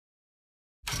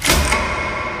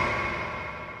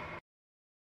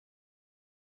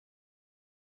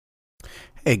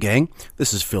Hey gang,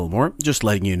 this is Fillmore, just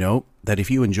letting you know that if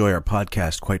you enjoy our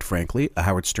podcast, quite frankly, a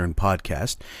Howard Stern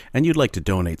podcast, and you'd like to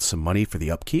donate some money for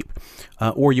the upkeep,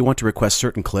 or you want to request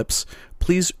certain clips,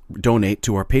 please donate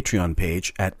to our Patreon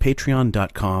page at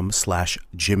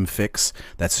patreon.com/JimFix.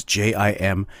 That's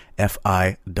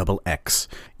JIMFIXX.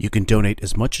 You can donate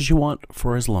as much as you want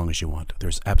for as long as you want.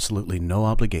 There's absolutely no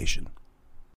obligation.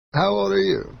 How old are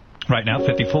you? Right now,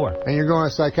 54. And you're going to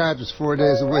a psychiatrist 4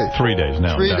 days a week? 3 days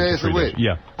now. 3 days a week?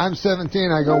 Yeah. I'm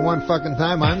 17. I go one fucking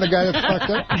time. I'm the guy that's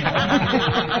fucked up?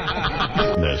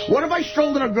 What if I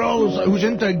strolled in a girl who's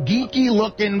into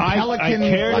geeky-looking,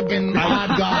 pelican-fucking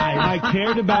hot guy? I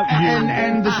cared about you.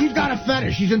 And she's got a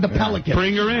fetish. She's into pelicans.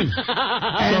 Bring her in. So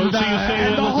you're saying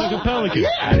I look like a pelican?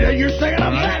 Yeah, you're saying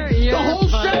I'm fat. The whole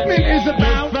segment is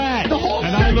about... The whole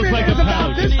segment is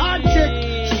about this hot chick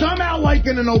somehow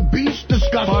liking an obese,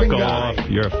 disgusting guy. Fuck off.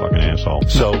 You're a fucking asshole.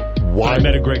 So why... I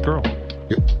met a great girl.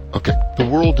 Okay. The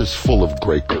world is full of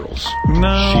great girls.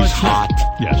 No. She's hot.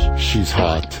 Yes. She's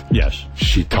hot. Yes.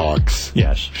 She talks.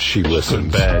 Yes. She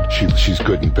listens. Good in bed. She's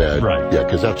good in bed. Right. Yeah,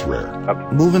 because that's rare.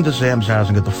 Move into Sam's house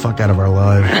and get the fuck out of our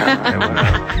lives.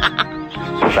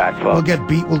 Fat fuck. We'll get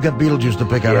Beetlejuice to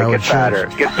pick out our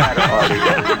shirts. Get fatter, Artie.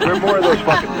 We're more of those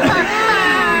fucking things.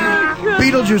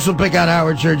 Beetlejuice will pick out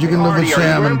Howard Church. You can live with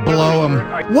Sam and blow him.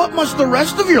 What must the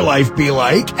rest of your life be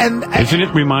like? Doesn't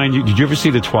it remind you, did you ever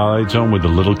see The Twilight Zone with the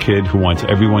little kid who wants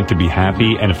everyone to be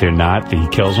happy, and if they're not, then he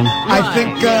kills them? I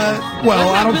think,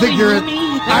 I don't think you're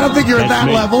at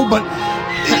that level, but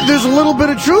there's a little bit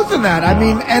of truth in that. I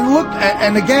mean, and look,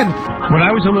 and again... When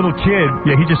I was a little kid,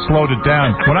 yeah, he just slowed it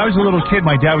down. When I was a little kid,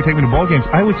 my dad would take me to ball games.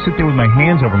 I would sit there with my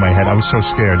hands over my head. I was so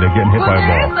scared of getting hit by a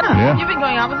ball. Yeah. You've been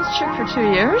going out with this chick for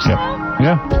 2 years?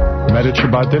 Yeah. Met at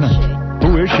Shabbat dinner.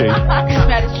 Who is she?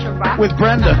 Met at Shabbat? With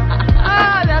Brenda.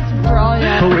 Ah, that's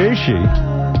brilliant. Who is she?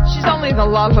 She's only the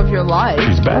love of your life.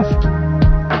 She's Beth.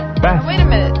 Beth. Now, wait a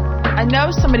minute. I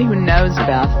know somebody who knows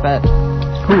Beth, but...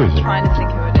 Who is it? I'm trying to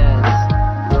think who it is.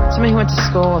 Somebody who went to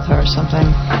school with her or something.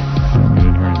 You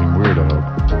didn't hear anything weird, I hope.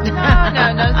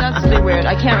 No, not something weird.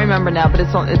 I can't remember now, but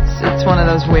it's one of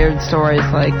those weird stories.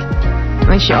 Like, I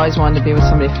think she always wanted to be with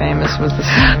somebody famous. Was this?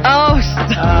 Oh,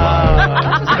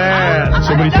 stop! Man,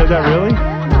 somebody said that, really?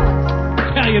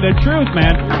 Tell you the truth,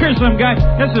 man. Here's some guy.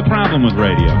 That's the problem with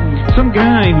radio. Some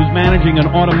guy who's managing an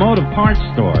automotive parts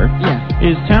store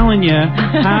is telling you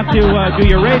how to do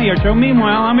your radio show.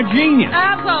 Meanwhile, I'm a genius.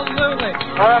 Absolutely.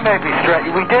 Well, maybe straight.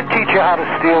 We did teach you how to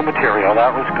steal material.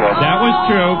 That was good. That was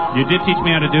true. You did teach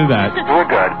me how to do that. We're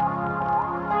good.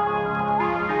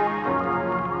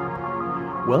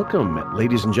 Welcome,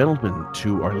 ladies and gentlemen,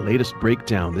 to our latest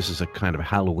breakdown. This is a kind of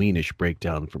Halloweenish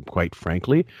breakdown from Quite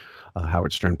Frankly, a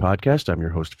Howard Stern podcast. I'm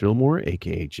your host, Fillmore,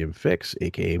 a.k.a. Jim Fix,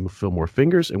 a.k.a. Fillmore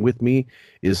Fingers. And with me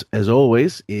is, as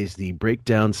always, is the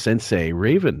breakdown sensei,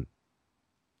 Raven.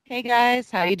 Hey, guys.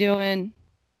 How you doing?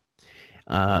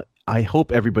 I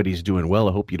hope everybody's doing well.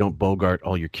 I hope you don't bogart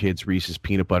all your kids' Reese's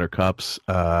peanut butter cups.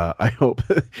 I hope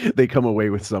they come away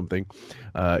with something.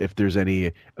 If there's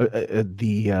any,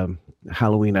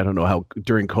 Halloween, I don't know how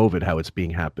during COVID how it's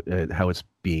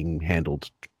being handled.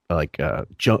 Like what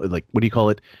do you call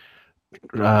it?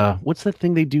 What's that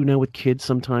thing they do now with kids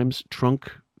sometimes?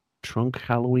 Trunk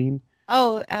Halloween.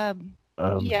 Oh,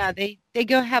 yeah. They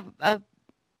go have a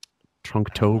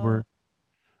Trunktober.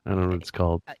 I don't know what it's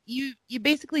called. You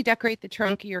basically decorate the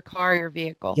trunk of your car or your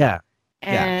vehicle. Yeah.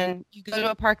 And you go to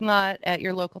a parking lot at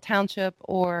your local township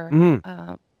or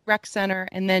rec center,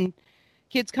 and then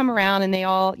kids come around and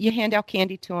you hand out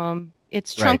candy to them.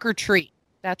 It's trunk or treat.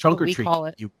 That's what we call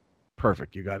it.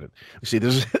 Perfect. You got it. See,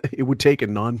 it would take a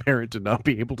non-parent to not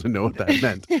be able to know what that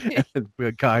meant.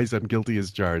 And, guys, I'm guilty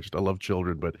as charged. I love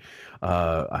children, but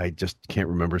I just can't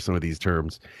remember some of these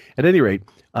terms. At any rate,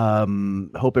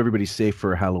 hope everybody's safe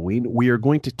for Halloween. We are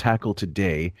going to tackle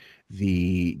today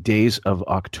the days of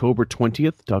October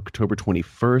 20th to October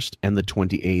 21st and the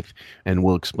 28th, and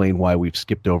we'll explain why we've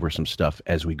skipped over some stuff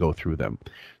as we go through them.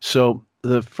 So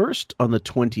the first on the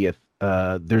 20th,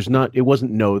 it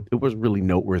wasn't really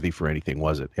noteworthy for anything,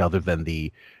 was it? Other than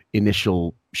the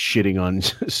initial shitting on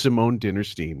Simone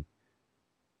Dinnerstein.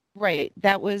 Right.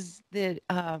 That was it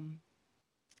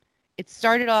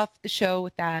started off the show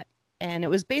with that, and it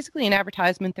was basically an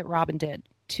advertisement that Robin did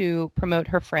to promote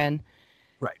her friend.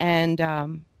 Right.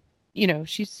 And,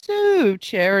 she's so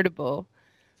charitable.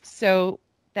 So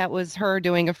that was her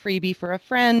doing a freebie for a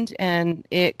friend, and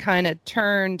it kind of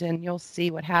turned, and you'll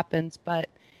see what happens. But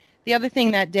the other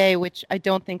thing that day, which I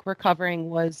don't think we're covering,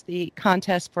 was the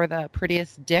contest for the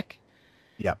prettiest dick.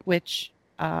 Yeah. Which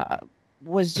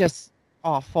was just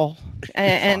awful.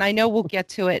 And I know we'll get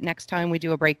to it next time we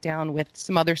do a breakdown with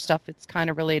some other stuff it's kind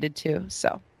of related to.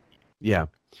 So Yeah.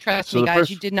 trust me, guys,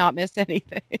 you did not miss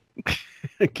anything.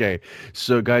 Okay.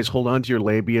 So, guys, hold on to your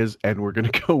labias, and we're going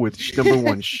to go with number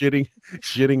one, shitting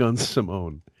on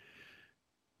Simone.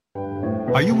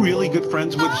 Are you really good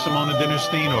friends with Simone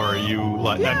Dinnerstein, or are you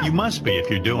like? Yeah. You must be if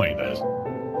you're doing this.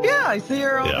 Yeah, I see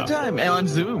her all the time, and on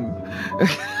Zoom.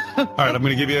 All right, I'm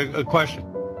going to give you a question.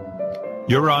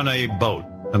 You're on a boat,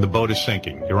 and the boat is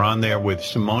sinking. You're on there with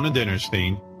Simone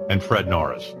Dinnerstein and Fred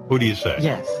Norris. Who do you say?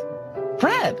 Yes.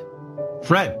 Fred.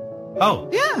 Fred. Oh.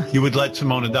 Yeah. You would let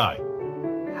Simone die?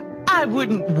 I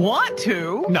wouldn't want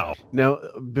to. No. Now,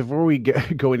 before we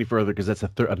go any further, because that's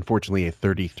unfortunately a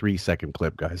 33-second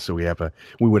clip, guys, so we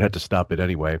would have to stop it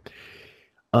anyway.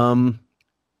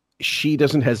 She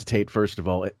doesn't hesitate. First of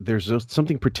all, there's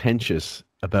something pretentious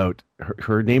about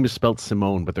her name is spelled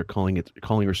Simone, but they're calling her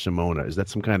Simona. Is that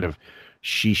some kind of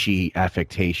she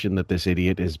affectation that this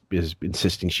idiot is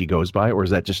insisting she goes by, or is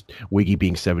that just Wiggy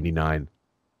being 79?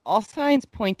 All signs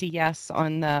point to yes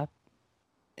on the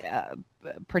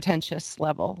pretentious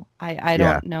level. I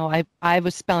don't know. I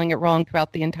was spelling it wrong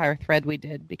throughout the entire thread we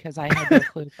did because I had no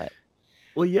clue. But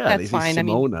well, yeah, that's they say fine.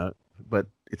 Simona, but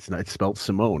it's not. It's spelled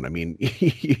Simone. I mean,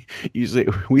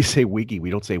 we say Wiggy,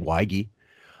 we don't say Wiggy.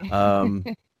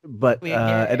 But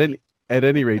at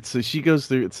any rate, so she goes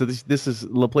through. So this is.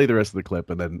 We'll play the rest of the clip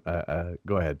and then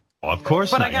go ahead. Well, of course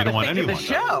but not. I got to think of the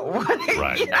show.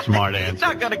 Right. Smart answer. He's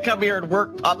not going to come here and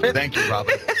work puppets. Thank you,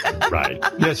 Robin. Right.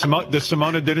 Yeah, does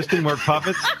Simone Dinnerstein work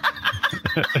puppets?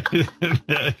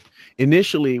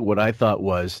 Initially, what I thought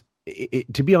was,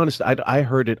 to be honest, I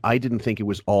heard it. I didn't think it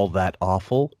was all that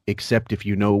awful, except if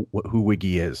you know who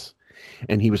Wiggy is.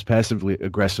 And he was passively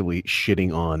aggressively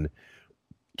shitting on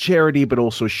Charity, but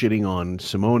also shitting on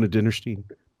Simone Dinnerstein.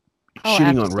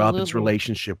 Shitting on Robin's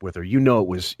relationship with her. You know,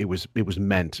 it was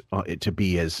meant to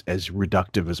be as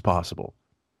reductive as possible.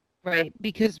 Right,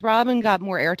 because Robin got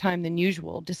more airtime than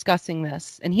usual discussing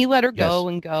this, and he let her go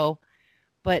and go.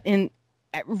 But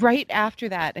right after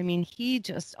that, I mean, he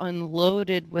just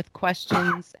unloaded with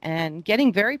questions and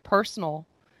getting very personal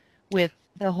with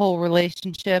the whole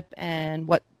relationship and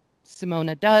what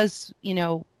Simona does,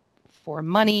 for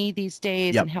money these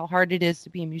days and how hard it is to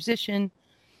be a musician.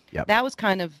 Yep. That was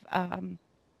kind of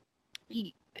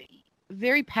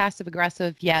very passive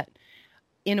aggressive, yet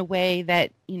in a way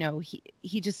that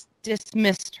he just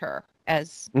dismissed her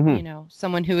as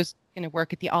someone who was going to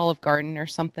work at the Olive Garden or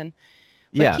something.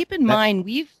 But keep in mind,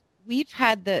 we've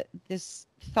had this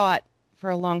thought for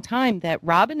a long time that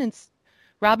Robin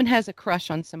has a crush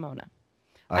on Simona.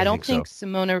 I don't think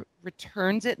Simona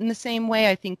returns it in the same way.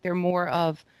 I think they're more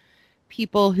of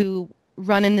people who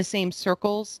run in the same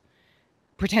circles.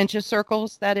 Pretentious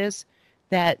circles, that is,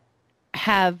 that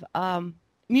have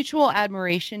mutual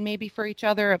admiration maybe for each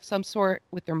other of some sort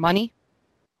with their money.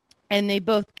 And they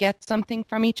both get something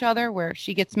from each other, where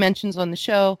she gets mentions on the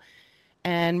show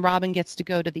and Robin gets to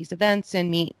go to these events and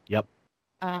meet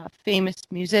famous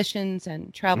musicians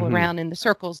and travel around in the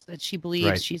circles that she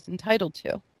believes she's entitled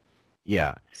to.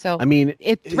 Yeah. So I mean,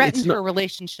 it threatened her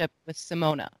relationship with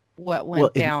Simona, what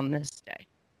went down this day.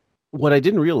 What I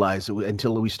didn't realize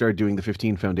until we started doing the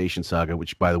 15 Foundation Saga,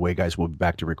 which, by the way, guys, we'll be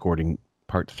back to recording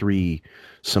part 3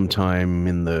 sometime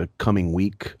in the coming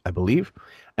week, I believe.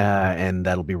 And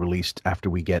that'll be released after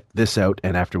we get this out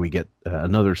and after we get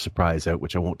another surprise out,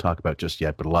 which I won't talk about just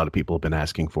yet, but a lot of people have been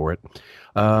asking for it.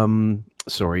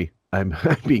 Sorry, I'm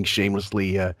being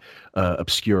shamelessly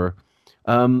obscure.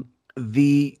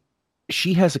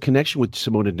 She has a connection with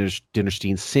Simone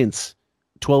Dinnerstein since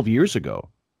 12 years ago.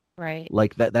 Right.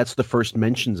 Like that's the first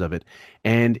mentions of it.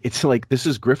 And it's like, this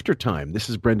is grifter time. This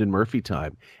is Brendan Murphy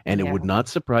time. And it would not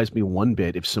surprise me one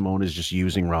bit if Simone is just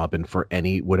using Robin for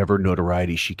whatever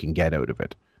notoriety she can get out of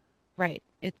it. Right.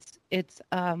 It's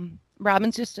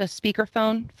Robin's just a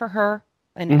speakerphone for her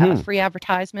and a free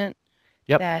advertisement.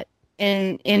 That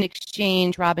in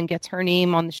exchange, Robin gets her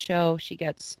name on the show. She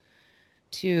gets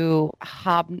to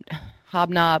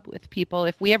hobnob with people.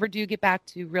 If we ever do get back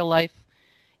to real life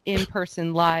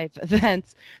in-person live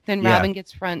events, then Robin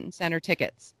gets front and center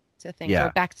tickets to things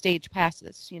or backstage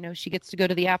passes. She gets to go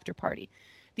to the after party.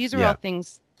 These are all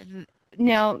things.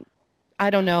 Now,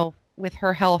 I don't know with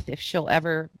her health if she'll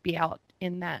ever be out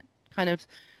in that kind of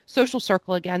social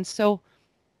circle again. So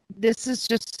this is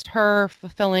just her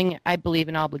fulfilling, I believe,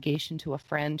 an obligation to a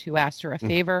friend who asked her a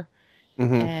favor.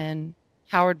 And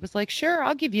Howard was like, sure,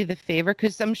 I'll give you the favor,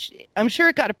 because I'm sure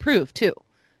it got approved too,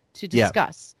 to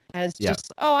discuss. As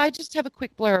just, I just have a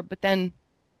quick blurb. But then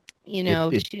You know,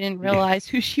 It- she didn't realize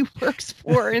who she works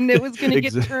for, and it was going to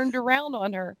get Exa- turned around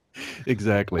on her.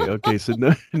 Exactly. Okay, so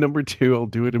number two,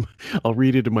 I'll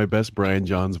read it in my best Brian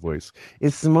Johns voice.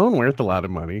 Is Simone worth a lot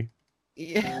of money?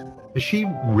 Yeah. Is she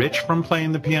rich from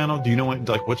playing the piano? Do you know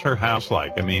what's her house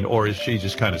like? I mean, or is she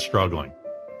just kind of struggling?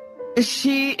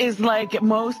 She is like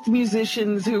most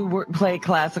musicians who play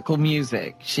classical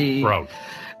music. She Broke.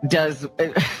 does.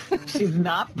 She's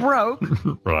not broke,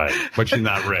 Right. But she's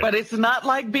not rich. but it's not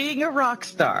like being a rock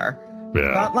star.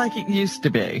 Yeah. Not like it used to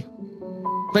be.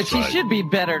 But she Right. should be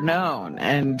better known,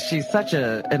 and she's such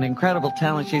an incredible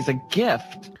talent. She's a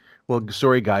gift. Well,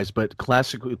 sorry guys, but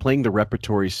classically playing the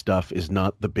repertory stuff is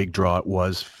not the big draw it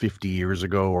was 50 years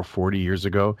ago or 40 years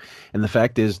ago. And the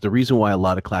fact is, the reason why a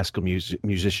lot of classical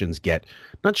musicians get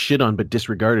not shit on but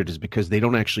disregarded is because they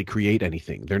don't actually create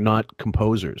anything. They're not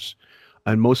composers.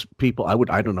 And most people,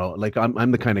 I don't know, like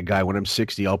I'm the kind of guy when I'm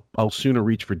 60, I'll sooner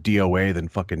reach for DOA than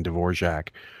fucking Dvorak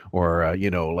or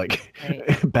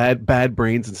bad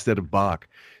brains instead of Bach.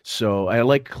 So I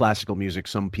like classical music,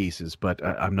 some pieces, but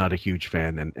I'm not a huge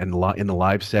fan. And in the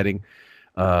live setting,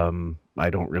 I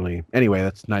don't really. Anyway,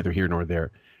 that's neither here nor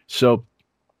there. So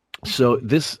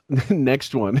this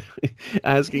next one,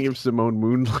 asking if Simone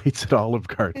moonlights at Olive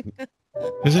Garden.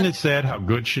 Isn't it sad how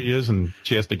good she is and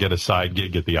she has to get a side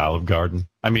gig at the Olive Garden?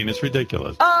 I mean, it's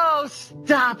ridiculous. Oh,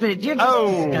 stop it! You're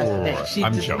just disgusting. She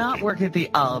I'm does joking. not work at the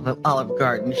Olive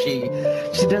Garden. She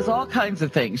does all kinds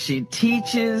of things. She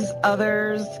teaches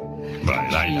others.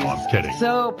 Right, I know, I'm kidding.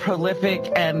 So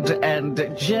prolific and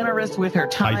generous with her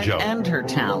time joke. and her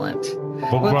talent.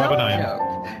 Well, Robin, don't I am. joke.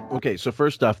 Okay, so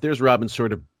first off, there's Robin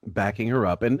sort of backing her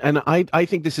up, and I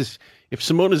think this is, if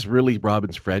Simone is really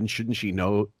Robin's friend, shouldn't she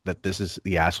know that this is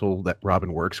the asshole that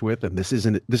Robin works with, and this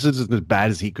isn't as bad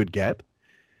as he could get?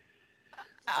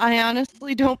 I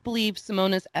honestly don't believe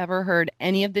Simone has ever heard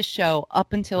any of the show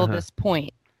up until this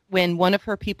point, when one of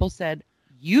her people said,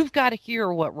 "You've got to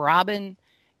hear what Robin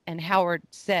and Howard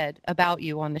said about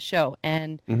you on the show."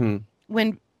 And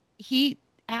when he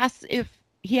asked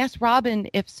Robin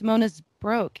if Simone is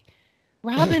broke,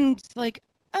 Robin's like,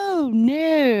 "Oh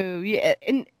no," yeah,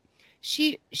 and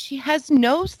she has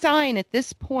no sign at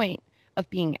this point of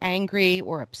being angry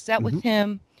or upset with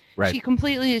him. Right. She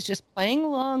completely is just playing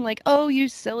along, like, "Oh, you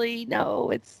silly!"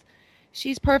 No,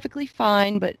 she's perfectly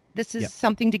fine, but this is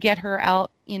something to get her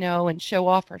out, and show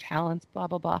off her talents. Blah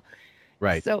blah blah.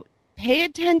 Right. So pay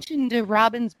attention to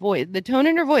Robin's voice. The tone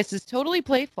in her voice is totally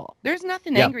playful. There's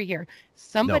nothing angry here.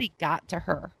 Somebody got to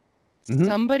her.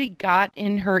 Somebody got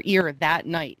in her ear that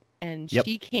night, and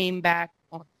she came back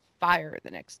on fire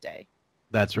the next day.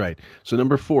 That's right. So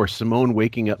number 4,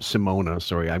 Simona.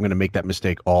 Sorry, I'm going to make that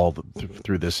mistake all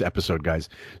through this episode, guys.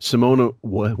 Simona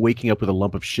waking up with a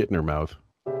lump of shit in her mouth.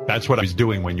 That's what I was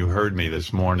doing when you heard me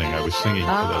this morning. I was singing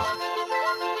for this.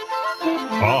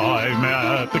 I'm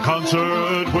at the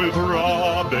concert with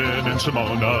Robin and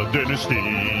Simona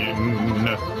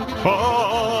Dynastine.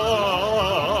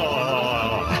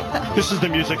 Oh, this is the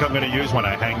music I'm going to use when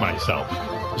I hang myself.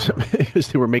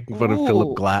 They were making fun of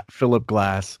Philip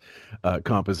Glass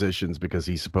compositions because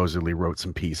he supposedly wrote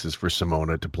some pieces for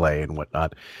Simona to play and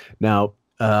whatnot. Now,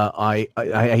 I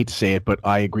hate to say it, but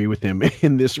I agree with him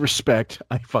in this respect.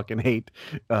 I fucking hate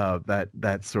that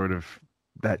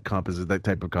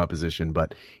type of composition.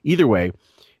 But either way,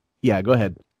 yeah, go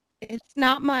ahead. It's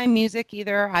not my music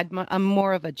either. I'm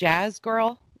more of a jazz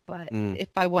girl, but if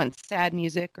I want sad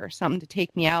music or something to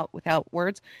take me out without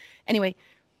words, anyway.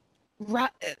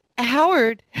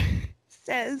 Howard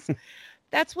says,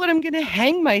 "That's what I'm going to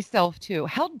hang myself to."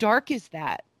 How dark is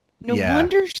that? No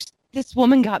wonder this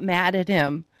woman got mad at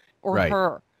him or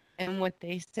her and what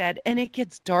they said. And it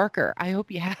gets darker. I hope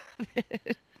you have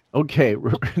it. Okay,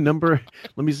 let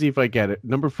me see if I get it.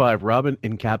 Number 5, Robin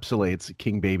encapsulates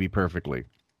King Baby perfectly.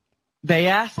 They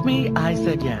asked me, I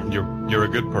said yes. You're a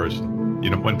good person.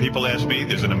 When people ask me,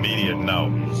 there's an immediate no.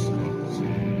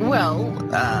 Well,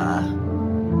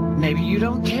 maybe you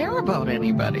don't care about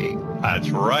anybody. That's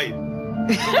right.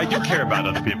 I do care about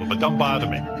other people, but don't bother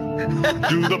me.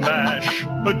 Do the mash.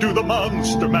 Do the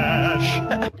monster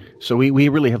mash. So we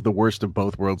really have the worst of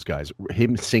both worlds, guys.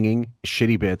 Him singing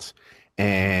shitty bits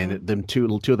and two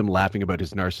of them laughing about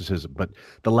his narcissism. But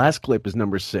the last clip is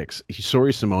number 6.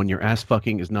 Sorry, Simone, your ass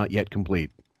fucking is not yet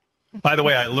complete. By the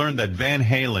way, I learned that Van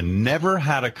Halen never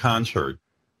had a concert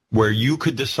where you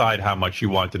could decide how much you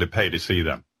wanted to pay to see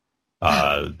them.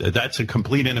 That's a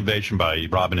complete innovation by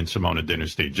Robin and Simona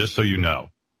Dynasty, just so you know.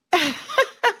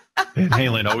 Van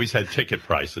Halen always had ticket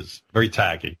prices. Very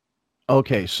tacky.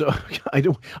 Okay, so I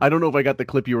don't know if I got the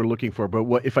clip you were looking for,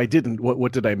 but if I didn't,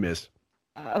 what did I miss?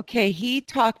 Okay, he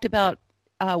talked about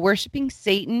worshiping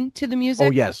Satan to the music.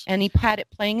 Oh, yes. And he had it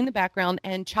playing in the background,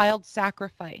 and child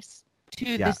sacrifice to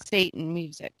Yeah. the Satan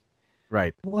music.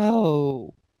 Right.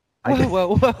 Whoa. I-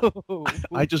 Whoa.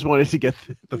 I just wanted to get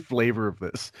the flavor of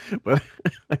this, but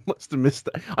I must have missed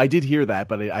that. I did hear that,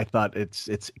 but I thought it's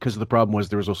because the problem was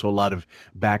there was also a lot of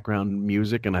background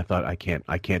music, and I thought I can't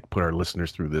put our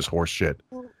listeners through this horse shit.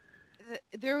 Well,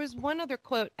 there was one other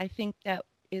quote I think that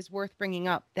is worth bringing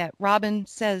up that Robin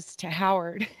says to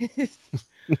Howard.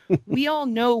 We all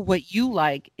know what you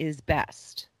like is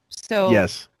best. So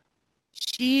Yes.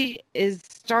 she is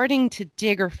starting to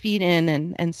dig her feet in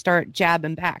and start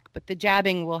jabbing back, but the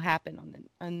jabbing will happen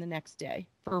on the next day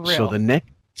for real.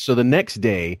 So the next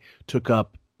day took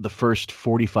up the first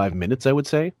 45 minutes, I would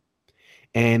say,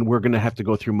 and we're going to have to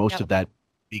go through most of that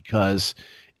because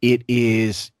it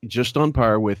is just on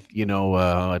par with,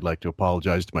 I'd like to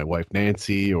apologize to my wife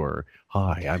Nancy, or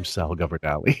hi, I'm Sal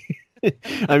Governale.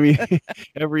 I mean,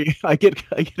 I get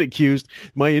accused.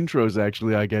 My intros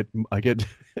actually, I get I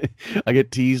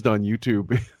get teased on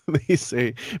YouTube.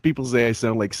 People say I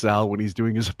sound like Sal when he's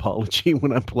doing his apology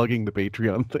when I'm plugging the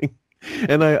Patreon thing,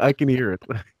 and I can hear it.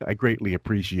 I greatly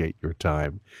appreciate your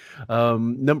time.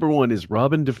 Number one is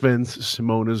Robin defends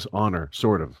Simona's honor,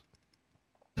 sort of.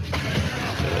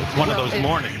 It's one of those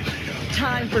mornings.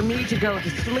 Time for me to go to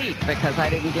sleep because I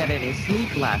didn't get any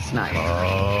sleep last night.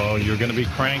 Oh, you're going to be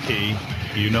cranky.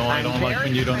 You know I don't like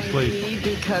when you don't sleep.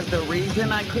 Because the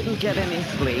reason I couldn't get any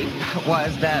sleep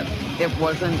was that it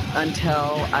wasn't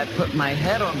until I put my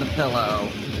head on the pillow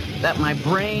that my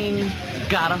brain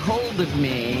got a hold of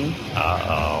me.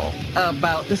 Uh-oh.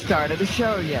 About the start of the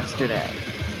show yesterday.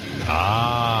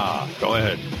 Go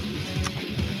ahead.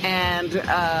 And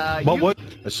what?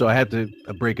 So I had to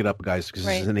break it up, guys, because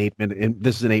this is an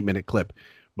 8-minute clip.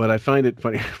 But I find it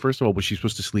funny. First of all, was she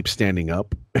supposed to sleep standing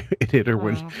up? It hit her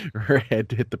when her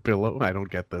head hit the pillow. I don't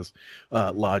get this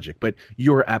logic. But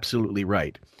you're absolutely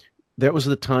right. That was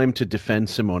the time to defend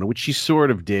Simona, which she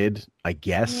sort of did, I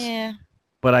guess. Yeah.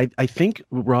 But I think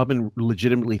Robin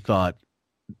legitimately thought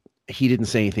he didn't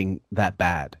say anything that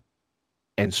bad.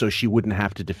 And so she wouldn't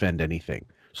have to defend anything.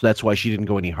 So that's why she didn't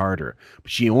go any harder.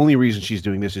 But the only reason she's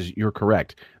doing this is, you're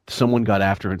correct. Someone got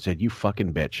after her and said, "You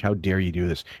fucking bitch. How dare you do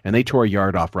this?" And they tore a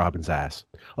yard off Robin's ass.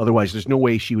 Otherwise, there's no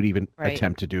way she would even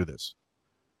attempt to do this.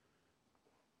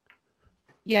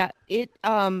 Yeah, it's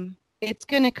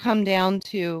going to come down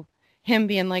to him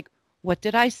being like, "What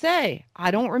did I say?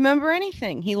 I don't remember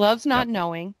anything." He loves not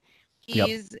knowing.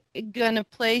 He's going to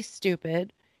play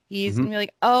stupid. He's going to be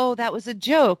like, "Oh, that was a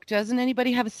joke. Doesn't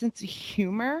anybody have a sense of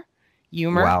humor?"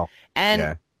 Wow.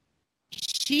 And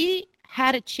she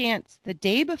had a chance the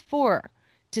day before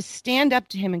to stand up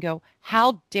to him and go,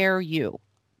 "How dare you?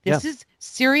 This is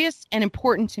serious and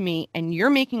important to me, and you're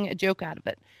making a joke out of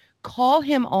it." Call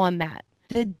him on that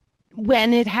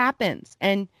when it happens.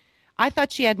 And I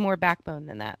thought she had more backbone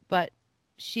than that, but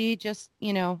she just,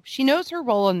 she knows her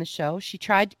role in the show. She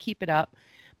tried to keep it up,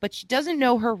 but she doesn't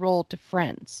know her role to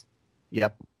friends.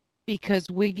 Yep. Because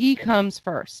Wiggy comes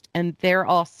first, and they're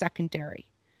all secondary.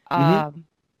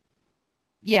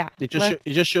 Yeah, it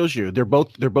just shows you they're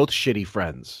both shitty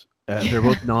friends. They're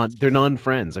both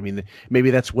non-friends. I mean,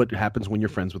 maybe that's what happens when you're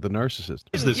friends with a narcissist.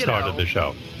 Is the start of the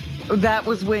show? That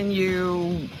was when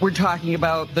you were talking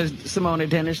about the Simone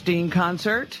Dennisstein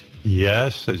concert.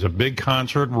 Yes, there's a big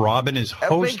concert. Robin is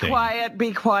hosting.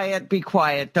 Be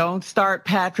quiet. Don't start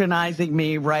patronizing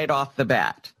me right off the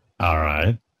bat. All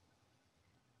right.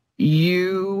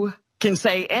 You can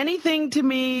say anything to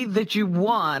me that you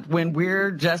want when we're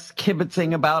just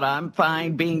kibitzing about I'm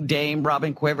fine being Dame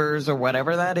Robin Quivers or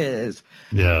whatever that is.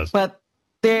 Yes. But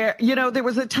there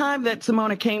was a time that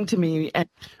Simona came to me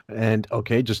and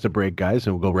okay, just a break, guys,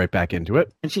 and we'll go right back into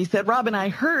it. And she said, "Robin, I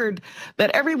heard that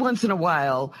every once in a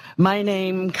while my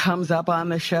name comes up on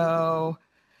the show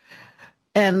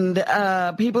and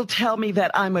people tell me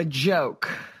that I'm a joke."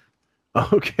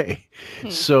 Okay.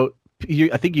 So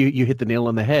I think you hit the nail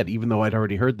on the head, even though I'd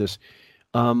already heard this.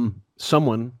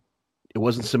 Someone, it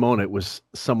wasn't Simona, it was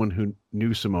someone who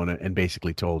knew Simona and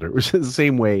basically told her. It was the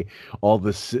same way all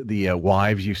the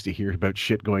wives used to hear about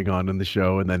shit going on in the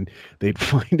show, and then they'd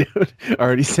find out. I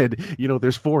already said,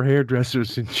 there's 4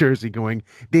 hairdressers in Jersey going,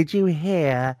 "Did you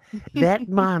hear that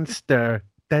monster?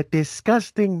 That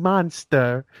disgusting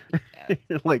monster."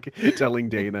 Like telling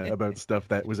Dana about stuff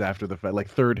that was after the fact, like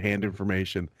third-hand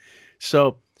information.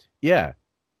 So yeah,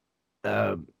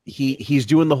 he's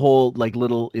doing the whole like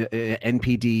little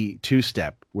NPD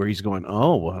 2-step where he's going,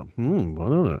 "Oh, well,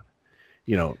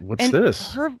 what's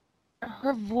this?"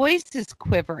 Her voice is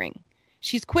quivering.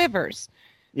 She's quivers.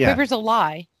 Yeah. Quivers a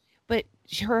lie, but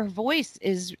her voice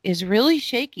is really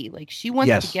shaky. Like she wants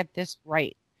Yes. to get this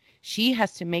right. She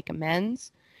has to make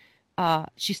amends.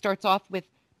 She starts off with,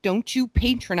 "Don't you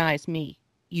patronize me.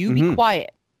 You be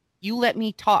quiet. You let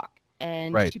me talk."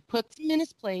 And Right. she puts him in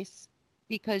his place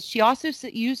because she also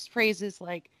used phrases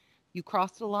like, "You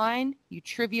crossed the line, you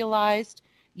trivialized,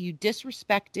 you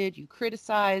disrespected, you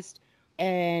criticized,"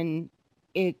 and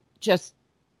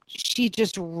she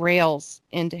just rails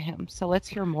into him. So let's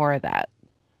hear more of that.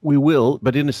 We will,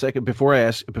 but in a second, before I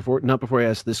ask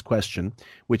this question,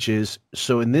 which is,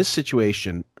 so in this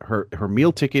situation, her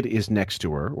meal ticket is next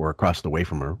to her or across the way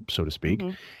from her, so to speak,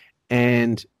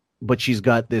 but she's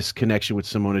got this connection with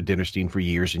Simone Dinnerstein for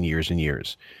years and years and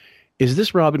years. Is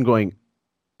this Robin going,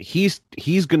 he's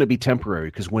going to be temporary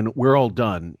because when we're all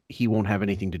done, he won't have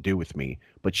anything to do with me,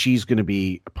 but she's going to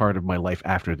be a part of my life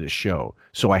after this show,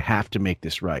 so I have to make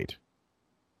this right?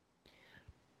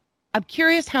 I'm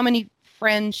curious how many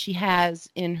friends she has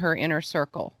in her inner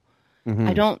circle.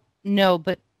 I don't know,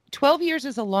 but 12 years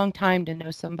is a long time to know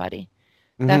somebody.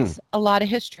 That's a lot of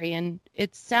history. And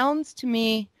it sounds to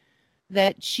me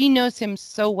that she knows him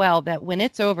so well that when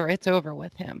it's over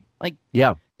with him. Like,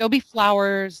 yeah, there'll be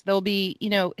flowers, there'll be,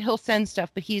 he'll send stuff,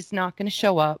 but he's not going to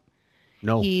show up.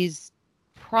 No. He's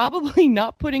probably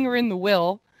not putting her in the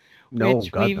will,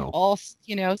 which we've all,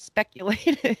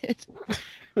 speculated.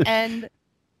 And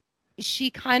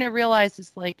she kind of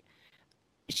realizes, like,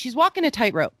 she's walking a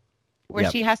tightrope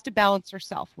where she has to balance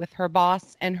herself with her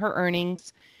boss and her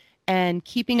earnings and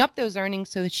keeping up those earnings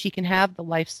so that she can have the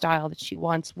lifestyle that she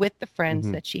wants with the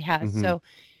friends that she has. So,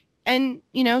 and,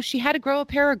 she had to grow a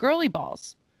pair of girly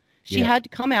balls. She had to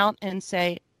come out and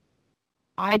say,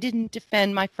 "I didn't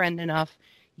defend my friend enough.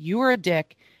 You were a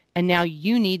dick, and now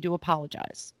you need to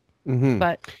apologize."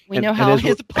 But we know how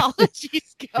his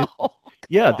apologies go.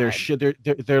 Yeah,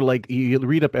 they're like, you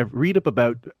read up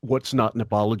about what's not an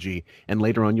apology, and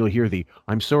later on you'll hear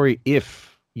 "I'm sorry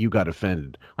if you got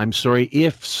offended. I'm sorry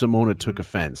if Simona took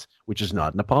offense," which is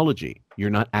not an apology.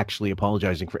 You're not actually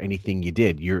apologizing for anything you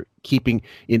did. You're keeping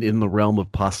it in the realm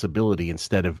of possibility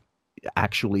instead of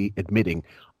actually admitting,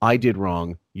 "I did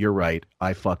wrong. You're right.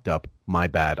 I fucked up. My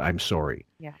bad. I'm sorry."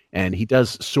 Yeah. And he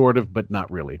does sort of, but not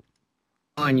really.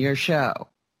 On your show.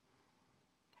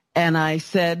 And I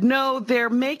said, "No, they're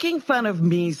making fun of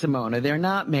me, Simona. They're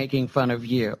not making fun of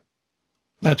you."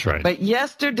 That's right. But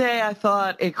yesterday I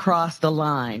thought it crossed the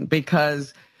line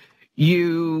because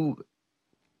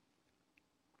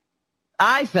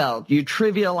I felt you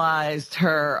trivialized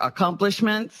her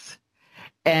accomplishments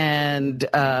and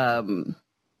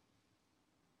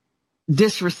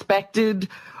disrespected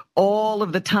all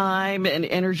of the time and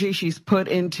energy she's put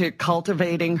into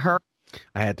cultivating her.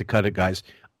 I had to cut it, guys.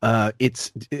 The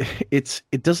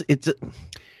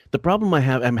problem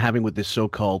I'm having with this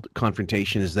so-called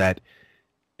confrontation is that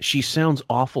she sounds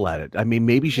awful at it. I mean,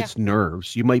 maybe it's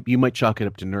nerves. You might chalk it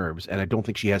up to nerves, and I don't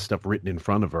think she has stuff written in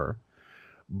front of her.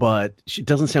 But she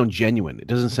doesn't sound genuine. It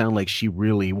doesn't sound like she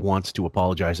really wants to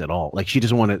apologize at all. Like she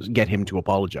doesn't want to get him to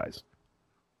apologize.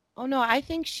 Oh no, I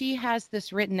think she has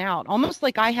this written out, almost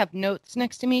like I have notes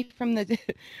next to me from the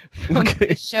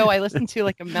show I listen to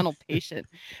like a mental patient.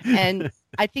 And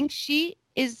I think she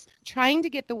is trying to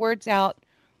get the words out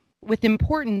with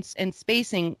importance and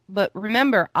spacing. But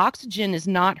remember, oxygen is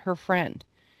not her friend.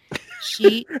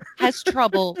 She has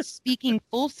trouble speaking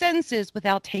full sentences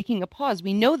without taking a pause.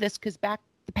 We know this because back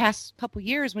the past couple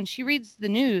years when she reads the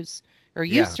news or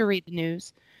used to read the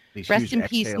news, These rest in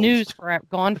peace news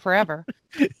gone forever,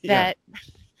 that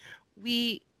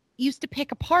we used to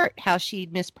pick apart how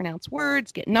she'd mispronounce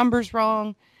words, get numbers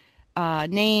wrong,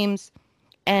 names,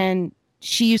 and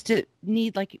she used to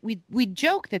need, like, we'd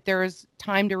joke that there was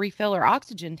time to refill her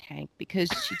oxygen tank because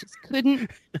she just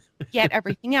couldn't get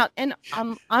everything out. And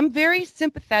I'm very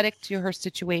sympathetic to her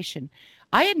situation.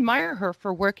 I admire her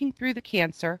for working through the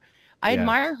cancer. I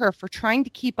admire her for trying to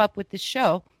keep up with the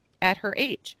show at her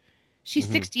age. She's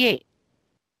 68.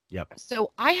 Yep.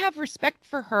 So I have respect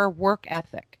for her work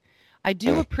ethic. I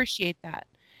do appreciate that.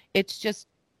 It's just,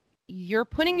 you're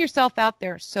putting yourself out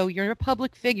there. So you're a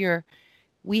public figure.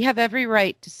 We have every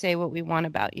right to say what we want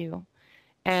about you.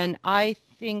 And I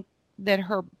think that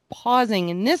her pausing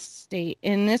in this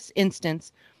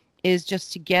instance, is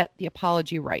just to get the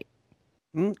apology right.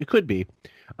 It could be.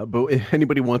 But if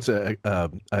anybody wants an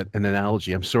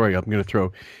analogy, I'm sorry, I'm going to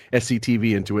throw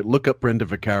SCTV into it. Look up Brenda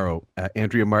Vaccaro,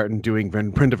 Andrea Martin doing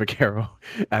Brenda Vaccaro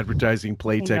advertising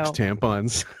Playtex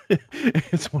tampons.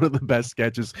 It's one of the best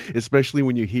sketches, especially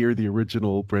when you hear the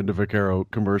original Brenda Vaccaro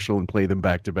commercial and play them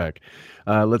back to back.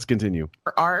 Let's continue.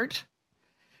 Art.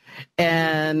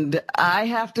 And I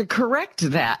have to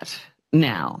correct that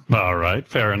now. All right,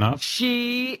 fair enough.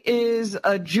 She is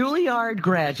a Juilliard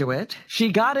graduate.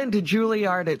 She got into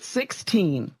Juilliard at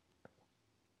 16.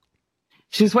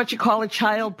 She's what you call a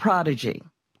child prodigy.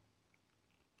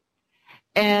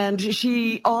 And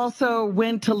she also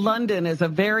went to London as a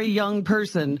very young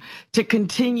person to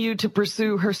continue to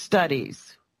pursue her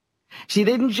studies. She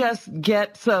didn't just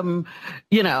get some,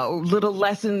 little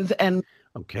lessons and...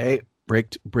 Okay,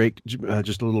 break,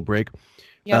 just a little break.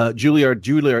 Yep.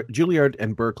 Juilliard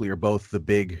and Berkeley are both the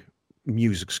big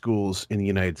music schools in the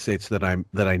United States that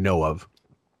I know of.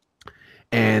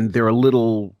 And they're a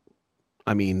little...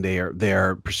 I mean, they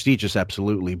are prestigious,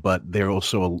 absolutely, but they're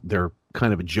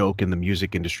kind of a joke in the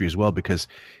music industry as well, because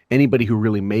anybody who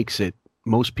really makes it,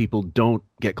 most people don't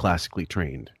get classically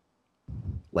trained.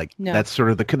 Like that's sort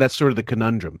of the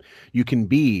conundrum. You can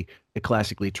be a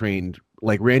classically trained,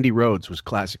 like Randy Rhoads was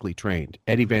classically trained.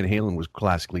 Eddie Van Halen was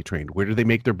classically trained. Where do they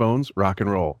make their bones? Rock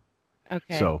and roll.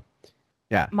 Okay. So,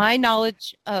 yeah. My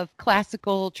knowledge of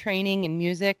classical training in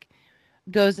music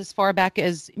goes as far back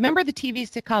as, remember the TV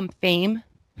sitcom Fame?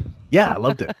 Yeah, I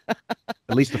loved it.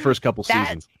 At least the first couple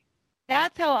seasons.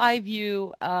 That's how I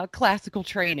view classical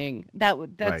training. That's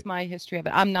right. My history of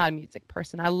it. I'm not a music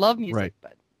person. I love music,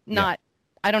 but not. Yeah.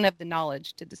 I don't have the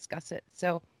knowledge to discuss it.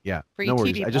 So yeah, for you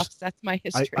TV buffs, that's my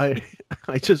history.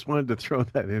 I just wanted to throw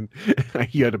that in.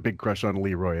 You had a big crush on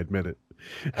Leroy, admit it.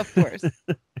 Of course.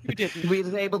 Who didn't? We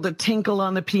was able to tinkle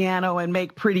on the piano and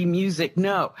make pretty music.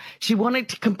 No, she wanted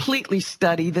to completely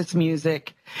study this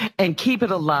music and keep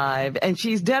it alive. And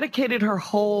she's dedicated her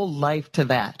whole life to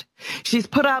that. She's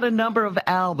put out a number of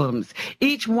albums.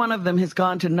 Each one of them has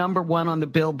gone to #1 on the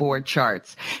Billboard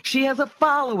charts. She has a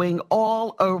following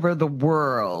all over the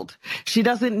world. She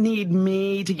doesn't need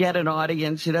me to get an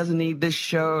audience. She doesn't need this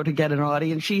show to get an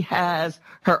audience. She has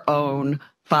her own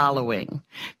following.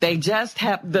 They just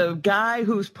have the guy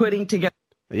who's putting together.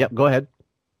 Yep, go ahead.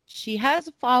 She has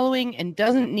a following and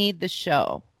doesn't need the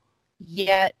show,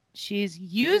 yet she's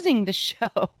using the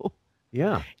show.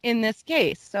 Yeah. In this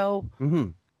case, so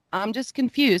I'm just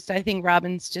confused. I think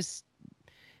Robin's just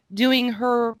doing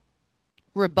her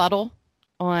rebuttal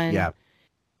on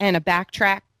and a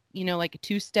backtrack, like a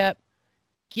 2-step,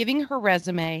 giving her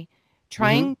resume,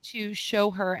 trying to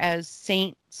show her as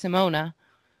Saint Simona,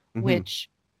 which.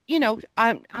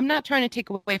 I'm not trying to take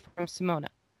away from Simona.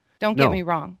 Don't get me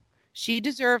wrong. She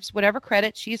deserves whatever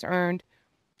credit she's earned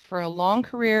for a long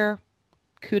career.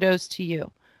 Kudos to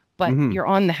you. But you're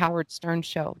on the Howard Stern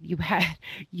show. You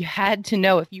had to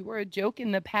know. If you were a joke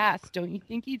in the past, don't you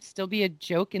think you'd still be a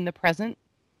joke in the present?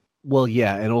 Well,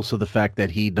 yeah, and also the fact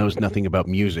that he knows nothing about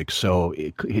music, so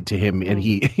to him, and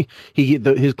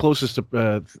his closest,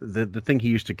 the thing he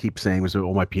used to keep saying was,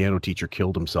 "Oh, my piano teacher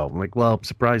killed himself." I'm like, well, I'm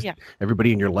surprised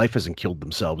everybody in your life hasn't killed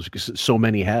themselves, because so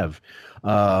many have.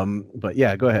 But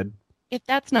yeah, go ahead. If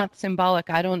that's not symbolic,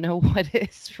 I don't know what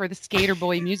is for the skater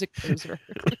boy music poser.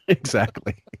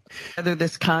 Exactly.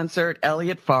 This concert,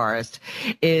 Elliot Forrest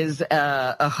is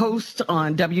a host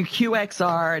on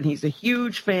WQXR, and he's a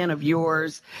huge fan of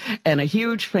yours and a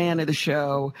huge fan of the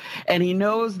show. And he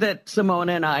knows that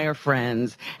Simona and I are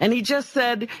friends. And he just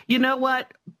said, you know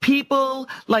what? People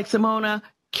like Simona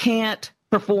can't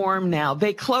perform now.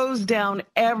 They close down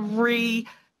every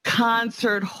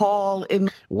concert hall in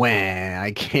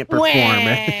I can't perform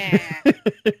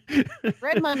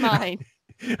read my mind.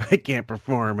 I can't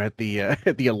perform at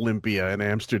the Olympia in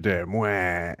Amsterdam.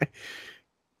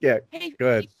 Yeah, hey, go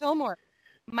ahead. Hey, Fillmore,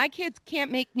 my kids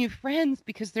can't make new friends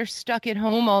because they're stuck at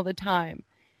home all the time.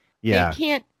 They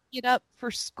can't get up for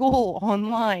school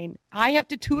online. I have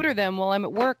to tutor them while I'm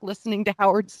at work listening to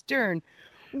Howard Stern.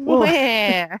 Well,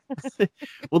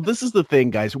 this is the thing,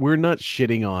 guys. We're not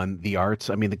shitting on the arts.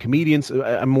 I mean, the comedians.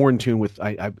 I'm more in tune with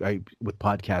with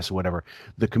podcasts or whatever.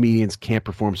 The comedians can't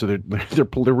perform, so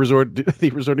they're resorting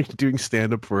to doing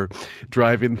stand up for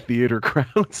drive-in theater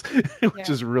crowds, which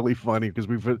is really funny because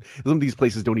some of these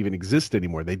places don't even exist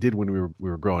anymore. They did when we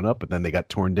were growing up, but then they got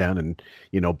torn down, and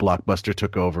Blockbuster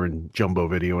took over and Jumbo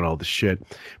Video and all this shit.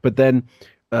 But then.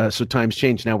 So times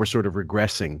change. Now we're sort of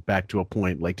regressing back to a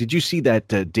point. Like, did you see that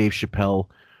Dave Chappelle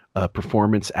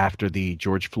performance after the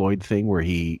George Floyd thing, where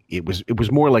it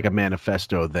was more like a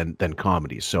manifesto than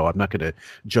comedy? So I'm not going to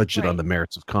judge it on the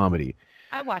merits of comedy.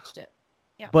 I watched it.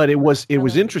 Yeah. But it was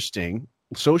interesting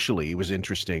socially. It was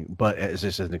interesting, but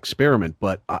as an experiment.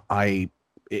 But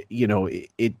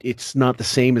it's not the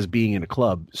same as being in a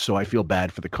club. So I feel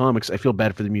bad for the comics. I feel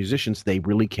bad for the musicians. They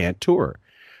really can't tour.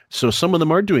 So some of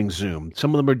them are doing Zoom.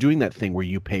 Some of them are doing that thing where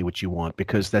you pay what you want,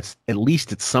 because that's at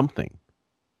least it's something.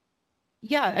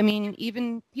 Yeah, I mean,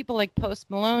 even people like Post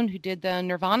Malone, who did the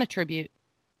Nirvana tribute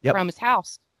from his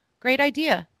house. Great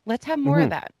idea. Let's have more of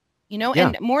that, Yeah.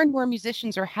 and more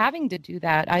musicians are having to do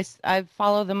that. I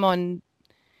follow them on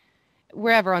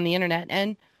wherever on the internet,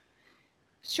 and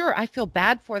sure, I feel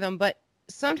bad for them, but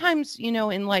sometimes,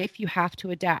 in life you have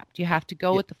to adapt. You have to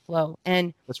go with the flow.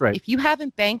 And That's right. if you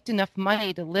haven't banked enough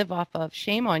money to live off of,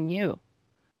 shame on you.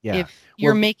 Yeah. If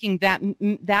you're making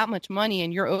that much money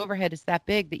and your overhead is that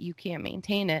big that you can't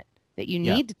maintain it, that you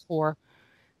need to tour.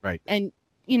 Right. And,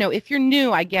 if you're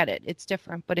new, I get it. It's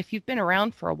different. But if you've been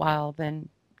around for a while, then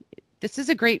this is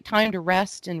a great time to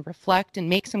rest and reflect and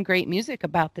make some great music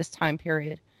about this time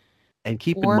period. And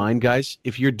keep in mind, guys,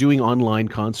 if you're doing online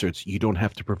concerts, you don't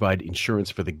have to provide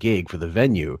insurance for the gig, for the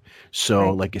venue.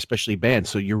 So, like, especially bands.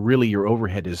 So your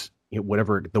overhead is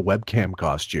whatever the webcam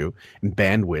cost you, and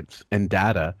bandwidth and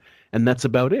data, and that's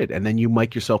about it. And then you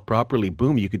mic yourself properly.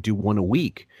 Boom, you could do one a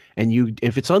week. And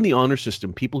if it's on the honor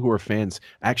system, people who are fans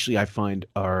actually, I find,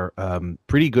 are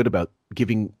pretty good about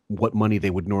giving what money they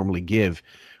would normally give,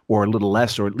 or a little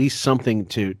less, or at least something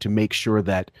to make sure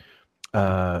that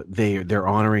they're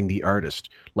honoring the artist.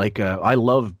 Like I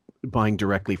love buying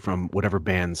directly from whatever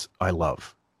bands I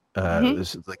love.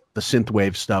 This is like the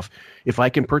synthwave stuff. If I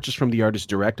can purchase from the artist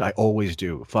direct, I always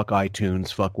do. Fuck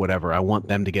iTunes, fuck whatever. I want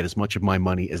them to get as much of my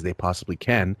money as they possibly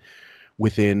can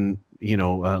within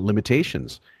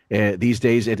limitations. These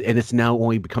days, and it's now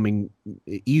only becoming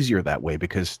easier that way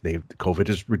because COVID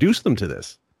has reduced them to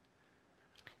this.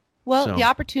 Well, the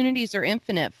opportunities are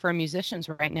infinite for musicians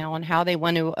right now on how they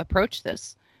want to approach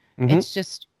this. It's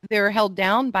just they're held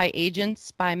down by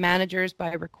agents, by managers,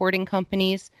 by recording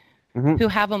companies who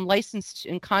have them licensed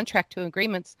in contract to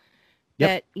agreements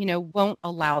that, won't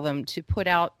allow them to put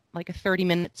out like a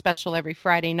 30-minute special every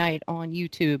Friday night on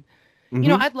YouTube.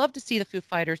 I'd love to see the Foo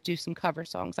Fighters do some cover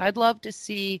songs. I'd love to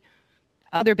see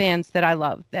other bands that I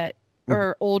love that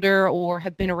are older or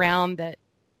have been around that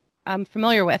I'm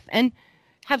familiar with and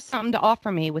have something to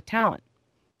offer me with talent,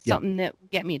 something that will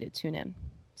get me to tune in.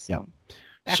 So,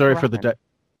 sorry for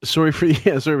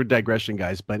digression,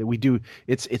 guys, but we do.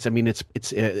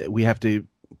 We have to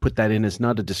put that in as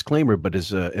not a disclaimer, but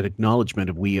as an acknowledgement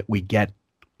of we get,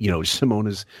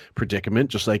 Simone's predicament,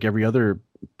 just like every other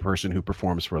person who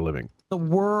performs for a living. The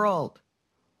world.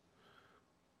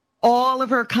 All of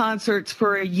her concerts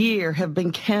for a year have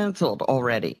been canceled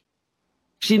already.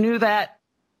 She knew that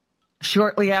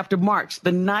shortly after March,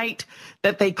 the night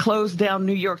that they closed down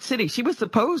New York City. She was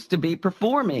supposed to be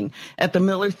performing at the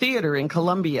Miller Theater in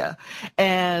Columbia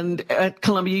and at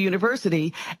Columbia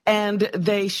University, and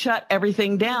they shut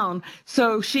everything down.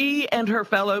 So she and her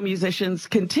fellow musicians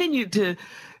continued to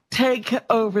take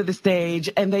over the stage,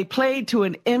 and they played to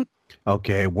an empty.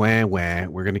 Okay, wah.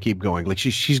 We're going to keep going. Like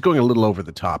she's going a little over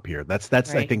the top here. That's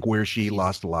right. I think where she's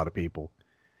lost a lot of people.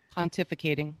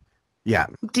 Pontificating. Yeah.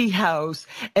 Empty house,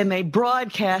 and they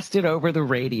broadcast it over the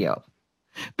radio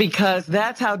because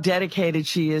that's how dedicated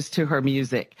she is to her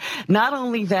music. Not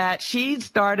only that, she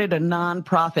started a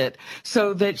nonprofit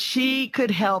so that she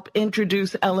could help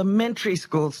introduce elementary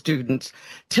school students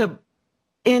to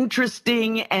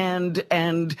interesting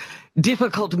and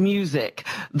difficult music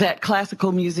that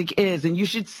classical music is. And you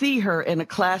should see her in a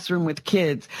classroom with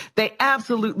kids. They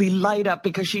absolutely light up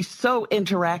because she's so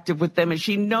interactive with them, and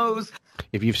she knows.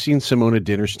 If you've seen Simone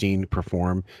Dinnerstein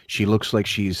perform, she looks like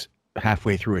she's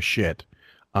halfway through a shit.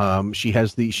 She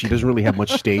doesn't really have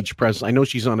much stage presence. I know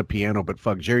she's on a piano, but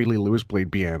fuck, Jerry Lee Lewis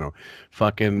played piano.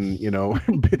 Fucking,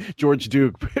 George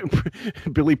Duke,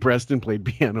 Billy Preston played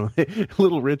piano.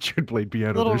 Little Richard played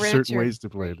piano. There's certain ways to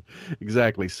play it.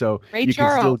 Exactly. So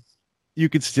you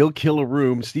could still kill a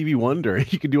room. Stevie Wonder,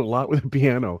 you could do a lot with a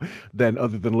piano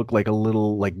other than look like a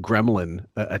little gremlin,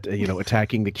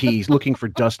 attacking the keys, looking for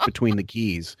dust between the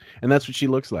keys. And that's what she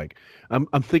looks like. I'm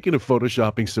thinking of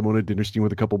photoshopping Simone Dinnerstein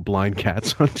with a couple blind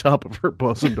cats on top of her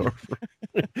Bosendorfer.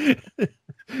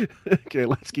 Okay,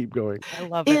 let's keep going. I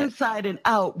love it. Inside and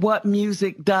out, what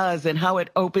music does and how it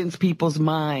opens people's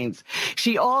minds.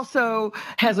 She also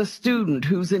has a student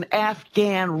who's an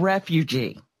Afghan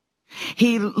refugee.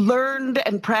 He learned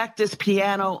and practiced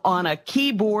piano on a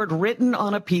keyboard written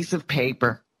on a piece of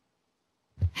paper.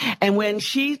 And when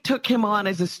she took him on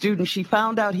as a student, she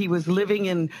found out he was living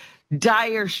in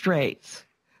dire straits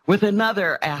with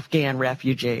another Afghan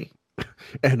refugee.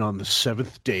 And on the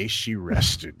seventh day, she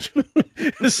rested.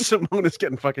 Simone is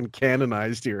getting fucking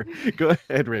canonized here. Go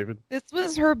ahead, Raven. This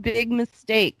was her big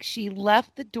mistake. She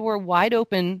left the door wide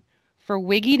open for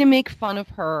Wiggy to make fun of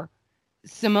her.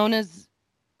 Simone's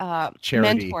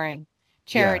mentoring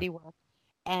charity work,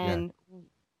 and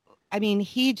I mean,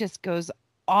 he just goes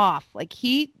off. Like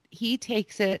he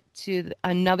takes it to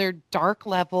another dark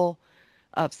level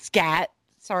of scat.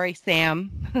 Sorry,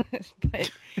 Sam,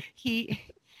 but he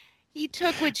He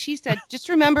took what she said. Just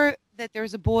remember that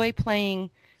there's a boy playing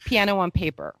piano on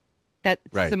paper that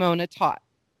Right. Simona taught.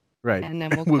 Right. And then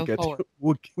we'll go forward.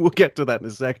 We'll get to that in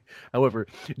a sec. However,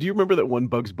 do you remember that one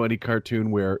Bugs Bunny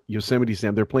cartoon where Yosemite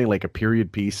Sam, they're playing like a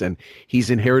period piece and he's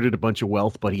inherited a bunch of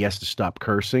wealth, but he has to stop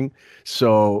cursing.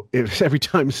 So every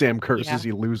time Sam curses,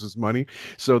 he loses money.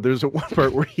 So there's one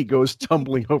part where he goes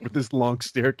tumbling over this long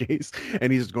staircase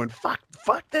and he's going, fuck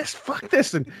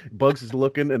this. And Bugs is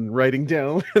looking and writing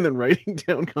down and then writing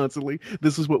down constantly.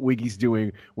 This is what Wiggy's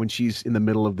doing when she's in the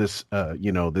middle of this,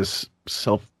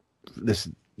 this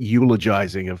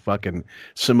eulogizing of fucking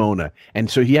Simona.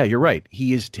 And so, yeah, you're right.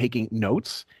 He is taking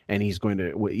notes and he's going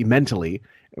to mentally,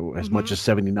 as much as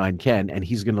 79 can, and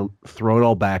he's going to throw it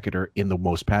all back at her in the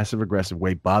most passive aggressive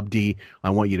way. Bob D,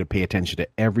 I want you to pay attention to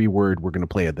every word we're going to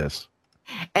play at this.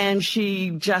 And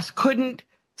she just couldn't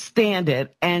stand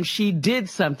it, and she did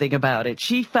something about it.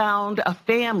 She found a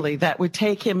family that would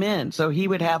take him in so he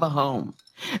would have a home.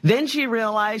 Then she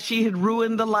realized she had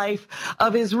ruined the life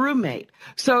of his roommate.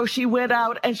 So she went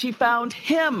out and she found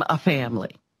him a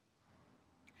family.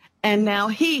 And now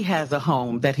he has a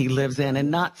home that he lives in and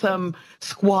not some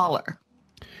squalor.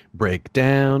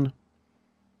 Breakdown.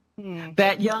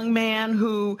 That young man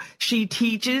who she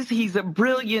teaches, he's a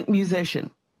brilliant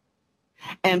musician.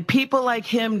 And people like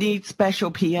him need special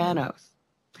pianos.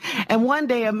 And one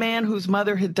day, a man whose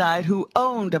mother had died, who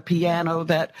owned a piano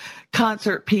that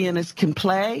concert pianists can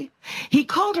play, he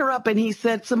called her up and he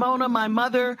said, Simona, my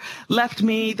mother left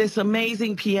me this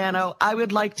amazing piano. I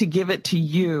would like to give it to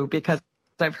you because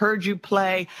I've heard you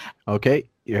play. Okay.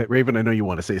 Yeah, Raven, I know you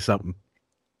want to say something.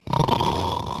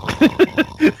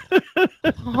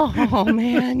 Oh,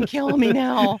 man, kill me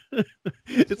now.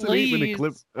 It's an 8-minute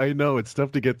clip. I know, it's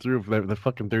tough to get through. The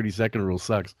fucking 30-second rule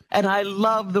sucks. And I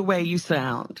love the way you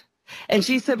sound. And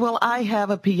she said, well, I have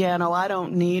a piano. I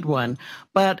don't need one,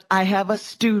 but I have a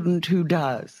student who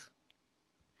does.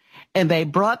 And they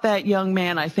brought that young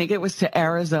man, I think it was to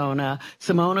Arizona.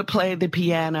 Simona played the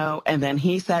piano, and then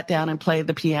he sat down and played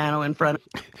the piano in front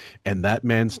of... And that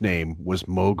man's name was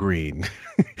Mo Green.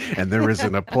 And there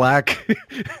isn't a plaque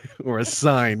or a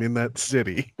sign in that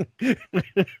city.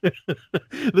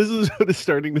 This is what it's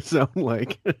starting to sound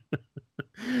like.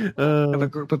 Of a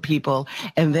group of people.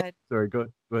 And then... Sorry, go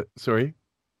ahead. Sorry?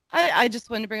 I just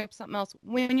wanted to bring up something else.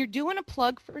 When you're doing a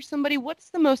plug for somebody,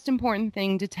 what's the most important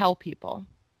thing to tell people?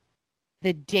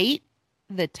 The date,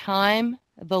 the time,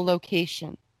 the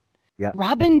location. Yeah.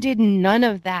 Robin did none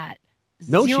of that.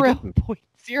 No, she didn't.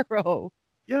 0.0.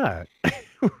 Yeah.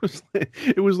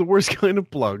 It was the worst kind of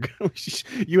plug.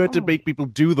 You had to make people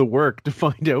do the work to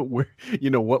find out where,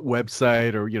 what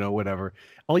website or, whatever.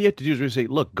 All you had to do is just say,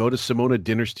 look, go to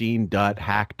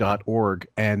simonadinnerstein.hack.org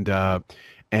and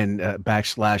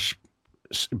backslash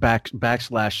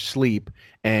sleep,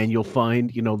 and you'll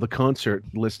find the concert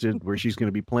listed where she's going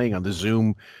to be playing on the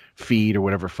Zoom feed or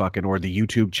whatever fucking, or the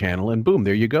YouTube channel, and boom,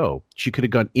 there you go. She could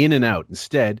have gone in and out.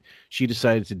 Instead, she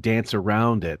decided to dance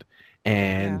around it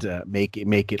and make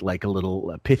it like a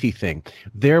little pithy thing,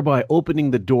 thereby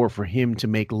opening the door for him to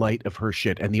make light of her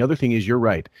shit. And the other thing is, you're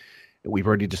right, we've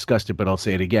already discussed it, but I'll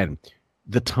say it again.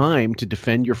 The time to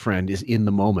defend your friend is in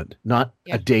the moment, not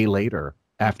a day later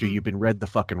after you've been read the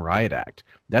fucking riot act.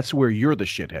 That's where you're the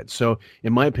shithead. So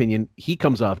in my opinion, he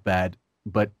comes off bad,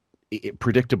 but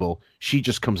predictable. She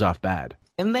just comes off bad.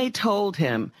 And they told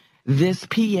him, this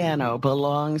piano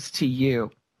belongs to you.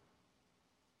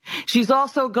 She's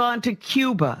also gone to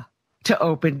Cuba to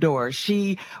open doors.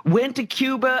 She went to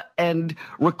Cuba and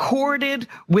recorded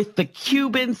with the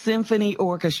Cuban Symphony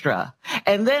Orchestra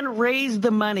and then raised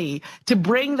the money to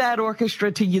bring that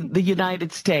orchestra to the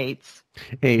United States.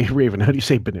 Hey, Raven, how do you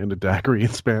say banana daiquiri in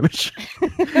Spanish?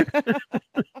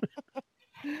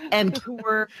 And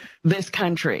tour this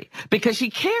country because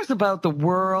she cares about the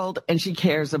world and she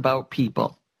cares about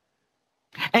people.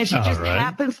 And she just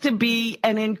happens to be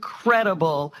an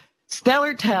incredible,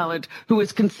 stellar talent who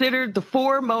is considered the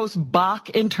foremost Bach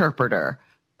interpreter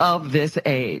of this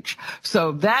age.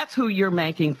 So that's who you're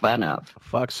making fun of.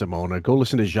 Fuck Simona. Go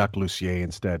listen to Jacques Lussier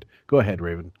instead. Go ahead,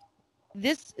 Raven.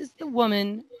 This is the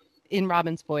woman, in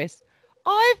Robin's voice,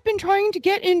 I've been trying to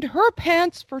get into her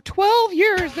pants for 12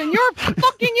 years and you're fucking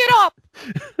it up.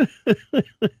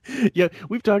 Yeah,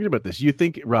 we've talked about this. You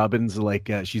think Robin's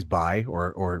like she's bi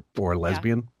or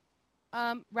lesbian?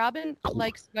 Robin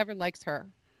likes whoever likes her.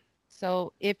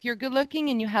 So if you're good looking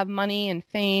and you have money and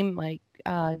fame like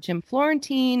Jim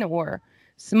Florentine or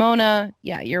Simona,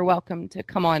 yeah, you're welcome to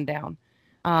come on down.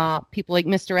 People like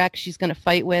Mr. X she's going to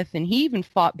fight with, and he even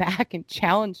fought back and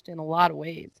challenged in a lot of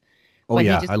ways. Oh but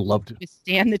yeah, he just I loved it. to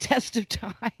stand the test of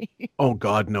time. Oh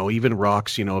God, no! Even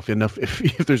rocks,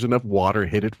 if there's enough water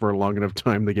hit it for a long enough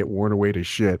time, they get worn away to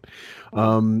shit.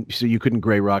 So you couldn't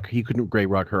gray rock. He couldn't gray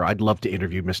rock her. I'd love to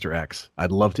interview Mr. X.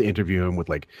 I'd love to interview him with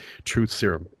like truth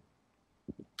serum.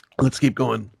 Let's keep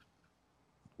going.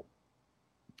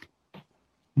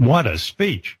 What a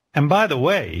speech! And by the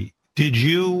way, did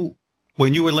you,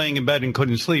 when you were laying in bed and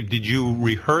couldn't sleep, did you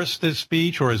rehearse this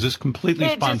speech, or is this completely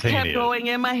spontaneous? It just kept going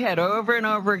in my head over and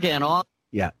over again.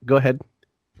 Yeah, go ahead.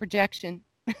 Projection.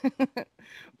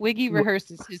 Wiggy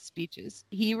rehearses his speeches.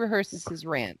 He rehearses his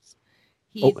rants.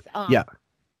 He's, yeah.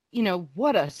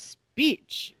 What a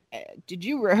speech. Did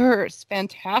you rehearse?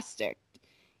 Fantastic.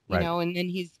 Right. And then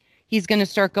he's going to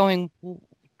start going,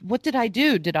 what did I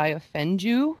do? Did I offend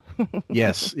you?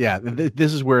 Yes. Yeah.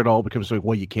 This is where it all becomes like,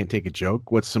 well, you can't take a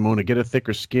joke. What's Simona? Get a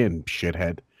thicker skin,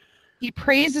 shithead. He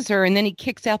praises her and then he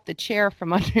kicks out the chair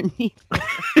from underneath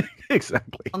her.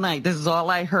 Exactly. All night. This is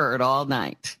all I heard all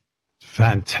night.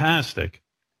 Fantastic.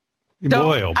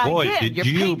 Boy, oh boy, did You're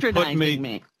you put patronizing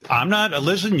me. I'm not.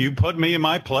 Listen, you put me in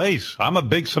my place. I'm a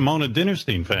big Simona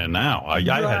Dinnerstein fan now. I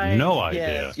had no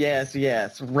idea.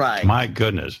 Yes, right. My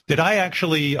goodness. Did I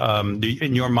actually,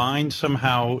 in your mind,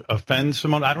 somehow offend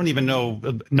Simona? I don't even know.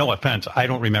 No offense. I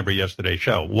don't remember yesterday's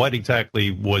show. What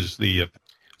exactly was the...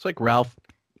 It's like Ralph.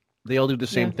 They all do the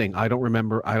same thing. I don't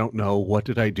remember. I don't know. What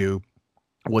did I do?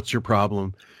 What's your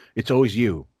problem? It's always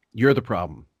you. You're the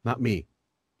problem, not me.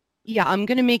 Yeah, I'm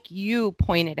going to make you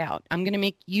point it out. I'm going to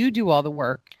make you do all the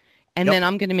work. And then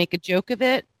I'm going to make a joke of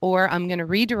it, or I'm going to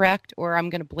redirect, or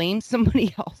I'm going to blame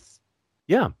somebody else.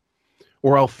 Yeah.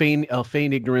 Or I'll feign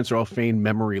ignorance, or I'll feign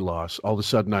memory loss. All of a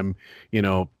sudden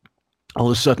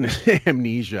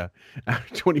amnesia,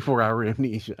 24-hour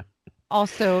amnesia.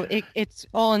 Also, it's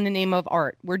all in the name of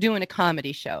art. We're doing a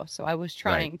comedy show, so I was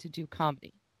trying to do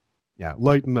comedy. Yeah,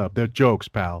 lighten up. They're jokes,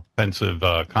 pal. Offensive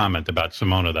comment about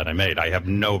Simona that I made. I have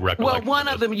no recollection. Well, one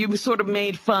of them, you sort of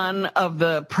made fun of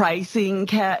the pricing.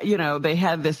 They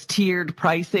had this tiered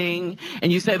pricing,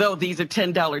 and you said, "Oh, these are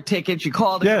 $10 tickets." You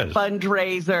called it a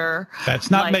fundraiser. That's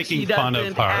not making fun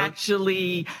of her.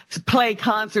 Actually, play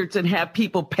concerts and have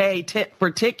people pay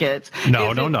for tickets. No.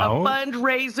 A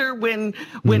fundraiser when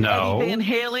Eddie Van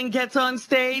Halen gets on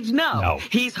stage? No.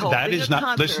 He's holding that is a not.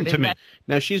 concert. Listen to me.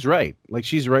 Now she's right. Like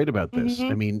she's right about this.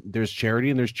 Mm-hmm. I mean, there's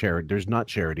charity and there's charity. There's not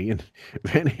charity, and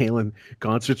Van Halen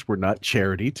concerts were not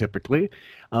charity typically.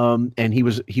 And he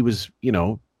was,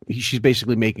 she's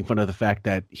basically making fun of the fact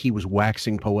that he was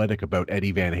waxing poetic about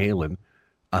Eddie Van Halen,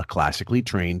 a classically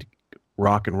trained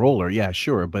rock and roller. Yeah,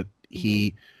 sure, but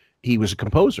he was a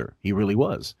composer. He really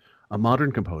was a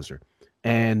modern composer.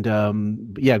 And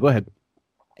yeah, go ahead.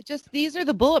 These are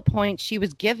the bullet points she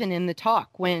was given in the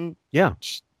talk when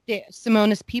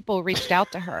Simona's people reached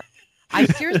out to her. I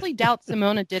seriously doubt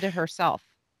Simona did it herself.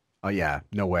 Oh yeah,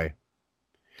 no way.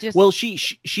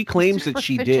 She claims that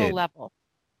she did. Level.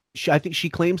 I think she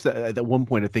claims that at one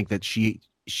point. I think that she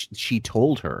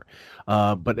told her,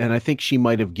 and I think she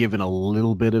might have given a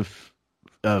little bit of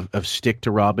stick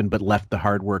to Robin, but left the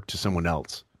hard work to someone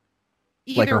else,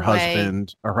 like her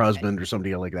husband or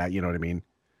somebody like that. You know what I mean?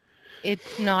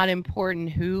 It's not important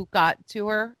who got to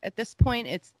her at this point.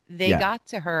 It's they got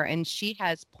to her, and she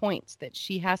has points that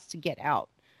she has to get out.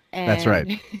 And that's right.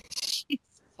 She's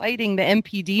fighting the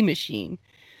MPD machine.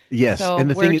 Yes, so and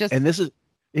the thing is, and this is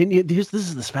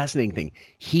this fascinating thing.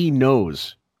 He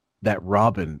knows that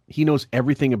Robin. He knows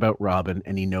everything about Robin,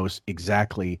 and he knows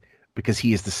exactly because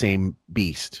he is the same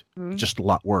beast, just a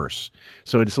lot worse.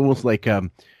 So it's almost like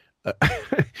an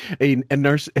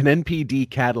NPD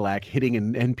Cadillac hitting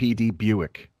an NPD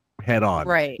Buick head on.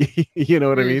 Right. You know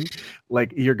what I mean?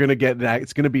 Like you're going to get that.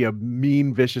 It's going to be a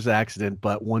mean, vicious accident,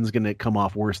 but one's going to come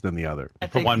off worse than the other.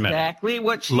 That's for 1 minute. Exactly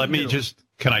what she Let me just,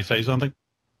 can I say something?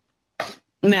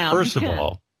 Now, first of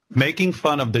all, making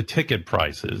fun of the ticket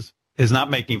prices is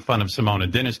not making fun of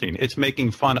Simona Dinnerstein. It's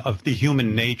making fun of the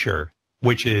human nature,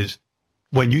 which is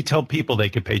when you tell people they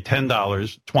could pay $10,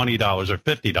 $20, or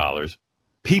 $50,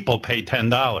 people pay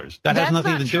 $10. That has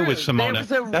nothing to do with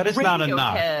Simona. That is not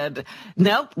enough.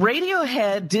 Nope.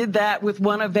 Radiohead did that with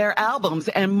one of their albums,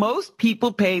 and most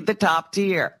people paid the top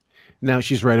tier. Now,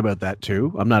 she's right about that,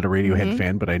 too. I'm not a Radiohead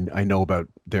fan, but I know about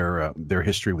their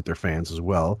history with their fans as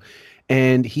well.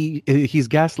 And he's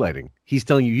gaslighting. He's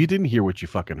telling you didn't hear what you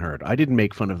fucking heard. I didn't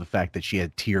make fun of the fact that she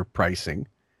had tier pricing.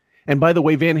 And by the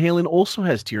way, Van Halen also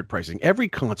has tiered pricing. Every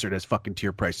concert has fucking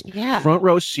tier pricing. Yeah. Front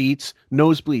row seats,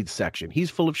 nosebleed section. He's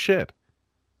full of shit.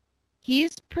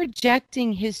 He's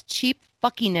projecting his cheap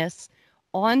fuckiness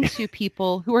onto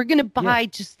people who are going to buy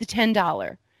just the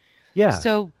 $10. Yeah.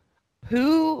 So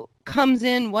who comes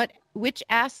in, what which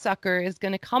ass sucker is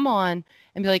going to come on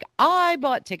and be like, I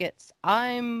bought tickets,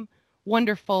 I'm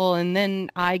wonderful, and then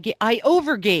I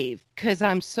overgave because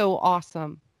I'm so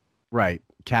awesome. Right.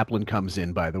 Kaplan comes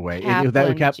in, by the way.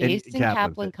 Jason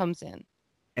Kaplan comes in.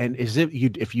 And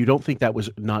if you don't think that was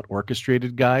not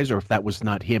orchestrated, guys, or if that was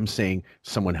not him saying,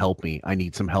 someone help me, I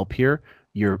need some help here,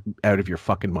 you're out of your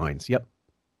fucking minds. Yep.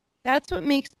 That's what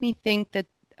makes me think that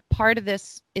part of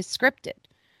this is scripted,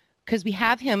 because we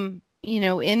have him,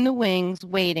 in the wings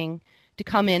waiting to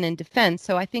come in and defend.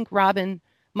 So I think Robin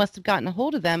must have gotten a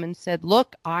hold of them and said,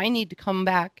 look, I need to come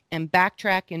back and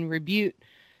backtrack and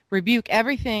rebuke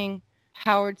everything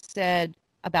Howard said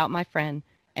about my friend.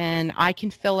 And I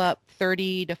can fill up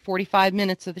 30 to 45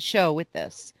 minutes of the show with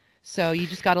this. So you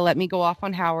just got to let me go off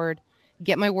on Howard,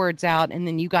 get my words out, and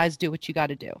then you guys do what you got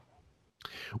to do.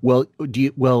 Well,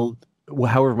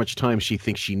 however much time she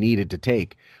thinks she needed to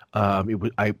take,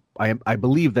 I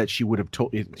believe that she would have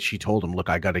told him, look,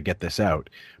 I got to get this out.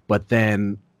 But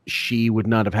then she would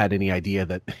not have had any idea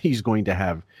that he's going to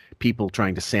have people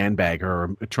trying to sandbag her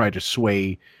or try to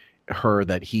sway her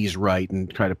that he's right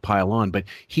and try to pile on. But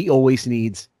he always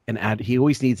needs an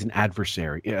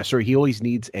adversary. He always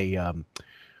needs a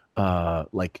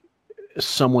like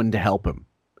someone to help him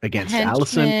against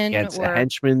Allison, against a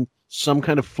henchman, some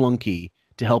kind of flunky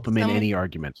to help him in any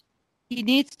argument. He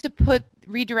needs to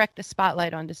redirect the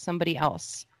spotlight onto somebody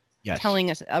else,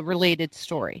 telling us a related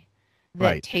story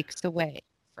that takes away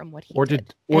from what he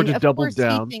did. Or to double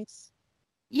down. He thinks,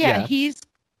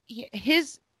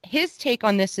 his take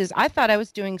on this is, I thought I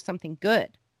was doing something good,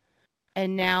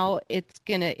 and now it's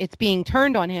being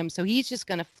turned on him. So he's just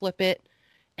gonna flip it,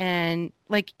 and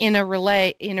like in a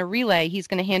relay, he's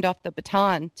gonna hand off the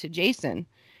baton to Jason,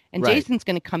 and Jason's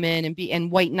gonna come in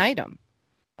and white knight him.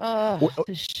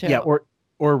 This show. Yeah,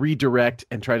 or redirect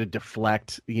and try to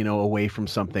deflect, away from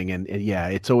something. And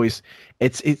it's always,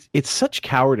 it's such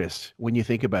cowardice when you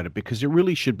think about it, because it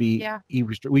really should be,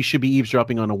 we should be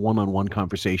eavesdropping on a one-on-one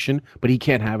conversation, but he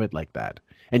can't have it like that.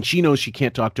 And she knows she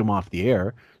can't talk to him off the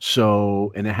air.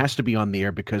 So, and it has to be on the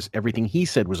air because everything he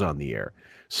said was on the air.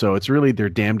 So it's really, they're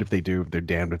damned if they do, they're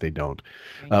damned if they don't.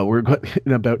 We're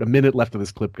in about a minute left of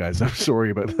this clip, guys. I'm sorry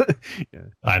about that.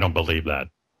 I don't believe that.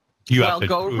 You have to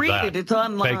go read it. It's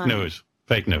online.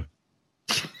 Fake news.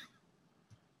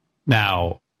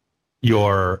 Now,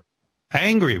 you're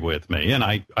angry with me, and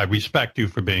I respect you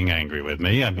for being angry with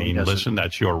me. I mean, listen,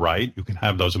 that's your right. You can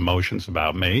have those emotions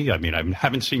about me. I mean, I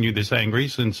haven't seen you this angry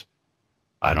since,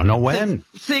 I don't know when.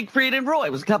 Siegfried and Roy.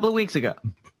 It was a couple of weeks ago.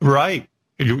 Right.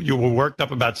 You were worked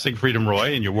up about Siegfried and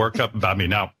Roy, and you're worked up about me.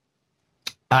 Now,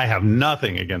 I have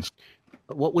nothing against...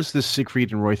 What was this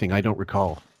Siegfried and Roy thing? I don't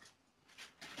recall.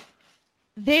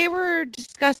 They were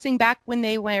discussing back when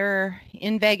they were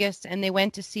in Vegas and they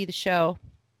went to see the show.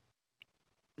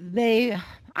 I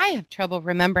have trouble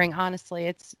remembering, honestly.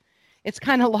 It's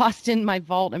kind of lost in my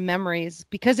vault of memories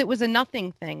because it was a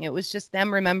nothing thing. It was just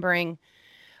them remembering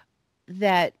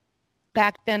that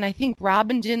back then, I think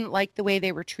Robin didn't like the way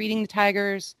they were treating the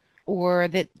tigers, or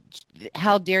that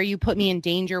how dare you put me in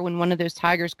danger when one of those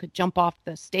tigers could jump off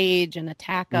the stage and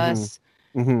attack us.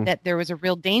 Mm-hmm. That there was a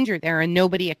real danger there, and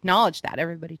nobody acknowledged that.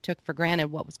 Everybody took for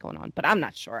granted what was going on, but I'm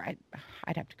not sure.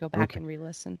 I'd have to go back and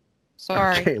re-listen.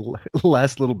 Sorry. Okay,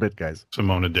 last little bit, guys.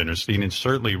 Simone Dinnerstein, and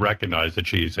certainly recognize that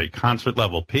she's a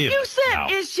concert-level pianist. You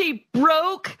said, is she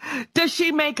broke? Does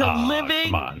she make a living?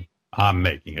 Come on. I'm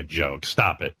making a joke.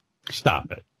 Stop it.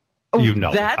 You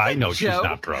know, I know she's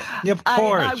not broke. Yeah, of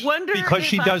course. I wonder because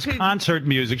she does concert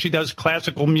music. She does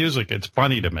classical music. It's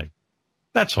funny to me.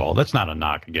 That's all. That's not a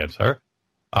knock against her.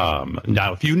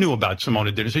 Now, if you knew about Simone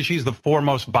Dinnerstein, she's the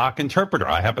foremost Bach interpreter.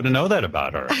 I happen to know that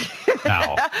about her.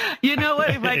 Now, you know what?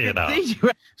 If I could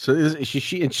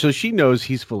see you. So she knows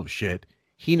he's full of shit.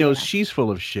 He knows she's full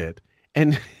of shit.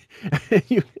 And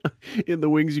in the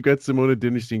wings, you got Simone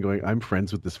Dinnerstein going, "I'm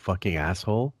friends with this fucking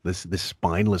asshole, this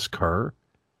spineless cur."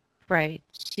 Right.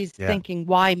 She's thinking,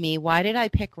 "Why me? Why did I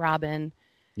pick Robin?"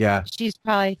 Yeah. She's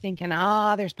probably thinking,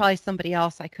 there's probably somebody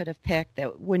else I could have picked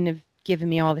that wouldn't have given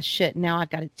me all this shit. Now I've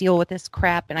got to deal with this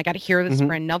crap, and I got to hear this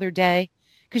for another day.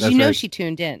 Because she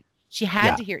tuned in. She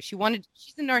had to hear it. She's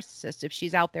a narcissist if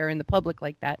she's out there in the public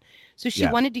like that. So she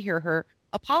wanted to hear her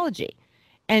apology.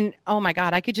 And oh my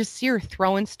God, I could just see her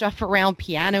throwing stuff around,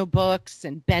 piano books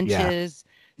and benches.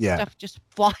 Stuff just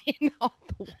flying off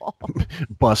the wall.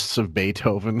 Busts of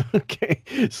Beethoven. Okay.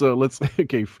 So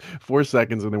 4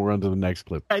 seconds and then we're on to the next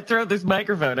clip. I throw this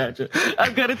microphone at you.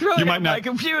 I'm going to throw it at my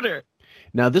computer.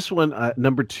 Now, this one,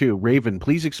 number 2, Raven,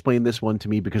 please explain this one to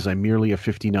me because I'm merely a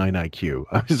 59 IQ.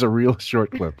 This is a real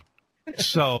short clip.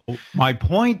 So my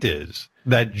point is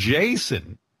that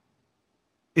Jason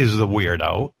is the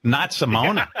weirdo, not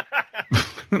Simone.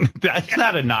 That's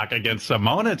not a knock against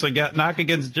Simone. It's a knock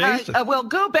against Jason. Well,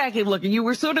 go back and look. You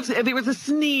were sort of, there was a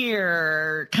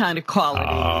sneer kind of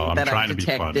quality that I detected.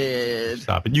 To be funny.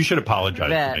 Stop it. You should apologize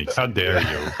to me. How dare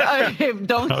you?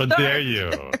 Don't How start. dare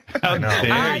you? How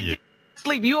dare you?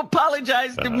 Sleep. You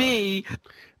apologize to me.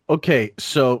 Okay,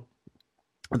 so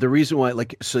the reason why,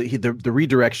 the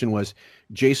redirection was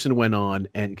Jason went on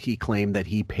and he claimed that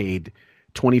he paid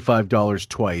 $25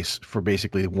 twice for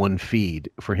basically one feed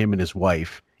for him and his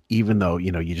wife, even though,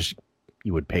 you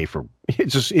would pay for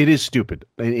it is stupid.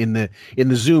 In the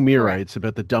Zoom era, right. It's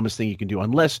about the dumbest thing you can do.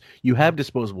 Unless you have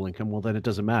disposable income, well then it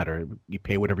doesn't matter. You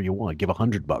pay whatever you want. Give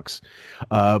 $100.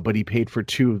 But he paid for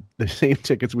two of the same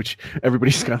tickets, which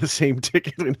everybody's got the same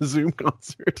ticket in a Zoom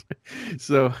concert.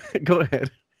 So go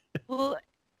ahead. Well,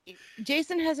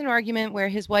 Jason has an argument where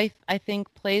his wife, I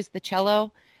think, plays the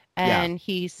cello. And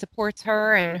he supports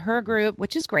her and her group,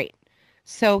 which is great.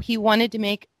 So he wanted to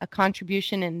make a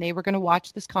contribution, and they were going to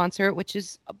watch this concert, which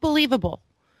is believable.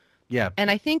 Yeah.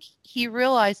 And I think he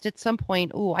realized at some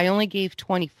point, I only gave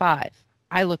 25.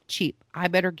 I look cheap. I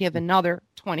better give another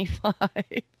 25.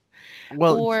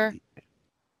 Well, or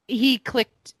he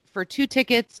clicked for 2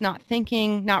 tickets, not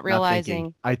thinking, not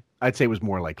realizing. I'd say it was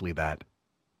more likely that.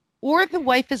 Or the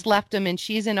wife has left him and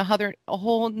she's in a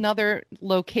whole nother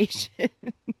location.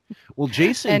 Well,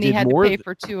 Jason and he did had more to pay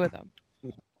for 2 of them.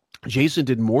 Jason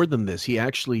did more than this. He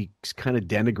actually kind of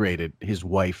denigrated his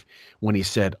wife when he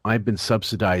said, "I've been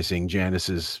subsidizing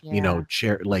Janice's,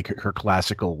 like her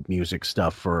classical music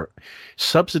stuff for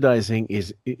subsidizing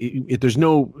is there's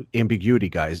no ambiguity,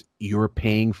 guys. You're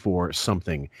paying for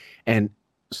something, and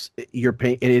you're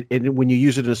paying, and when you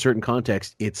use it in a certain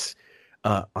context, it's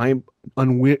I'm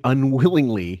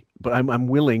unwillingly, but I'm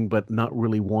willing, but not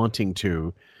really wanting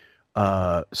to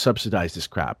subsidize this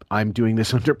crap. I'm doing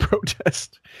this under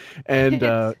protest." And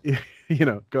go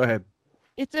ahead.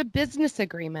 It's a business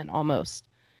agreement almost.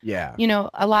 Yeah.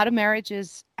 A lot of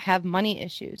marriages have money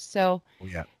issues. So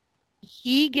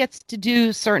he gets to do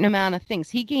a certain amount of things.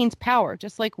 He gains power,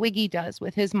 just like Wiggy does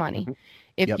with his money. Mm-hmm.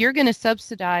 If you're going to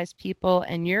subsidize people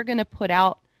and you're going to put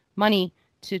out money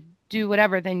to do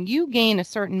whatever, then you gain a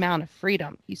certain amount of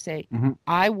freedom. You say,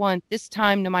 I want this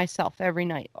time to myself every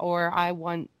night, or I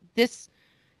want this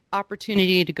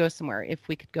opportunity to go somewhere if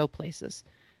we could go places.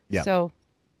 Yeah. So,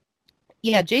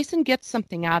 Jason gets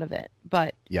something out of it,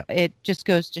 but it just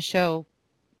goes to show,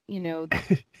 the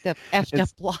effed up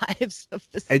lives of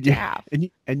the staff.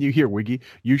 And you hear, Wiggy,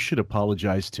 you should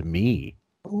apologize to me.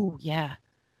 Oh, yeah.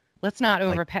 Let's not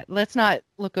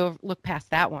look past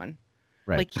that one.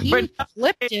 Right. Like he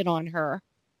flipped it on her.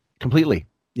 Completely.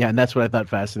 Yeah, and that's what I thought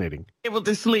fascinating. Able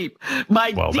to sleep.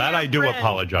 That I do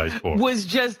apologize for. Was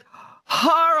just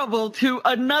horrible to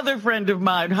another friend of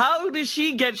mine. How does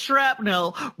she get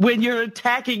shrapnel when you're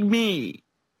attacking me?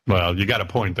 Well, you got a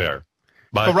point there.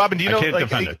 But Robin, do you know? I can't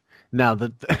defend it. Now,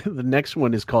 the next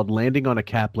one is called Landing on a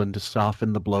Kaplan to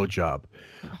Soften the Blowjob.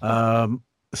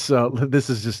 So this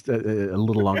is just a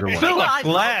little longer one. Fill a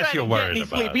glass you're worried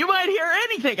about. You might hear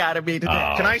anything out of me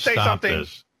today. Can I say something?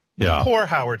 This. Yeah. Poor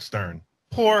Howard Stern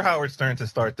to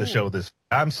start the show this.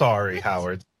 I'm sorry,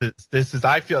 Howard. This is.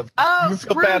 I feel.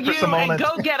 Screw bad for you Simone. And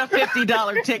go get a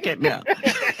 $50 ticket now.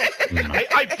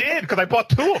 I did because I bought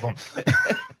 2 of them.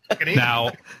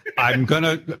 Now,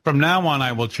 from now on,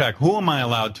 I will check who am I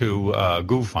allowed to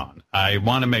goof on. I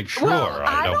want to make sure. Well,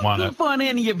 I don't want to goof on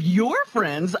any of your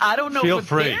friends. I don't know. Feel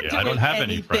free. I don't have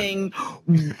any friends.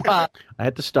 I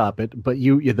had to stop it, but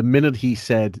the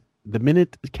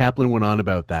minute Kaplan went on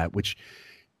about that, which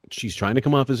she's trying to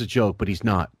come off as a joke, but he's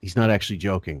not. He's not actually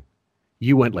joking.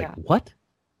 You went like, what?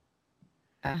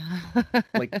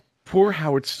 Like, poor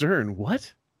Howard Stern.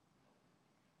 What?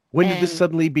 When did this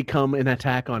suddenly become an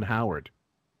attack on Howard?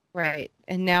 Right.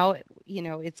 And now,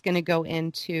 it's going to go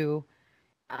into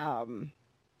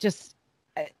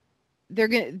they're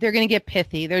going to get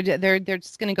pithy. They're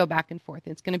just going to go back and forth.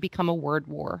 It's going to become a word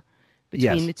war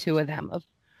between the two of them of,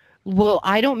 well,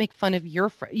 I don't make fun of your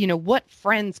what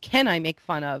friends can I make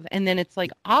fun of? And then it's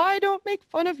like, I don't make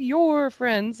fun of your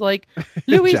friends, like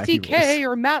Louis C.K.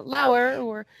 or Matt Lauer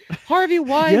or Harvey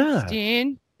Weinstein.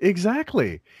 Yeah.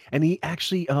 Exactly, and he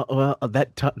actually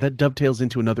that dovetails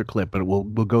into another clip, but we'll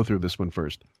go through this one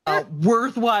first.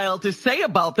 Worthwhile to say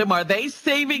about them? Are they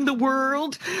saving the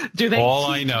world? Do they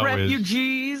teach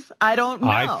refugees? I don't know.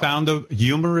 I found a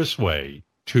humorous way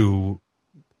to,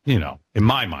 in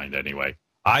my mind anyway.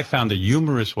 I found a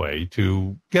humorous way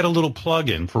to get a little plug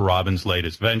in for Robin's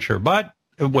latest venture, but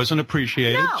It wasn't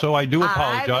appreciated, so I do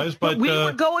apologize. But we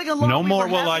were going along. No we more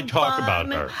were will I having talk fun.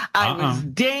 about her. I was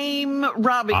Dame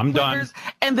Robin I'm Quiggers,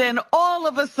 done. and then all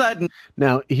of a sudden.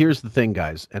 Now, here's the thing,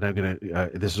 guys, and I'm going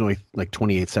to, this is only like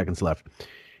 28 seconds left.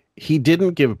 He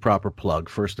didn't give a proper plug,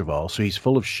 first of all, so he's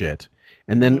full of shit.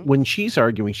 And then when she's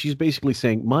arguing, she's basically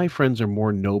saying, my friends are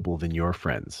more noble than your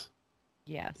friends.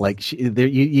 Yes. Like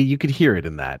you could hear it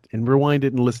in that, and rewind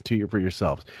it and listen to it for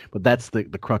yourselves. But that's the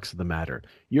crux of the matter.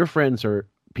 Your friends are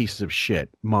pieces of shit.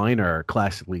 Mine are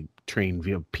classically trained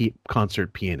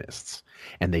concert pianists,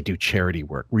 and they do charity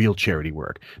work, real charity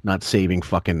work, not saving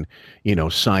fucking,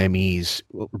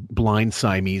 blind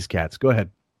Siamese cats. Go ahead.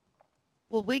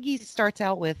 Well, Wiggy starts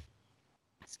out with,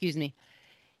 excuse me,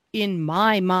 in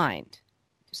my mind.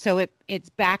 So it's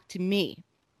back to me.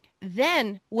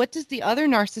 Then what does the other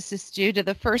narcissist do to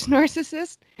the first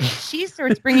narcissist? She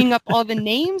starts bringing up all the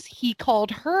names he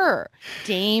called her,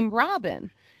 Dame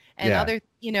Robin, and other,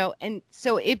 and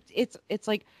so it's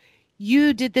like,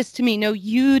 you did this to me. No,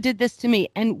 you did this to me.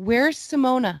 And where's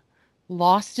Simona?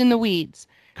 Lost in the weeds.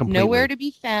 Completely. Nowhere to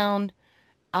be found.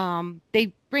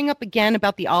 They bring up again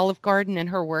about the Olive Garden and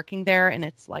her working there, and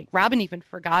it's like Robin even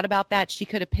forgot about that. She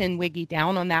could have pinned Wiggy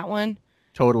down on that one.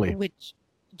 Totally. Which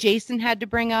Jason had to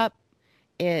bring up.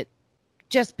 It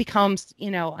just becomes,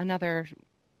 another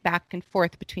back and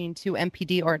forth between two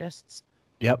MPD artists.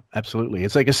 Yep, absolutely.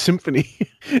 It's like a symphony.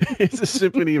 It's a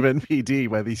symphony of NPD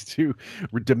by these two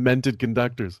demented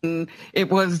conductors. It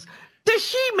was, does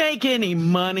she make any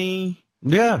money?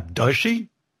 Yeah, does she?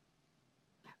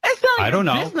 It's not I don't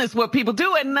your know. business what people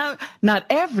do, and not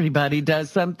everybody does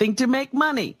something to make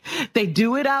money. They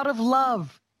do it out of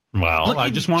love. Well, Look I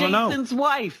at just want to know. Jason's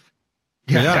wife.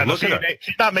 Yeah, no, look at her.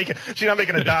 she's not making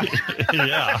a dime.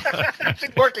 Yeah.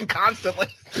 She's working constantly.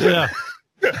 Yeah.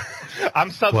 I'm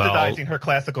subsidizing her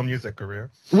classical music career.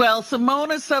 Well,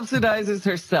 Simona subsidizes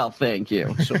herself. Thank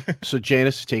you. So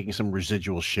Janice is taking some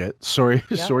residual shit. Sorry,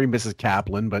 Mrs.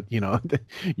 Kaplan, but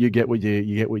you get what you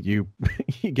get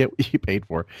what you paid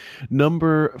for.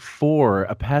 Number 4,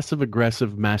 a passive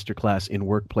aggressive masterclass in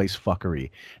workplace fuckery.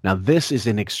 Now this is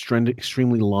an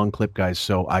extremely long clip, guys.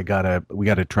 So we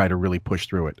gotta try to really push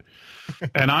through it.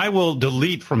 And I will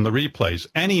delete from the replays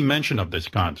any mention of this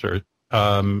concert.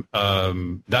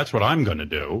 That's what I'm going to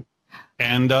do,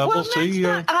 and we'll see.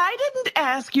 I didn't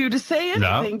ask you to say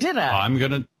anything, did I?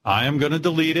 I am gonna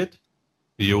delete it.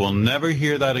 You will never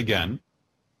hear that again.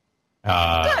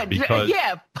 Good. Because,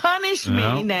 punish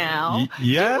me now.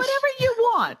 Yes. Do whatever you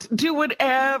want. Do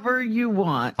whatever you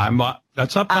want.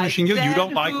 That's not punishing you. You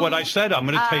don't like what I said. I'm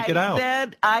going to take it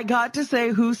out. I got to say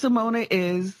who Simona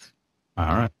is. All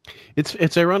right.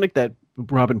 It's ironic that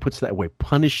Robin puts that way.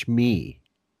 Punish me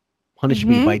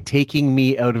by taking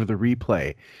me out of the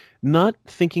replay, not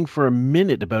thinking for a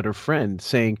minute about her friend,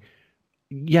 saying,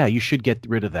 yeah, you should get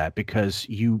rid of that because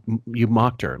you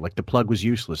mocked her. Like the plug was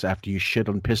useless after you shit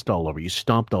and pissed all over. You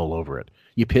stomped all over it.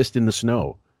 You pissed in the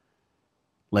snow.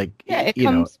 Like, it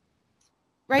comes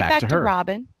right back to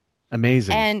Robin.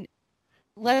 Amazing. And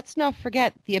let's not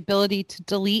forget the ability to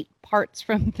delete parts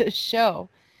from the show.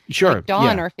 Sure. Like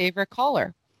Dawn, our favorite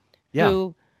caller,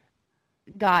 who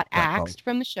got axed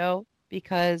from the show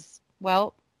because,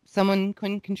 someone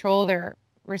couldn't control their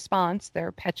response,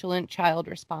 their petulant child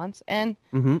response, and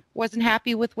wasn't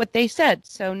happy with what they said.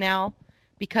 So now,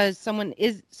 because someone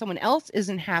else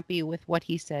isn't happy with what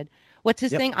he said, what's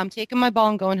his thing? I'm taking my ball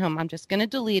and going home. I'm just going to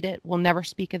delete it. We'll never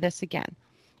speak of this again.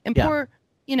 And poor,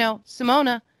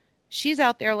 Simona, she's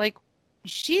out there like,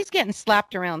 she's getting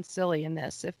slapped around silly in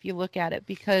this, if you look at it,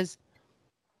 because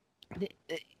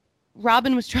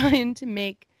Robin was trying to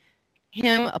make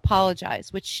him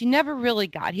apologize, which she never really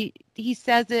got. He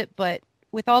says it, but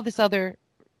with all this other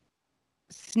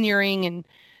sneering and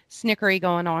snickery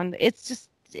going on, it's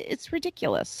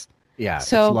ridiculous. Yeah,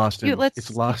 so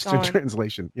it's lost in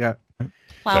translation. Yeah,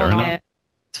 fair enough.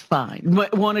 It's fine.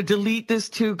 Want to delete this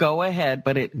too? Go ahead,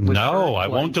 but I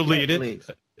won't delete it.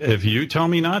 If you tell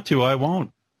me not to, I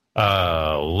won't.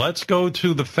 Let's go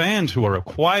to the fans who are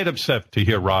quite upset to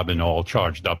hear Robin all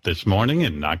charged up this morning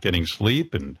and not getting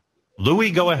sleep. And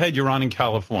Louis, go ahead. You're on in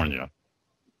California.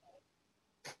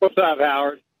 What's up,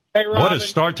 Howard? Hey, Robin. What a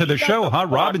start to the show, huh?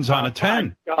 Robin's on a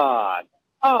 10. God.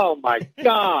 Oh, my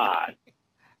God.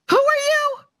 Who are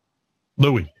you?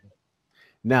 Louis.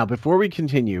 Now, before we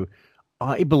continue,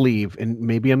 I believe, and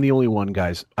maybe I'm the only one,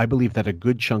 guys, I believe that a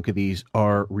good chunk of these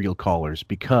are real callers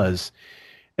because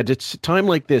at a time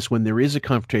like this, when there is a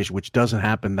confrontation, which doesn't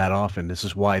happen that often, this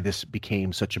is why this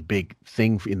became such a big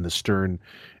thing in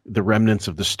the remnants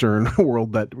of the Stern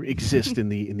world that exist in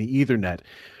the Ethernet.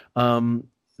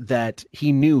 that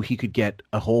he knew he could get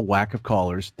a whole whack of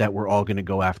callers that were all going to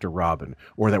go after Robin,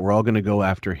 or that were all going to go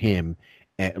after him.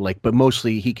 But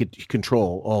mostly he could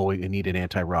control. Oh, we need an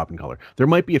anti-Robin caller. There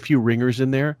might be a few ringers in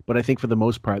there, but I think for the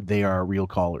most part they are real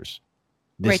callers.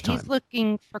 This time. He's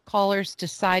looking for callers to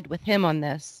side with him on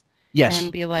this. Yes.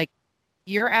 And be like,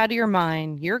 you're out of your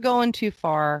mind. You're going too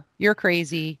far. You're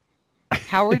crazy.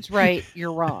 Howard's right.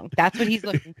 You're wrong. That's what he's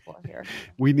looking for here.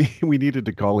 We needed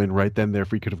to call in right then there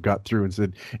if we could have got through and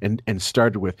said and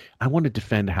started with, I want to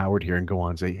defend Howard here and go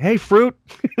on and say, hey, fruit.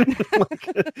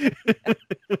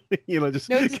 Just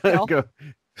kind of go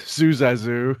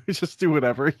Zuzazu, just do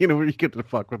whatever, you get to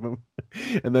fuck with him.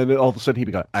 And then all of a sudden he'd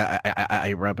be going,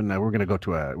 Robin, we're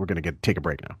gonna take a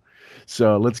break now.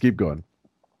 So let's keep going.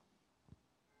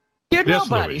 You're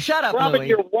nobody. Shut up, Robin, Louie.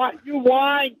 you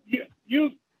whine.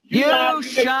 You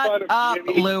shut up,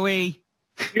 Louie.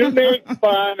 You make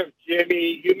fun of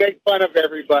Jimmy. You make fun of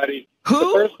everybody. Who?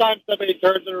 The first time somebody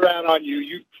turns it around on you,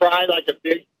 you cry like a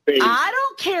big baby. I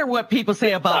don't care what people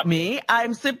say about me.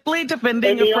 I'm simply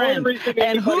defending a friend.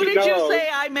 And who did you say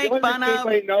I make fun of?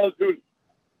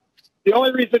 The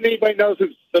only reason anybody knows who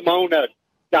Simone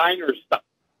Diner stuff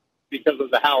because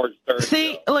of the Howard Stern.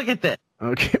 See, look at this.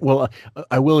 Okay, well,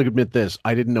 I will admit this.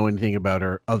 I didn't know anything about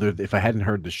her if I hadn't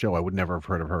heard the show, I would never have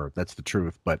heard of her. That's the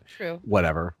truth, but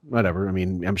whatever. I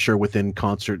mean, I'm sure within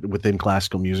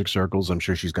classical music circles, I'm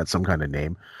sure she's got some kind of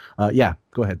name. Yeah,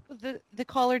 go ahead. The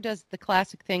caller does the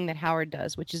classic thing that Howard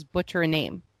does, which is butcher a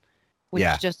name, which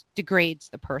Yeah. just degrades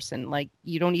the person. Like,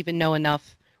 you don't even know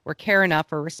enough or care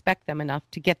enough or respect them enough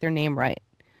to get their name right.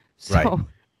 So,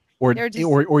 right.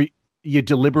 Or you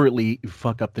deliberately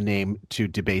fuck up the name to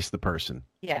debase the person.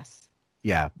 Yes.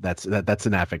 Yeah, that's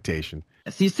an affectation.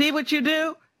 You see what you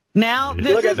do? Now,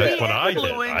 this is the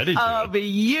influence of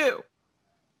you.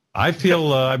 I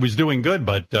feel I was doing good,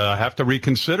 but I have to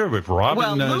reconsider if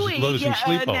Robin is losing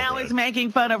sleep over now it. is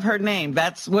making fun of her name.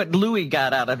 That's what Louie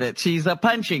got out of it. She's a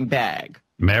punching bag.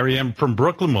 Marianne from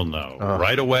Brooklyn will know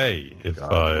right away if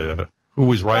who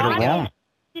was right or wrong.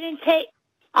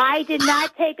 I did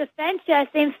not take offense, Jess.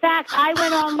 In fact, I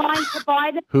went online to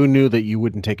buy them. Who knew that you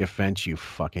wouldn't take offense, you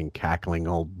fucking cackling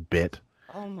old bit?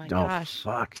 Oh, my gosh.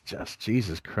 Fuck, just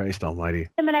Jesus Christ almighty.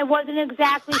 And I wasn't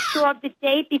exactly sure of the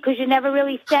date because you never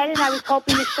really said it. I was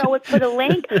hoping the show would put a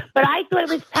link, but I thought it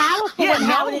was powerful. Yeah, when no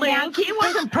Howard link. announced He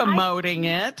wasn't promoting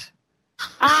it.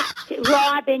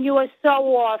 Robin, you are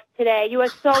so off today. You are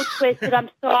so twisted. I'm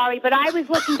sorry, but I was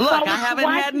looking forward Look, I haven't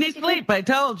had any sleep. I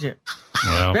told you.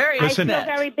 Well, very listen, upset.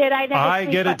 Very bit. I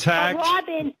get attacked.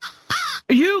 Robin,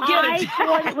 you get I attacked.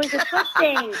 thought it was a good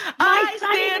thing. I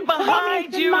stand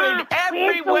behind you in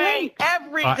every way,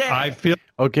 every day. I feel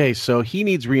okay. So he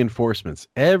needs reinforcements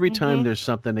every time there's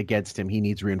something against him. He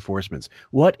needs reinforcements.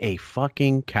 What a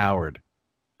fucking coward!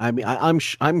 I mean, I'm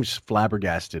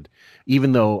flabbergasted.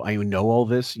 Even though I know all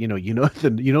this,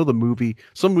 the movie.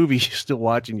 Some movies you still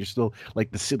watch, and you're still like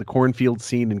the cornfield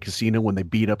scene in Casino when they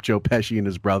beat up Joe Pesci and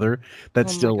his brother.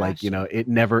 That's still like it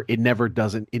never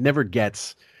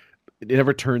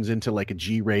turns into like a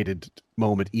G-rated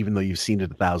moment, even though you've seen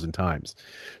it 1,000 times.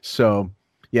 So,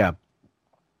 yeah.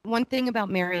 One thing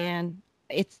about Marianne,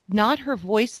 it's not her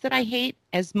voice that I hate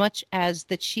as much as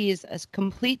that she is a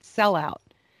complete sellout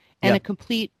and a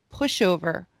complete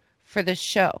pushover for this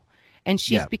show. And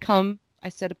she's become, I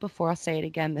said it before, I'll say it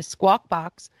again, the squawk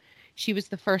box. She was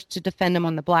the first to defend him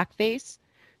on the blackface.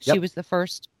 She was the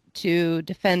first to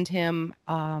defend him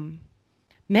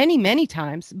many, many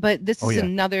times. But this is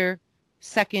another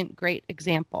second great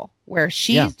example where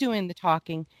she's doing the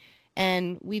talking.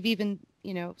 And we've even,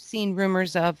 seen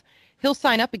rumors of he'll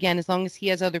sign up again as long as he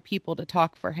has other people to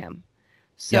talk for him.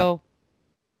 So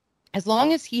as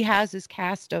long as he has his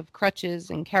cast of crutches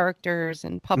and characters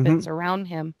and puppets around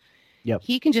him,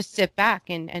 he can just sit back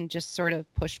and just sort of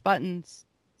push buttons.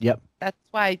 That's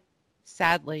why,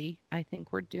 sadly, I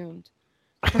think we're doomed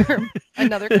for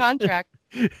another contract.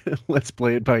 Let's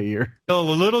play it by ear. A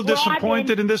little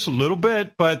disappointed in this a little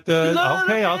bit, but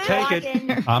okay, I'll take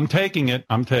it. I'm taking it.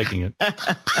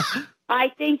 I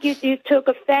think you took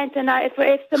offense, and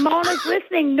if Simone's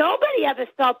listening, nobody ever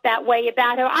felt that way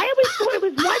about her. I always thought it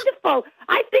was wonderful.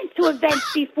 I've been to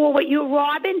events before with you,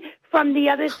 Robin, from the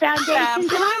other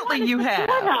foundations. Absolutely, you have.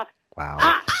 Her.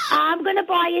 Wow. I'm going to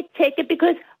buy a ticket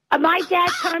because my dad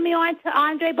turned me on to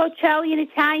Andre Bocelli and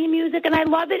Italian music, and I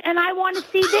love it, and I want to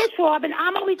see this, Robin.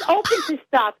 I'm always open to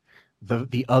stuff.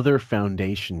 The other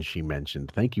foundation she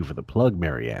mentioned. Thank you for the plug,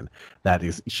 Marianne. That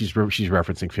is, she's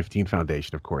referencing 15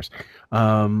 Foundation, of course.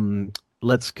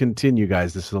 let's continue,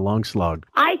 guys. This is a long slog.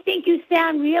 I think you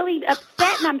sound really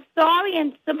upset, and I'm sorry.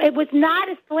 And it was not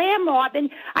a slam, Robin.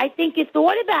 I think you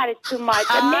thought about it too much.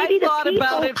 And maybe the thought people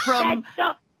about it from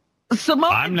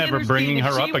Simone. I'm never bringing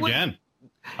her up again.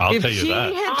 I'll tell you that.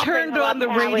 If she had turned on the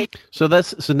radio.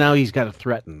 So now he's got to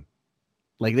threaten.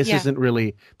 Like this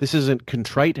isn't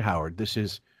contrite Howard. This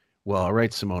is, well, all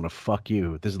right, Simona, fuck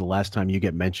you. This is the last time you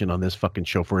get mentioned on this fucking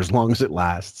show for as long as it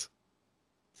lasts.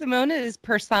 Simona is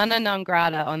persona non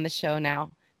grata on the show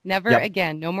now. Never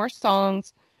again. No more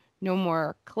songs, no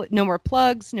more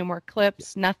plugs, no more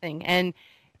clips, nothing. And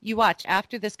you watch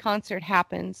after this concert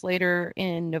happens later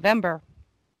in November,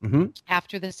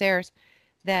 after this airs,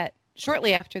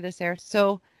 shortly after this airs.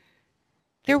 So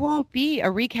there won't be a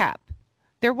recap.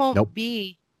 There won't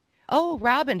be, oh,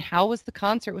 Robin, how was the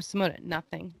concert with Simona?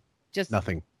 Nothing. Just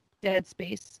nothing. Dead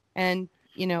space. And,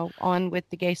 on with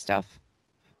the gay stuff.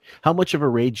 How much of a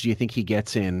rage do you think he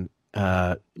gets in,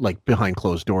 like behind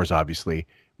closed doors, obviously,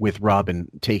 with Robin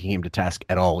taking him to task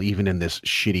at all, even in this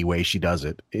shitty way she does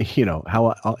it?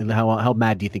 How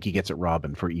mad do you think he gets at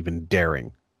Robin for even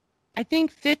daring? I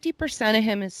think 50% of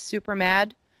him is super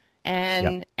mad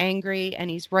and angry, and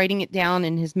he's writing it down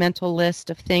in his mental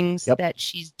list of things that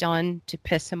she's done to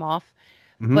piss him off.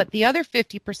 But the other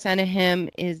 50% of him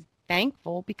is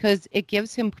thankful because it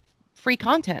gives him free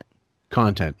content.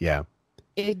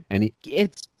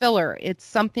 It's filler. It's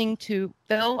something to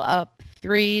fill up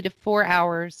 3 to 4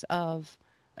 hours of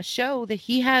a show that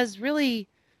he has really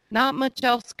not much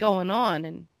else going on.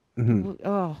 And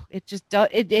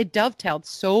it dovetailed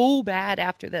so bad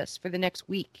after this for the next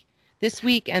week, this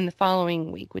week and the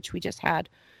following week, which we just had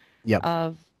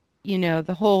of,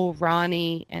 the whole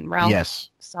Ronnie and Ralph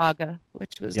saga,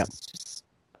 which was just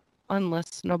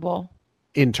unlistenable.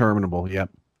 Interminable.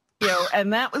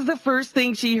 And that was the first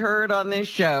thing she heard on this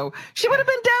show. She would have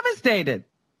been devastated.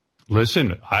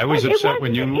 Listen, I was upset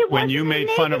when you made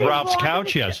fun of Ralph's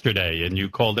couch yesterday and you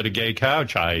called it a gay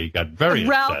couch. I got very upset.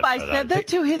 Ralph, I said that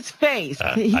to his face.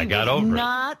 I got over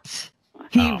it.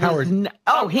 He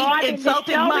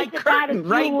insulted my curtain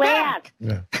right back.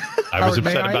 I was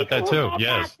upset about that too.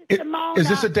 Yes. Is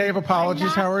this a day of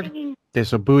apologies, Howard?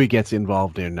 So Bowie gets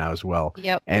involved in now as well.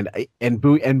 Yep. And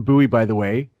Bowie, by the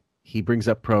way, he brings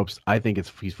up Probst. I think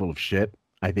he's full of shit.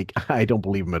 I don't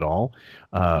believe him at all.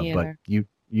 But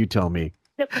you tell me.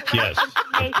 Yes,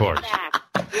 of course.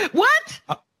 What?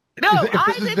 No,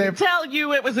 I didn't tell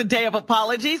you it was a day of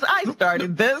apologies. I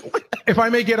started this. If I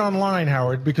may get online,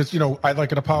 Howard, because, I'd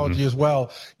like an apology as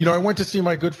well. I went to see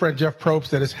my good friend Jeff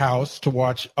Probst at his house to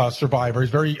watch Survivor. He's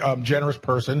a very generous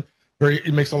person.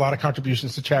 He makes a lot of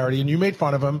contributions to charity. And you made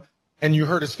fun of him, and you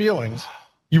hurt his feelings.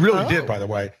 You really did, by the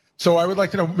way. So I would like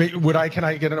to know, can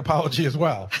I get an apology as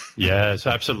well? Yes,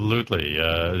 absolutely.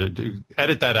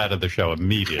 Edit that out of the show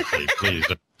immediately, please.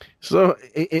 So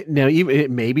it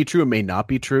may be true, it may not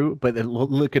be true, but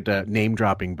look at the name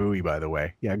dropping Bowie, by the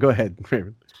way. Yeah, go ahead,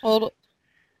 Raymond.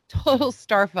 Total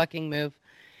star fucking move.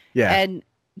 Yeah. And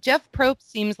Jeff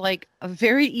Probst seems like a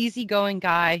very easygoing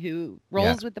guy who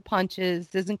rolls with the punches,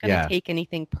 isn't going to take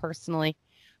anything personally.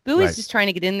 Bowie's just trying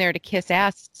to get in there to kiss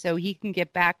ass so he can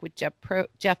get back with Jeff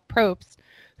Probst,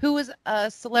 who was a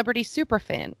celebrity super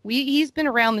fan. He's been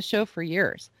around the show for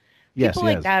years. People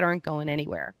like that aren't going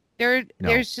anywhere.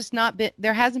 There's just not been,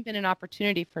 there hasn't been an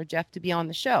opportunity for Jeff to be on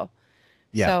the show.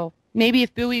 Yeah. So maybe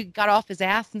if Bowie got off his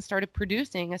ass and started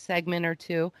producing a segment or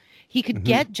two, he could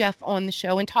get Jeff on the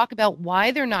show and talk about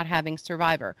why they're not having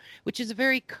Survivor, which is a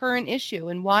very current issue,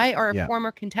 and why are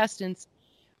former contestants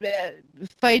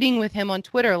fighting with him on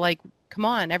Twitter. Like, come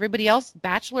on, everybody else,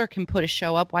 Bachelor can put a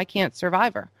show up. Why can't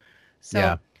Survivor?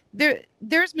 So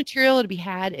there's material to be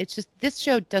had. It's just this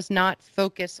show does not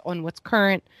focus on what's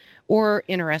current or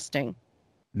interesting.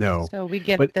 No. So we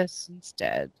get this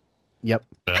instead. Yep.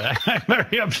 I'm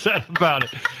very upset about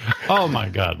it. Oh, my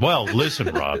God. Well,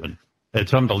 listen, Robin,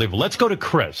 it's unbelievable. Let's go to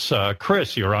Chris.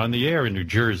 Chris, you're on the air in New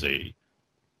Jersey.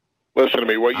 Listen to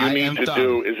me. What you need to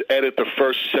do is edit the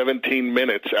first 17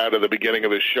 minutes out of the beginning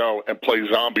of the show and play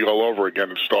Zombie all over again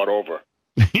and start over.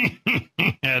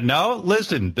 No,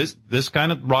 listen, this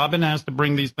kind of Robin has to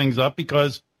bring these things up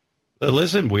because,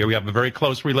 listen, we have a very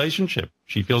close relationship.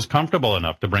 She feels comfortable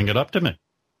enough to bring it up to me.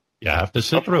 You have to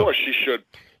sit through it. Of course she should.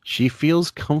 She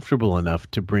feels comfortable enough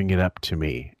to bring it up to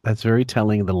me. That's very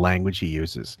telling of the language he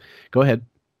uses. Go ahead.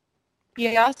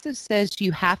 He also says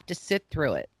you have to sit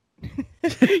through it.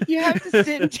 You have to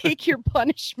sit and take your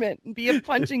punishment and be a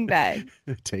punching bag.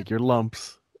 Take your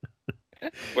lumps.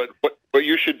 But what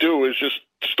you should do is just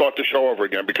start the show over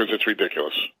again because it's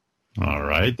ridiculous. All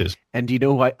right. And do you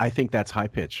know what? I think that's high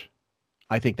pitch.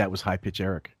 I think that was high pitch,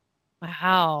 Eric.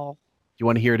 Wow. You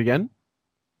want to hear it again?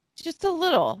 Just a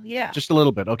little, yeah. Just a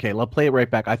little bit. Okay, I'll play it right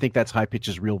back. I think that's High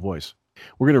Pitch's real voice.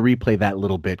 We're going to replay that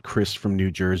little bit. Chris from New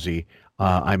Jersey.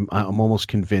 I'm almost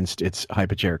convinced it's High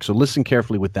Pitch Eric. So listen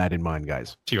carefully with that in mind,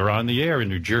 guys. You're on the air in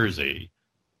New Jersey.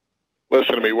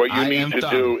 Listen to me. What you need to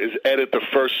do is edit the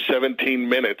first 17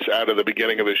 minutes out of the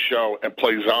beginning of the show and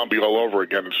play Zombie all over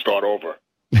again and start over.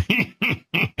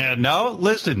 No,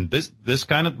 listen, this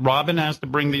kind of, Robin has to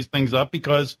bring these things up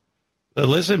because,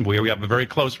 listen, we have a very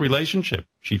close relationship.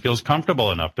 She feels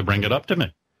comfortable enough to bring it up to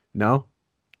me. No?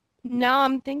 No,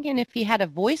 I'm thinking if he had a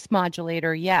voice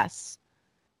modulator, yes.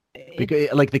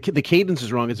 Because like the cadence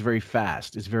is wrong. It's very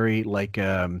fast. It's very like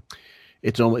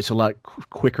it's a lot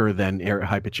quicker than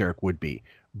High Pitch Eric would be.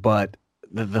 But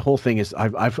the whole thing is,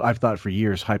 I've thought for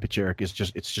years High Pitch Eric is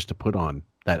just a put on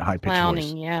that high pitch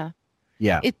voice. Yeah.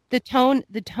 Yeah. The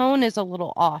tone is a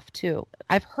little off too.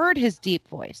 I've heard his deep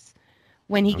voice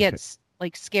when he gets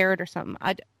like scared or something.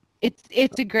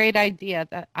 It's a great idea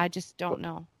that I just don't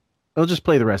know. I'll just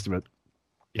play the rest of it.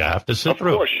 You have to sit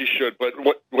through. Of course you should, but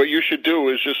what you should do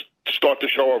is just start the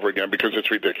show over again because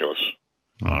it's ridiculous.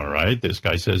 All right, this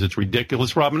guy says it's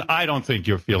ridiculous, Robin. I don't think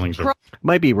your feelings are...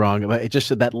 Might be wrong, but it just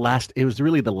said that last... It was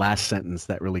really the last sentence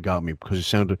that really got me because it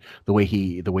sounded the way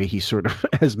he sort of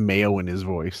has mayo in his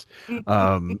voice. It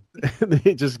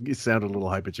sounded a little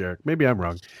hypogeric. Maybe I'm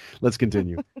wrong. Let's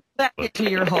continue. Back to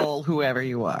your hole, whoever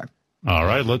you are. All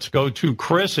right, let's go to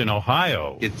Chris in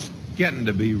Ohio. It's getting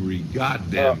to be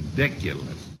goddamn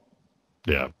ridiculous.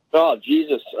 Yeah. Oh,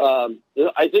 Jesus.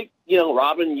 I think,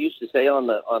 Robin used to say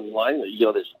online,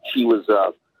 that she was,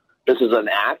 this is an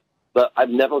act, but I've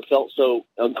never felt so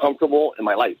uncomfortable in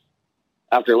my life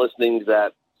after listening to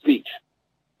that speech.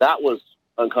 That was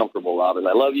uncomfortable, Robin.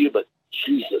 I love you, but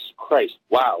Jesus Christ,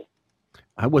 wow.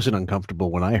 I wasn't uncomfortable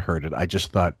when I heard it. I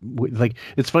just thought, like,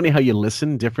 it's funny how you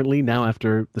listen differently now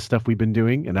after the stuff we've been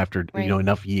doing and after,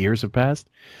 enough years have passed.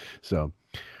 So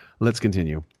let's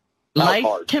continue. Life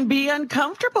can be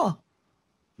uncomfortable.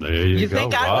 There you go,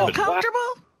 think Robin. I'm uncomfortable?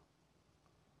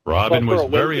 Robin was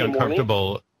very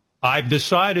uncomfortable. I've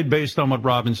decided, based on what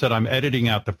Robin said, I'm editing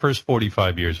out the first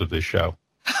 45 years of this show.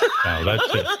 Now, that's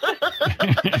it.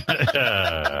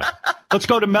 Let's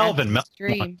go to Melvin.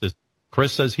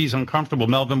 Chris says he's uncomfortable.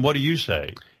 Melvin, what do you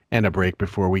say? And a break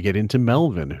before we get into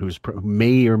Melvin, who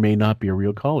may or may not be a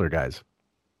real caller, guys.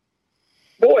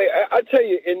 Boy, I tell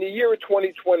you, in the year of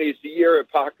 2020, it's the year of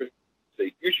hypocrisy.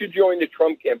 You should join the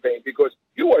Trump campaign because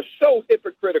you are so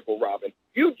hypocritical, Robin.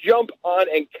 You jump on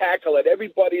and cackle at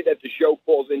everybody that the show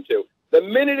falls into. The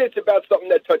minute it's about something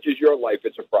that touches your life,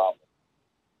 it's a problem.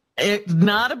 It's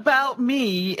not about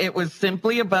me. It was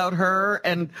simply about her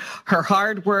and her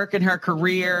hard work and her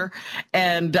career,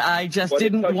 and I just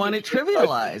didn't want it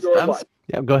trivialized.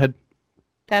 Yeah, go ahead.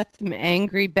 That's some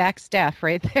angry back staff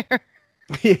right there.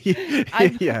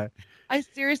 Yeah. I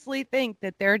seriously think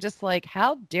that they're just like,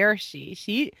 how dare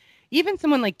she? Even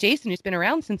someone like Jason, who's been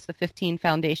around since the 15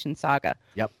 Foundation saga.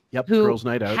 Yep. Who Girls'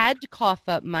 Night Out. had to cough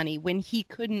up money when he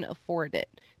couldn't afford it.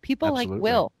 People Absolutely. like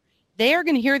Will, they are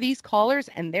going to hear these callers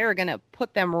and they're going to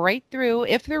put them right through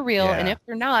if they're real. Yeah. And if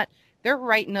they're not, they're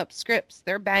writing up scripts.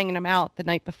 They're banging them out the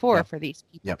night before for these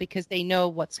people because they know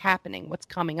what's happening, what's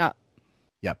coming up.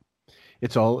 Yep.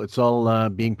 It's all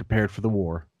being prepared for the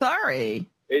war. Sorry.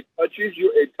 It touches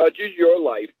your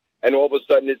life, and all of a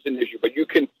sudden it's an issue. But you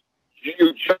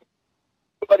jump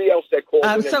somebody else that calls.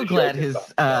 I'm so glad his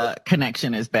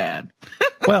connection is bad.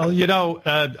 Well,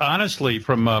 honestly,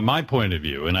 from my point of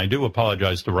view, and I do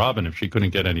apologize to Robin if she couldn't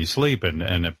get any sleep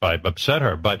and if I've upset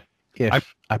her, but I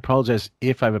apologize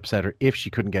if I've upset her, if she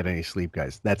couldn't get any sleep,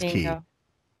 guys. That's key.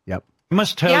 Yep. I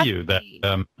must tell you that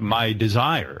my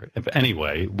desire, if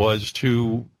anyway, was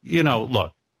to,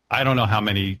 look, I don't know how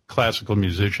many classical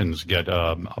musicians get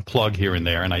a plug here and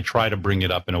there, and I try to bring it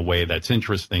up in a way that's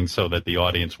interesting so that the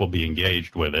audience will be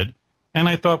engaged with it. And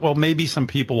I thought, well, maybe some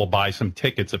people will buy some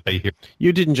tickets if they hear.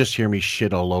 You didn't just hear me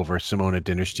shit all over Simone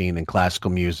Dinnerstein and classical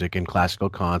music and classical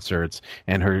concerts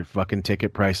and her fucking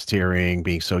ticket price tiering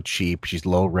being so cheap. She's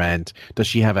low rent. Does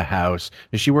she have a house?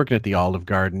 Is she working at the Olive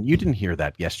Garden? You didn't hear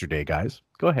that yesterday, guys.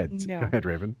 Go ahead. No. Go ahead,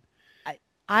 Raven.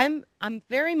 I'm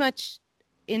very much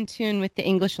in tune with the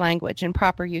English language and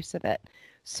proper use of it.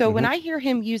 So when I hear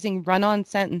him using run-on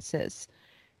sentences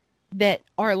that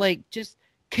are like just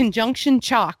conjunction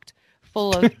chalked,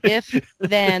 full of if,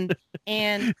 then,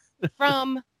 and,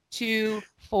 from, to,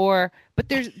 for, but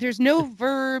there's no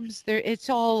verbs. It's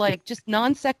all like just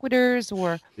non sequiturs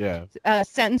or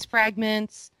sentence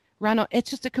fragments. It's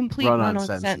just a complete run-on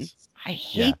sentence. I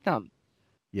hate them.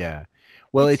 Yeah.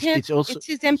 Well, it's his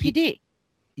MPD.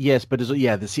 Yes, but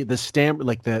the stam,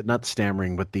 like not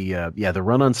stammering, but the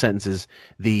run-on sentences,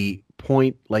 the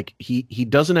point. Like he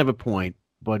doesn't have a point,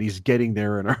 but he's getting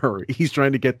there in a hurry. He's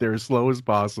trying to get there as slow as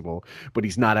possible, but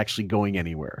he's not actually going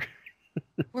anywhere.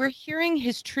 We're hearing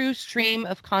his true stream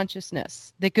of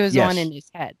consciousness that goes Yes. on in his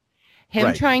head. Him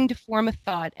Right. trying to form a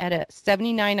thought at a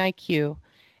 79 IQ,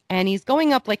 and he's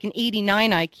going up like an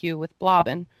 89 IQ with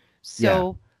Blobbin.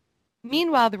 So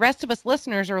meanwhile, the rest of us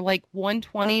listeners are like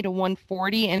 120 to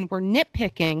 140, and we're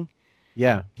nitpicking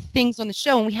Yeah. things on the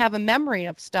show, and we have a memory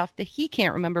of stuff that he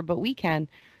can't remember, but we can.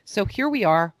 So here we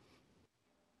are,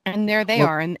 and there they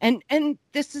are, and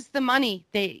this is the money.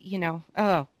 They,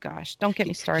 oh gosh, don't get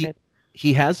me started.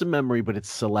 He has a memory, but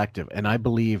it's selective, and I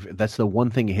believe that's the one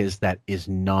thing of his that is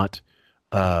not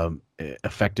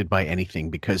affected by anything,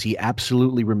 because he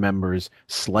absolutely remembers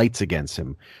slights against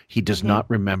him. He does not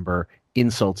remember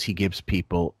insults he gives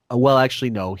people. Well,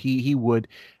 actually, no, he would.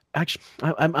 Actually,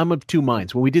 I'm of two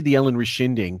minds. When we did the Ellen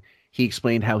rescinding, he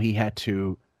explained how he had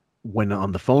to, when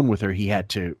on the phone with her, he had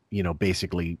to,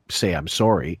 basically say, I'm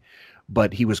sorry,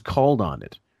 but he was called on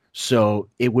it. So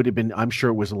it would have been, I'm sure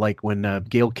it was like when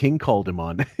Gail King called him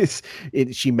on,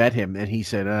 she met him and he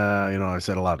said, I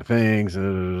said a lot of things.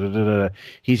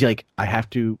 He's like,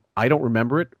 I don't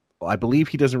remember it. I believe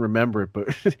he doesn't remember it,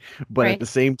 but Right. at the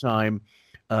same time,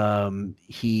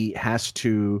 he has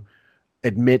to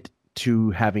admit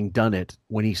to having done it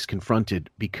when he's confronted,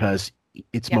 because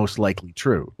it's most likely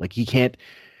true. Like he can't,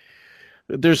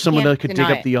 there's someone that could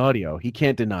dig up the audio. He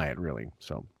can't deny it, really.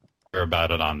 So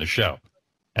about it on the show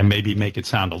and maybe make it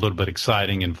sound a little bit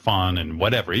exciting and fun and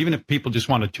whatever, even if people just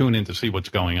want to tune in to see what's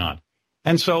going on.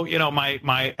 And so,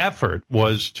 my effort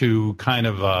was to kind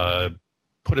of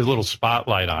put a little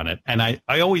spotlight on it. And I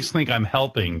always think I'm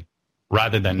helping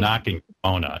rather than knocking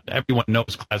Simona. Everyone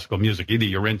knows classical music. Either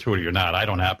you're into it or you're not. I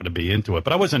don't happen to be into it,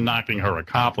 but I wasn't knocking her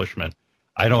accomplishment.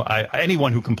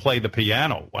 Anyone who can play the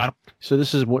piano. So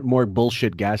this is what more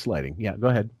bullshit gaslighting. Yeah, go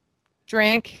ahead.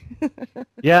 Drink.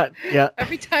 Yeah.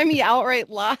 Every time he outright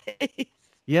lies.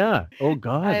 Yeah. Oh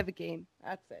God. I have a game.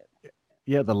 That's it.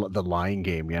 Yeah, the lying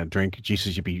game. Yeah, drink.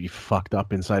 Jesus, you'd be fucked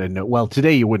up inside a note. Well,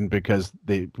 today you wouldn't, because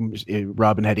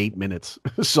Robin had 8 minutes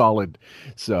solid.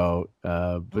 So,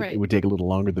 but it would take a little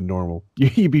longer than normal.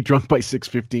 You'd be drunk by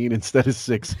 6:15 instead of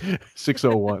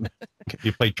 6:01.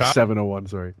 You play 7:01.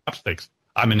 Sorry. Chopsticks.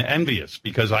 I'm envious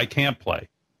because I can't play,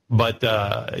 but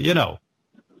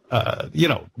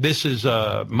this is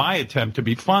my attempt to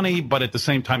be funny, but at the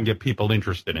same time get people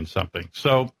interested in something.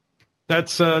 So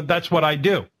that's what I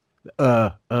do.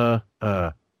 That's I'm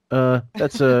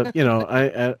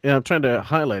trying to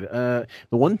highlight the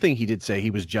one thing he did say. He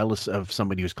was jealous of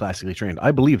somebody who's classically trained.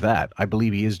 I believe that. I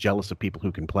believe he is jealous of people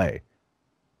who can play.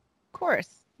 Of course,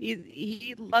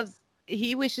 he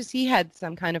wishes he had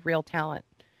some kind of real talent.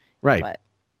 Right. But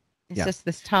it's just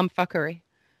this tomfuckery.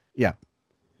 Yeah.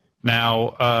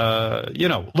 Now,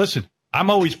 listen, I'm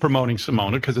always promoting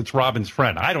Simona because it's Robin's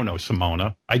friend. I don't know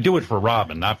Simona. I do it for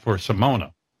Robin, not for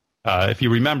Simona. If you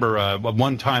remember,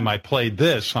 one time I played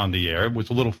this on the air. It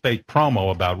was a little fake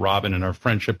promo about Robin and her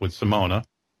friendship with Simona. Let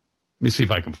me see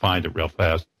if I can find it real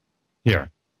fast.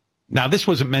 Here. Now, this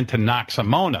wasn't meant to knock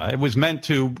Simona. It was meant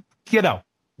to,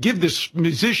 give this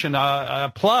musician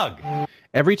a plug.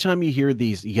 Every time you hear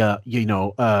these,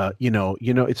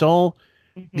 it's all,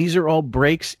 these are all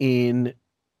breaks in,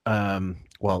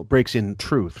 breaks in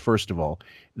truth. First of all,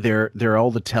 they're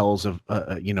all the tells of,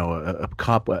 a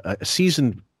cop, a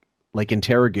seasoned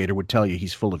interrogator would tell you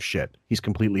he's full of shit. He's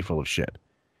completely full of shit.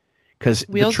 Because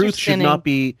the truth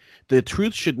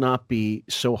should not be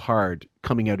so hard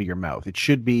coming out of your mouth. It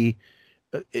should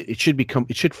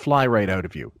fly right out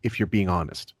of you if you're being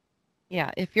honest.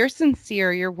 Yeah, if you're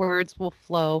sincere, your words will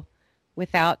flow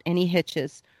without any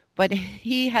hitches. But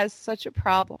he has such a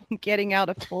problem getting out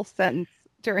a full sentence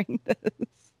during this.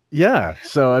 Yeah,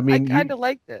 so I mean, I kind of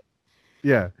liked it.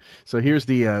 Yeah, so here's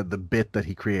the bit that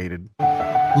he created.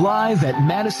 Live at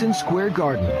Madison Square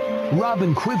Garden,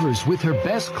 Robin quivers with her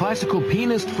best classical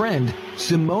pianist friend,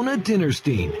 Simona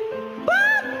Dinnerstein.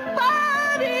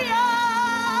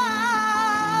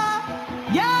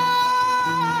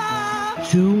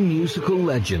 Two musical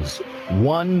legends,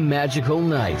 one magical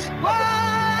night.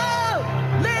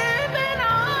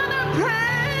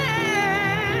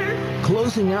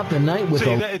 Closing out the night with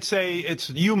it's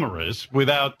humorous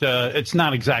without it's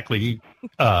not exactly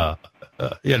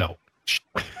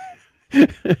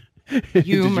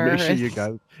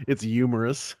Humorous. It's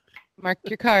humorous. Mark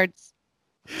your cards.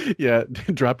 Yeah,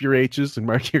 drop your H's and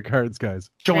mark your cards, guys.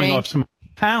 Showing off some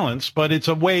talents, but it's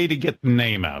a way to get the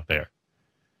name out there.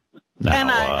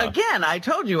 Now, And I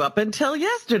told you up until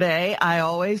yesterday, I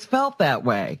always felt that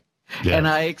way. Yes. And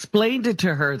I explained it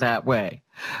to her that way.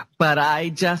 But I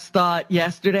just thought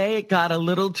yesterday it got a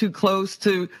little too close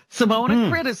to Simone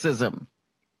criticism.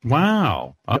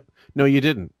 Wow. No, you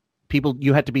didn't.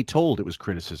 You had to be told it was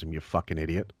criticism, you fucking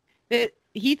idiot.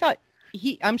 He thought,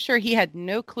 I'm sure he had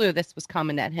no clue this was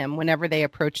coming at him whenever they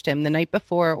approached him the night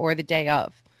before or the day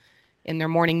of in their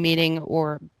morning meeting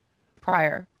or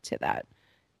prior to that.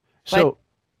 So but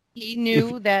he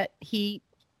knew that he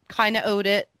kind of owed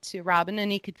it to Robin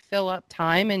and he could fill up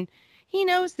time, and he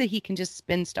knows that he can just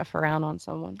spin stuff around on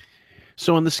someone.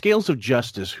 So on the scales of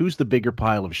justice, who's the bigger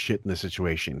pile of shit in the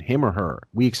situation, him or her?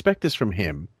 We expect this from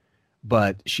him,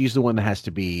 but she's the one that has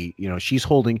to be, she's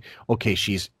holding, she's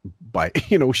she's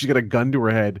got a gun to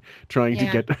her head trying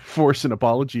to force an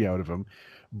apology out of him.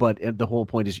 But the whole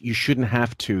point is you shouldn't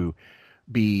have to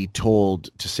be told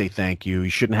to say thank you. You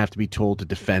shouldn't have to be told to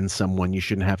defend someone. You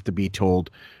shouldn't have to be told,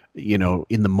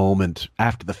 in the moment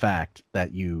after the fact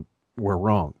that you were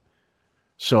wrong.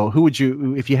 So who would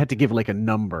you, if you had to give like a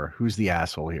number, who's the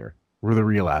asshole here? We're the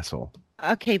real asshole.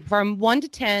 Okay, from 1 to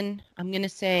 10, I'm going to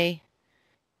say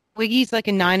Wiggy's like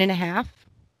a 9.5.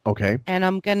 Okay. And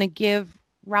I'm going to give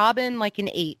Robin like an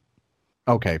 8.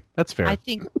 Okay, that's fair. I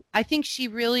think she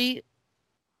really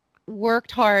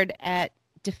worked hard at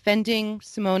defending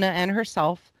Simona and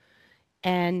herself.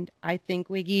 And I think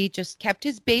Wiggy just kept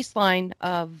his baseline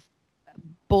of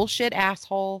bullshit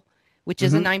asshole, which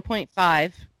is a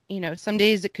 9.5. Some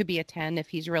days it could be a 10 if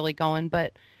he's really going,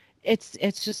 but it's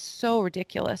just so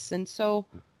ridiculous and so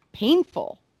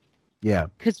painful. Yeah.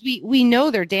 Because we know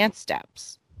their dance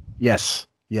steps. Yes.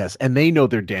 And they know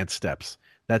their dance steps.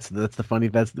 That's the funny,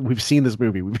 we've seen this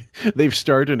movie. They've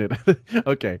started it.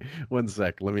 Okay, one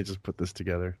sec. Let me just put this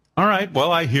together. All right.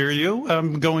 Well, I hear you.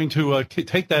 I'm going to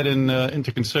take that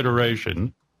into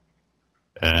consideration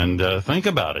and think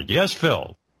about it. Yes,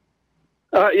 Phil.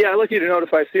 Yeah, I'd like you to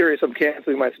notify Sirius I'm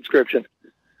canceling my subscription.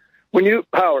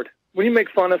 Howard, when you make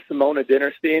fun of Simona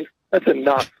Dinnerstein, that's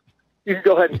enough. You can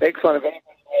go ahead and make fun of anyone.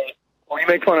 When you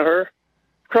make fun of her,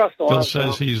 cross the line. Phil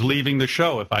says he's leaving the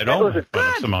show if I don't make fun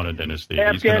of Simona Dinnerstein.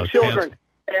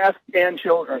 Afghan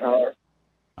children, Howard.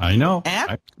 I know.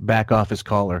 Back office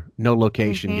caller. No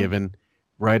location given.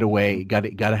 Right away. Got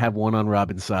to have one on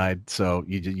Robin's side. So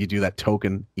you do that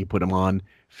token. You put him on,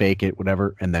 fake it,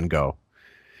 whatever, and then go.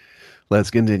 Let's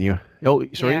continue. Oh,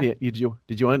 sorry. Yeah. Did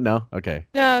you want? No. Okay.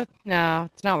 No,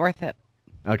 it's not worth it.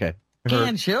 Okay.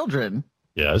 And children.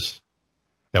 Yes.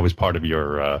 That was part of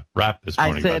your rap this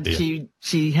morning. I said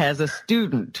she has a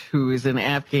student who is an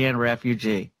Afghan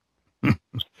refugee.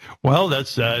 Well,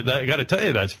 that's I got to tell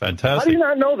you, that's fantastic. How do you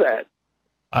not know that?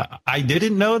 I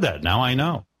didn't know that. Now I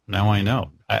know.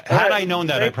 Had I known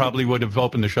that, I probably would have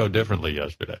opened the show differently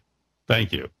yesterday.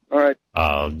 Thank you. All right.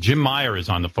 Jim Meyer is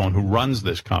on the phone, who runs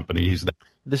this company.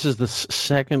 This is the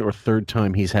second or third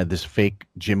time he's had this fake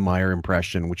Jim Meyer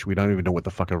impression, which we don't even know what the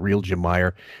fuck a real Jim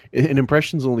Meyer. An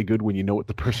impression's only good when you know what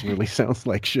the person really sounds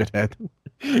like, shithead.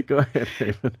 Go ahead,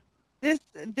 Raven.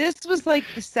 This was like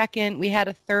the second. We had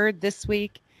a third this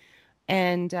week,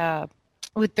 and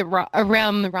with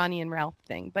around the Ronnie and Ralph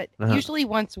thing. But usually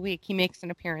once a week he makes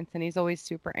an appearance, and he's always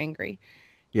super angry.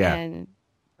 Yeah. And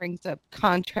brings up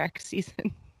contract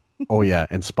season. Oh yeah,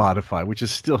 and Spotify, which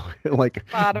is still like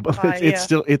Spotify, it's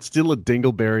still a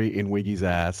dingleberry in Wiggy's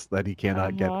ass that he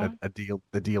cannot get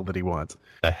the deal that he wants.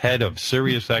 The head of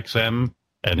Sirius XM,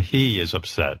 and he is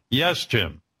upset. Yes,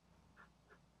 Jim.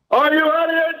 Are you out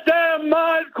of your damn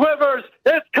mind, Quivers?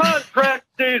 It's contract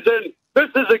season. This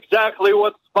is exactly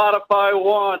what Spotify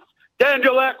wants.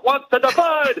 Danielak wants to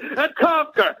divide and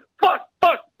conquer. Fuck.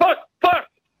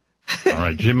 All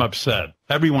right, Jim upset.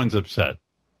 Everyone's upset.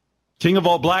 King of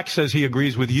All Blacks says he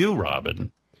agrees with you,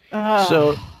 Robin. But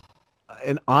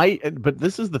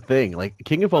this is the thing. Like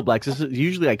King of All Blacks,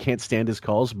 usually I can't stand his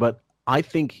calls, but I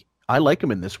think I like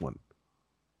him in this one.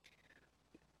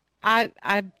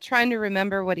 I'm trying to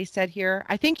remember what he said here.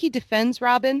 I think he defends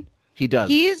Robin. He does.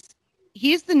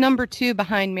 He's the number 2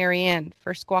 behind Marianne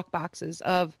for Squawk Boxes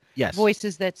of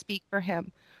voices that speak for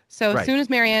him. So as soon as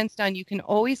Marianne's done, you can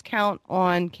always count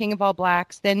on King of All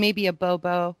Blacks, then maybe a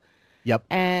Bobo. Yep.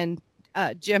 And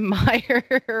Jim Meyer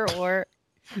or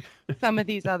some of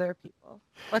these other people.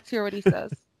 Let's hear what he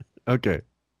says. Okay.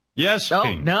 Yes,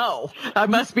 King. No, I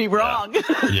must be wrong.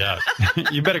 Yeah.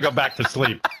 You better go back to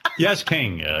sleep. Yes,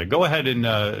 King. Go ahead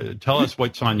and tell us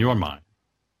what's on your mind.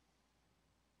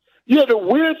 Yeah, the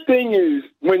weird thing is,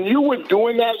 when you were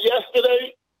doing that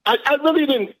yesterday, I really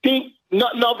didn't think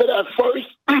nothing of it at first.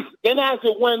 Then as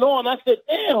it went on, I said,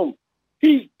 damn,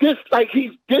 he's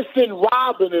dissing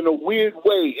Robin in a weird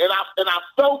way. And I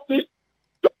felt it.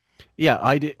 Yeah,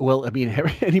 I did. Well, I mean,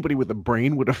 anybody with a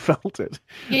brain would have felt it.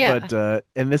 Yeah. But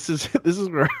and this is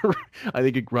where I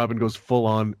think Robin goes full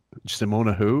on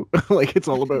Simona who? Like it's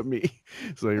all about me.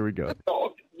 So here we go.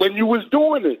 When you was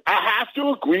doing it, I have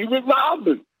to agree with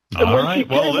Robin. And All when right. she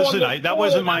Well, came listen, on the that show,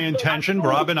 wasn't my intention,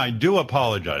 Robin. I do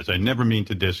apologize. I never mean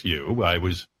to diss you. I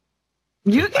was.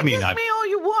 You can I mean, diss me all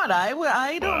you want.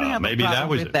 I don't have a maybe that problem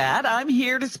was with it. that. I'm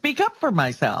here to speak up for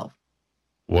myself.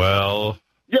 Well,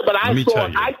 yeah, but let me tell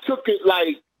you. I took it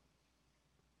like.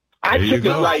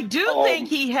 I do think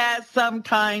he has some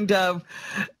kind of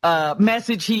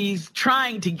message he's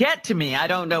trying to get to me. I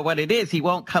don't know what it is. He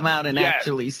won't come out and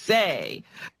actually say.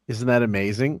 Isn't that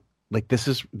amazing? Like this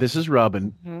is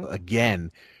Robin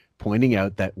again pointing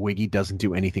out that Wiggy doesn't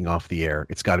do anything off the air.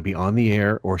 It's got to be on the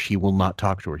air or she will not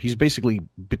talk to her. He's basically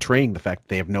betraying the fact that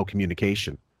they have no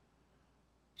communication.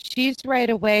 She's right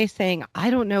away saying, I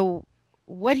don't know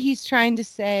what he's trying to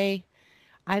say.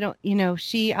 I don't,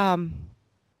 she,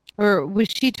 or was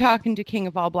she talking to King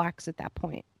of All Blacks at that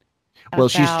point? Well,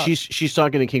 she's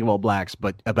talking to King of All Blacks,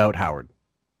 but about Howard.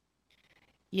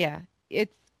 Yeah,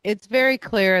 it's very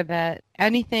clear that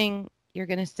anything you're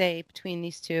going to say between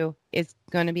these two is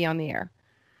going to be on the air.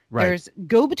 Right. There's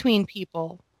go-between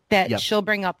people that she'll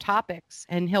bring up topics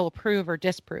and he'll approve or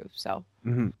disprove. So,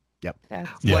 yep.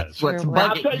 That's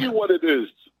I'll tell you what it is.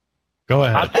 Go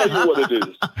ahead. I'll tell you what it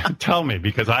is. Tell me,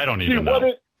 because I don't even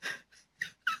know.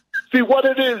 What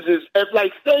it is if,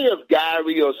 like, say if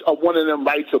Gary or one of them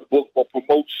writes a book or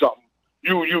promotes something,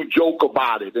 you joke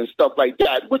about it and stuff like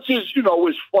that, which is,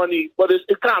 is funny, but it's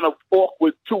kind of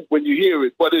awkward, too, when you hear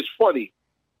it, but it's funny.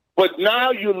 But now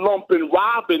you're lumping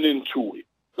Robin into it.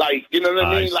 Like, you know what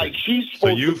I mean? see. Like, she's So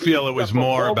supposed you to feel it be was stuff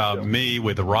more above about them. me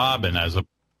with Robin as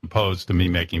opposed to me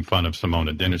making fun of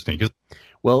Simona Dinnerstein? 'Cause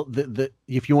Well,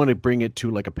 if you want to bring it to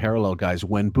like a parallel, guys,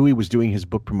 when Bowie was doing his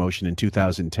book promotion in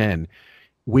 2010,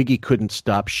 Wiggy couldn't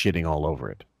stop shitting all over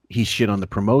it. He shit on the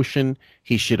promotion.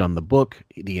 He shit on the book,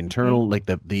 the internal, like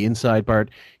the inside part.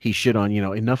 He shit on,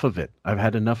 enough of it. I've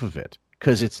had enough of it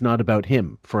because it's not about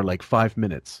him for like 5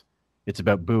 minutes. It's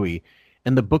about Bowie.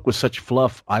 And the book was such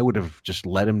fluff. I would have just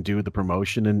let him do the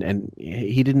promotion. And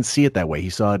he didn't see it that way. He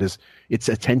saw it as it's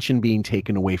attention being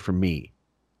taken away from me.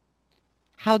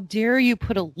 how dare you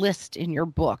put a list in your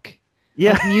book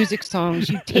of music songs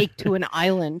you take to an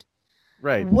island?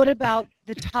 Right. What about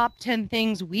the top 10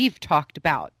 things we've talked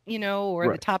about,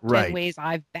 or the top 10 ways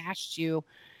I've bashed you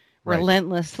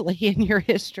relentlessly in your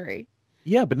history?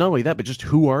 Yeah, but not only that, but just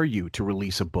who are you to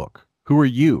release a book? Who are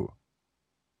you?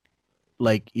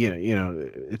 Like,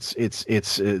 it's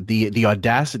the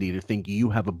audacity to think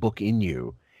you have a book in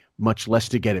you, much less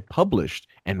to get it published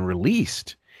and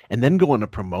released, and then go on a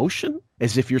promotion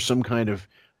as if you're some kind of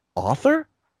author.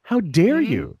 How dare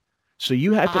you? So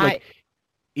you have to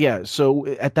yeah. So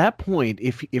at that point,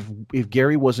 if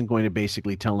Gary wasn't going to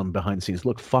basically tell him behind the scenes,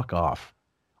 look, fuck off.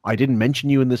 I didn't mention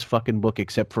you in this fucking book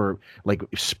except for like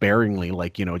sparingly,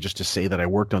 like, just to say that I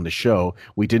worked on the show.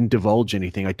 We didn't divulge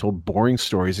anything. I told boring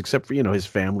stories except for, his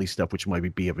family stuff, which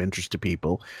might be of interest to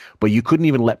people. But you couldn't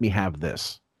even let me have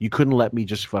this. You couldn't let me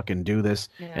just fucking do this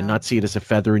and not see it as a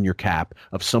feather in your cap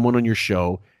of someone on your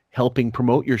show helping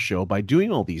promote your show by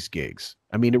doing all these gigs.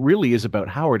 I mean, it really is about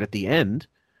Howard at the end,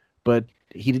 but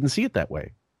he didn't see it that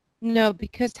way. No,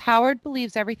 because Howard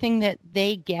believes everything that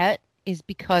they get is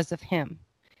because of him.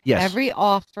 Yes. Every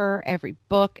offer, every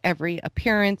book, every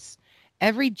appearance,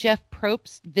 every Jeff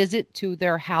Probst visit to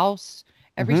their house,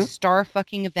 every star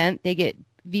fucking event they get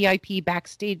VIP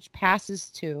backstage passes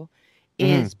to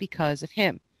is because of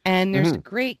him. And there's a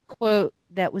great quote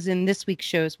that was in this week's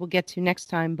shows we'll get to next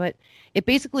time, but it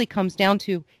basically comes down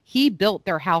to he built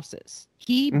their houses.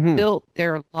 He built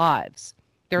their lives,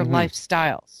 their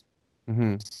lifestyles.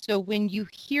 So when you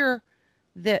hear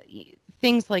the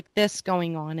things like this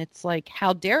going on, it's like,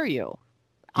 how dare you?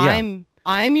 Yeah.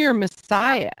 I'm your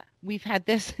Messiah. We've had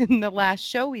this in the last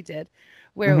show we did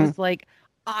where it was like,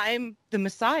 I'm the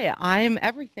Messiah. I'm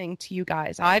everything to you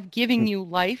guys. I've given you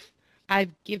life.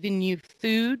 I've given you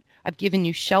food. I've given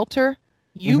you shelter.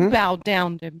 You bow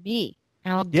down to me.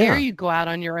 How dare you go out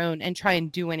on your own and try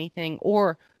and do anything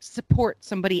or support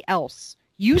somebody else?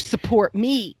 You support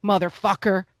me,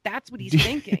 motherfucker. That's what he's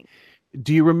thinking.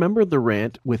 Do you remember the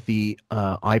rant with the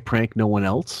I prank no one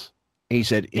else? And he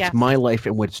said, it's my life,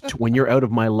 and when you're out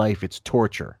of my life, it's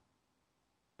torture.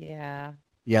 Yeah.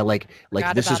 Yeah, like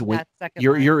this is when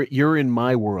you're in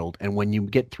my world, and when you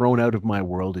get thrown out of my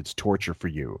world, it's torture for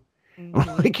you.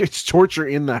 Like it's torture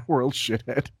in that world,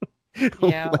 shithead.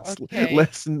 Yeah,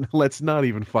 let's not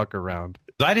even fuck around.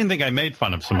 I didn't think I made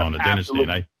fun of Simona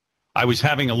Dinnerstein. I was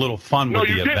having a little fun with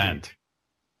the event.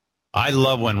 I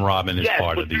love when Robin is Yes,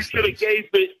 part but of you these should have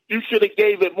things.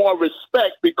 gave it more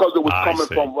respect because it was I coming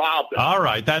see. from Robin. All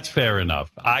right, that's fair enough.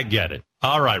 I get it.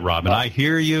 All right, Robin, I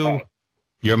hear you.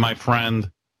 You're my friend.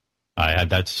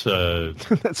 That's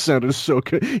that sounded so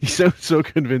good. You sound so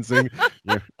convincing.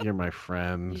 You're my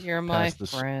friend. You're my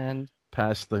friend.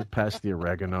 Pass the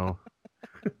oregano.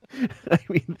 I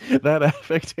mean, that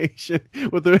affectation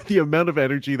with the amount of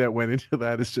energy that went into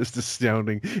that is just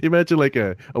astounding. Imagine like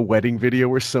a wedding video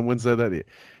where someone said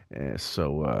that.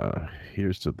 So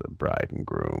here's to the bride and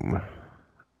groom.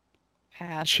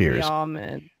 Pass Cheers. the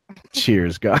almond.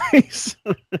 Cheers, guys.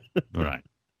 Right.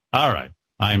 All right.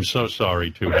 I am so sorry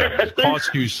to have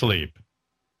cost you sleep.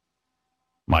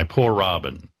 My poor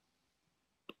Robin.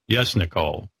 Yes,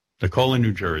 Nicole. Nicole in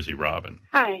New Jersey, Robin.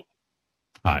 Hi.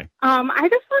 Hi. I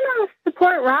just want to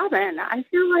support Robin. I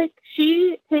feel like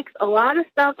she takes a lot of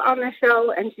stuff on the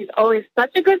show, and she's always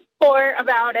such a good sport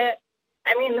about it.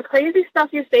 I mean, the crazy stuff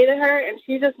you say to her, and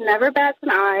she just never bats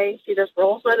an eye. She just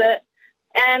rolls with it.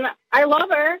 And I love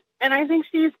her, and I think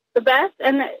she's the best,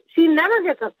 and she never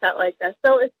gets upset like this.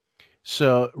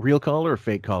 So real caller or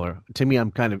fake caller? To me,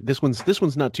 I'm kind of this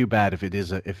one's not too bad if it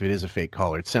is a fake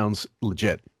caller. It sounds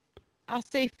legit. I'll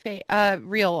say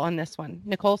real on this one.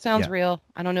 Nicole sounds real.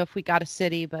 I don't know if we got a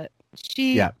city, but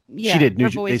she did. They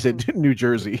voice said New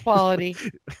Jersey. Quality.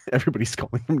 Everybody's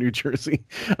calling from New Jersey.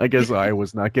 I guess I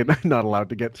was not allowed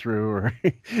to get through, or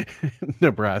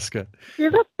Nebraska.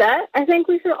 She's upset. I think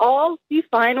we should all be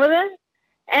fine with it.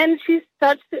 And she's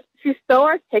so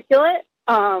articulate.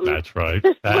 That's right.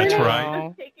 That's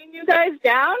right. Taking you guys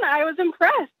down, I was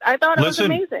impressed. I thought it was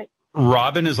amazing.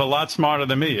 Robin is a lot smarter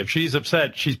than me. If she's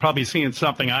upset, she's probably seeing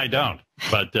something I don't.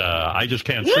 But I just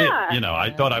can't see it. You know,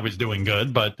 I thought I was doing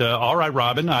good. But all right,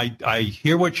 Robin, I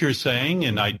hear what you're saying,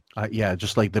 and yeah,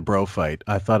 just like the bro fight.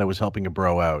 I thought I was helping a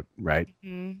bro out, right?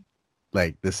 Mm-hmm.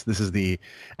 Like this is the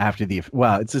after the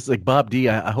wow. It's just like Bob D.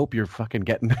 I hope you're fucking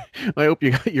getting. I hope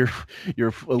you got your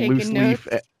loose leaf.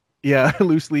 Yeah,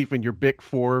 loose leaf and your Bic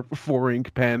 4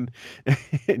 ink pen,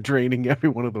 draining every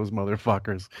one of those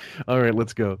motherfuckers. All right,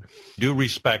 let's go. Do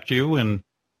respect you and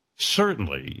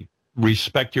certainly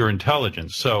respect your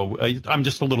intelligence. So I'm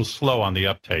just a little slow on the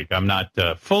uptake. I'm not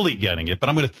fully getting it, but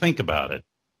I'm going to think about it,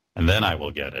 and then I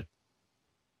will get it.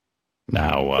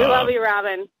 Now, we love you,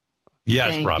 Robin.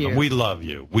 Yes, Thank Robin, you. we love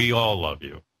you. We all love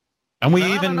you. And we I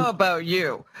even don't know about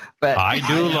you, but I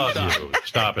do love you.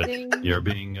 Stop it. You're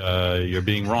being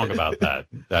wrong about that.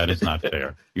 That is not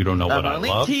fair. You don't know what I I'm only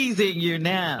love. teasing you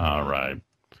now. All right.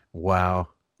 Wow.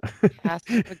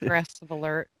 Passive aggressive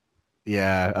alert.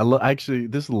 Yeah, I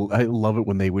love it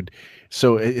when they would.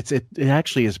 So it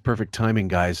actually is perfect timing,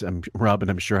 guys.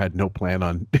 Robin, I'm sure, had no plan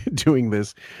on doing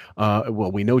this.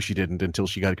 Well, we know she didn't until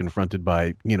she got confronted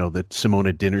by the Simone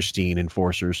Dinnerstein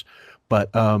enforcers.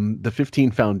 But the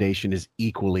 15 Foundation is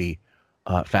equally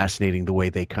fascinating. The way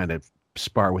they kind of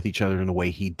spar with each other, and the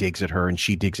way he digs at her and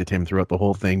she digs at him throughout the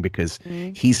whole thing, because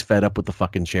he's fed up with the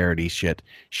fucking charity shit.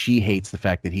 She hates the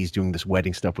fact that he's doing this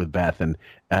wedding stuff with Beth, and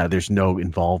there's no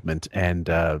involvement. And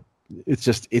it's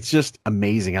just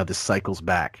amazing how this cycles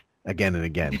back again and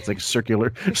again. It's like a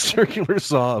circular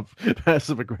saw of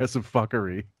passive aggressive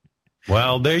fuckery.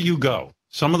 Well, there you go.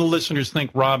 Some of the listeners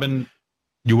think, Robin,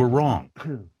 you were wrong.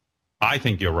 I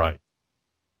think you're right.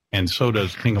 And so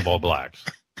does King of All Blacks.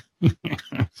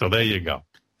 So there you go.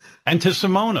 And to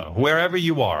Simona, wherever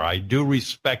you are, I do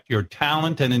respect your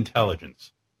talent and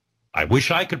intelligence. I wish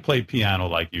I could play piano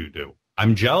like you do.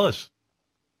 I'm jealous.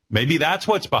 Maybe that's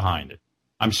what's behind it.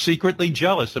 I'm secretly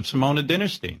jealous of Simona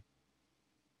Dinnerstein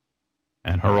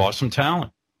and her awesome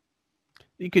talent.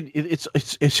 It's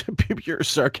pure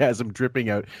sarcasm dripping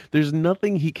out. There's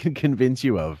nothing he can convince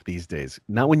you of these days.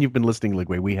 Not when you've been listening the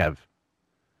way we have.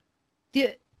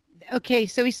 Okay,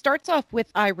 so he starts off with,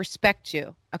 I respect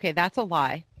you. Okay, that's a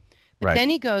lie. But Right. then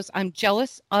he goes, I'm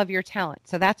jealous of your talent.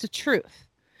 So that's a truth.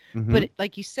 Mhm. But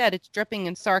like you said, it's dripping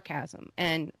in sarcasm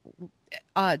and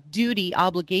duty,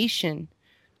 obligation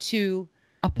to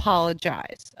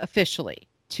apologize officially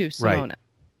to Right. Simona.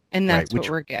 And that's Right, what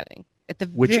we're getting at the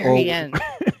which very end.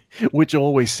 which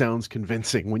always sounds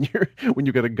convincing when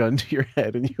you got a gun to your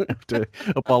head and you have to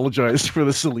apologize for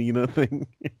the Selena thing.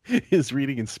 His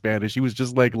reading in Spanish, he was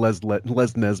just like Les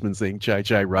Nesman saying "Chai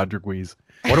Chai Rodriguez."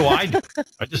 What do I do?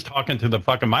 I'm just talking to the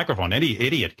fucking microphone. Any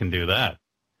idiot can do that.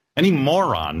 Any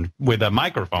moron with a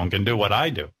microphone can do what I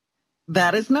do.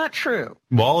 That is not true.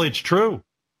 Well, it's true.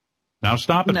 Now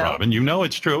stop it, No. Robin. You know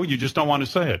it's true. You just don't want to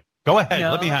say it. Go ahead.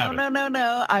 No, Let me have it.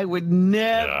 No. I would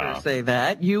never say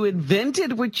that. You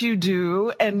invented what you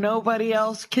do, and nobody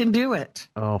else can do it.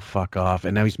 Oh, fuck off.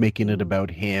 And now he's making it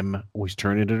about him. He's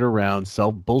turning it around,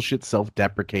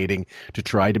 self-deprecating to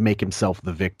try to make himself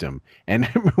the victim. And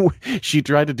she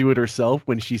tried to do it herself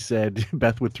when she said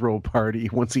Beth would throw a party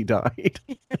once he died.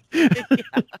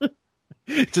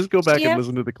 Just go back and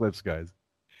listen to the clips, guys.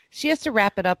 She has to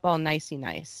wrap it up all nicey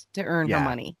nice to earn her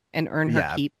money and earn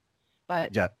her keep.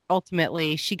 But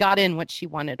ultimately, she got in what she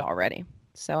wanted already.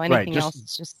 So anything else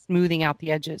is just smoothing out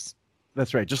the edges.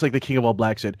 That's right. Just like the King of All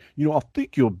Black said, I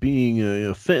think you're being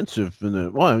offensive.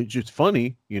 And well, it's just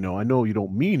funny. I know you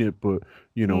don't mean it, but,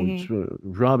 it's,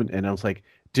 Robin. And I was like,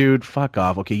 dude, fuck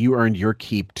off. Okay, you earned your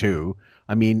keep, too.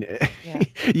 I mean,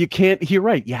 you can't. You're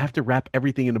right. You have to wrap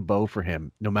everything in a bow for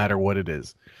him, no matter what it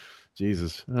is.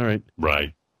 Jesus. All right.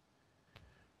 Right.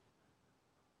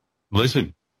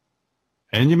 Listen.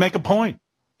 And you make a point.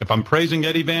 If I'm praising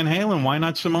Eddie Van Halen, why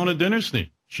not Simone Dinnerstein?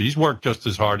 She's worked just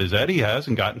as hard as Eddie has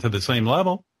and gotten to the same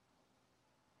level.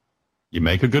 You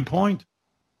make a good point.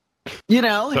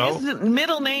 His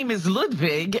middle name is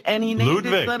Ludwig, and he named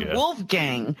his son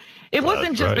Wolfgang. It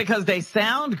wasn't just because they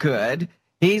sound good.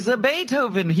 He's a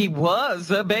Beethoven. He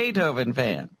was a Beethoven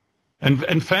fan.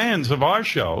 And fans of our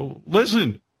show,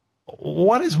 listen,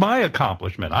 what is my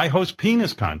accomplishment? I host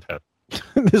penis contests.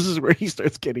 This is where he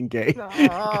starts getting gay.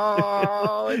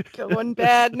 Oh, it's going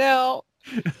bad now.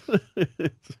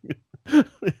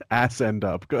 Ass end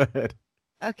up. Go ahead.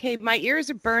 Okay, my ears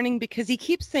are burning because he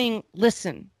keeps saying,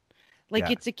 listen,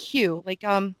 like it's a cue. Like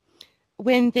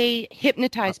when they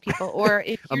hypnotize people, or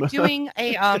if you're doing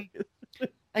a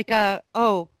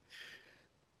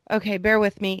okay, bear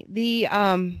with me. The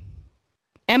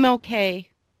MK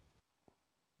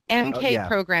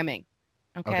programming.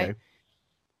 Okay.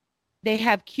 They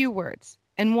have cue words.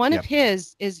 And one of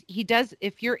his is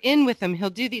if you're in with him,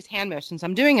 he'll do these hand motions.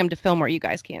 I'm doing them to film where you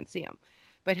guys can't see him.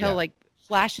 But he'll like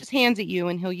flash his hands at you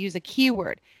and he'll use a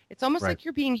keyword. It's almost like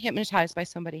you're being hypnotized by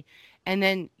somebody. And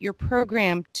then you're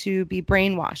programmed to be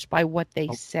brainwashed by what they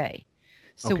say.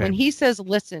 So when he says,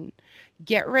 listen,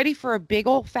 get ready for a big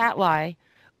old fat lie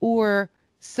or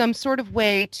some sort of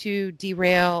way to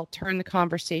derail, turn the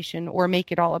conversation, or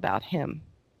make it all about him.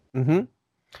 Mm-hmm.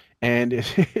 And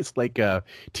it's like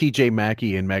T.J.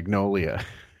 Mackey in Magnolia.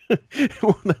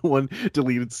 one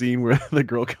deleted scene where the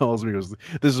girl calls me, goes,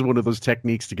 this is one of those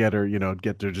techniques to get her,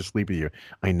 get her to sleep with you.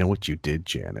 I know what you did,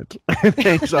 Janet. And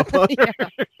hangs up on her.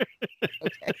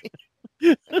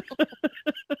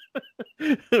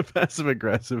 Passive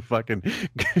aggressive fucking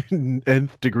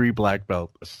nth degree black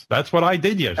belt. That's what I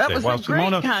did yesterday. That was a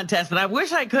great contest, and I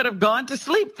wish I could have gone to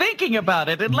sleep thinking about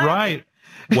it. Right.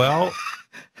 Well,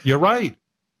 you're right.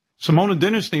 Simone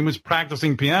Dinnerstein was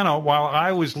practicing piano while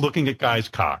I was looking at guys'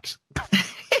 cocks.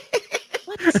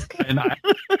 And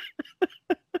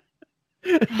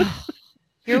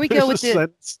here we go with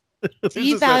the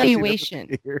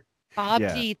devaluation. Bob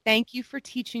D, thank you for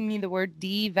teaching me the word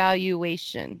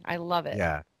devaluation. I love it.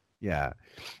 Yeah.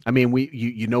 I mean,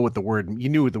 you knew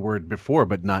the word before,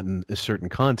 but not in a certain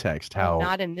context. How?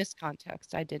 Not in this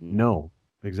context. I didn't. No,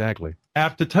 exactly. I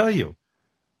have to tell you.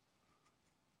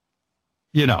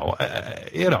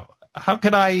 How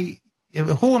could I,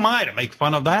 who am I to make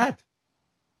fun of that?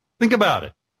 Think about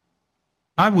it.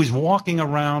 I was walking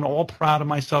around all proud of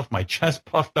myself, my chest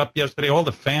puffed up yesterday. All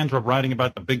the fans were writing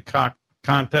about the big cock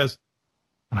contest.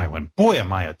 And I went, boy,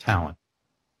 am I a talent.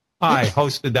 I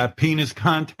hosted that penis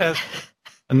contest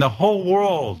and the whole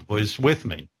world was with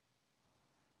me.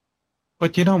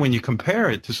 But when you compare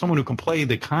it to someone who can play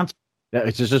the concert. Yeah,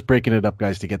 it's just breaking it up,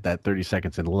 guys, to get that 30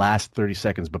 seconds and last 30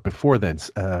 seconds. But before then,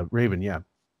 Raven,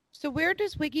 So where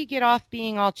does Wiggy get off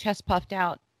being all chest puffed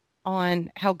out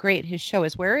on how great his show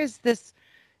is? Where is this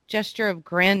gesture of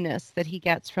grandness that he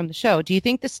gets from the show? Do you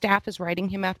think the staff is writing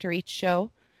him after each show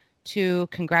to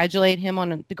congratulate him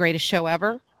on the greatest show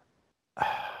ever?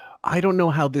 I don't know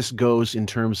how this goes in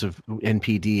terms of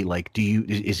NPD. Like,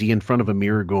 is he in front of a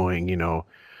mirror going,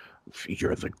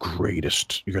 you're the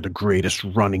greatest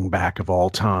running back of all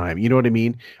time. You know what I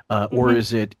mean? Or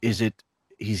is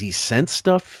he sent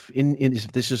stuff is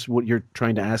this is what you're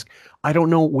trying to ask? I don't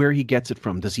know where he gets it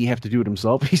from. Does he have to do it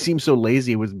himself? He seems so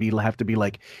lazy. It would have to be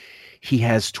like he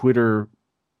has Twitter.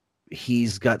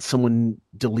 He's got someone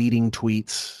deleting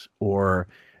tweets or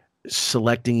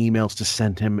selecting emails to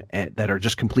send him that are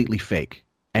just completely fake.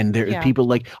 And there are people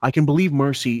like, I can believe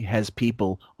Mercy has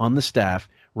people on the staff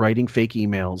writing fake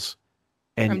emails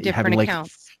and having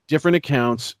different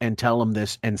accounts and tell him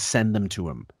this and send them to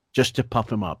him just to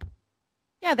puff him up.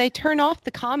 Yeah, they turn off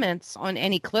the comments on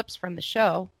any clips from the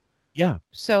show. Yeah.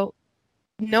 So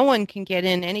no one can get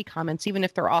in any comments, even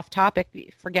if they're off topic.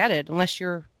 Forget it, unless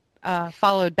you're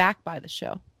followed back by the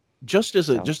show. Just as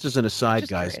an aside,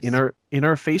 guys, in our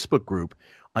Facebook group,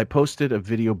 I posted a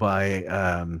video by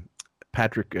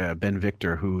Patrick Ben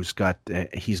Victor, who's got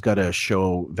he's got a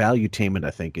show, Valuetainment,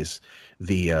 I think is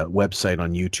the website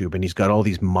on YouTube, and he's got all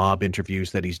these mob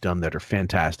interviews that he's done that are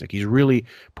fantastic. He's really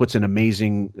puts an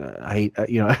amazing. I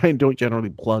don't generally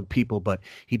plug people, but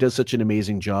he does such an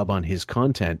amazing job on his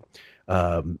content,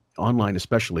 online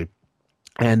especially,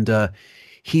 and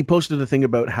he posted a thing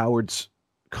about Howard's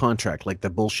contract, like the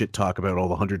bullshit talk about all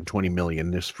the 120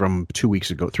 million. This from 3 weeks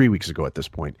ago at this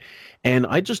point. And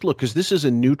I just look, because this is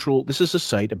a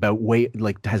site about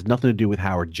has nothing to do with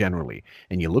Howard generally.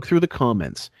 And you look through the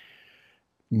comments,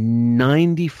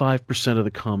 95% of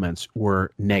the comments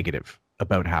were negative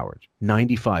about Howard.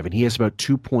 95, and he has about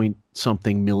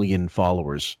 2-point-something million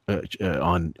followers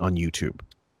on YouTube.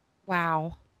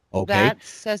 Wow. Okay. That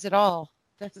says it all.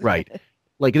 That's right.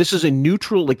 Like, this is a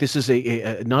neutral, like, this is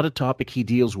a not a topic he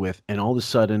deals with, and all of a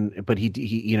sudden, but he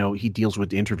deals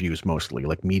with interviews mostly,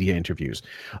 like media interviews.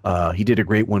 He did a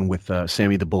great one with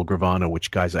Sammy the Bull Gravano, which,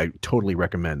 guys, I totally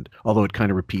recommend, although it kind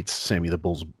of repeats Sammy the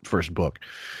Bull's first book.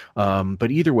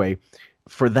 But either way,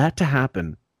 for that to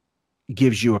happen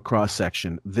gives you a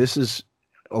cross-section. This is,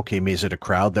 okay, is it a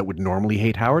crowd that would normally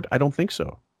hate Howard? I don't think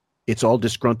so. It's all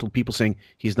disgruntled people saying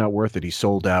he's not worth it, he's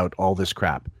sold out, all this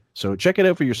crap. So check it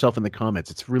out for yourself in the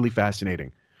comments. It's really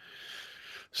fascinating.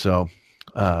 So,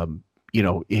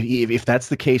 if that's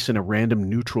the case in a random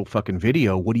neutral fucking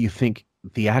video, what do you think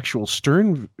the actual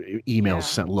Stern emails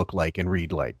sent look like and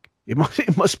read like? It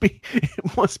must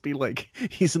be like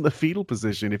he's in the fetal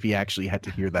position if he actually had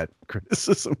to hear that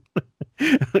criticism.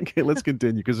 Okay, let's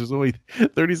continue, because there's only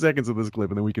 30 seconds of this clip,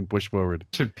 and then we can push forward.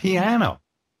 To piano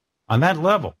on that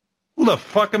level. Who the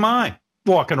fuck am I?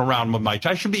 Walking around with my,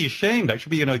 I should be ashamed. I should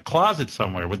be in a closet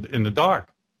somewhere in the dark.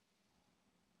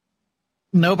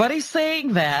 Nobody's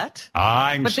saying that.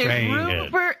 I'm but saying there's room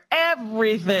it. for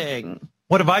everything.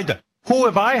 What have I done? Who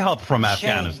have I helped from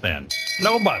Afghanistan?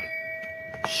 Nobody.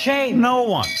 Shame. No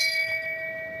one.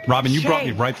 Robin, you brought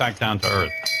me right back down to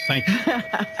earth. Thank you.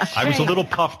 I was a little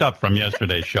puffed up from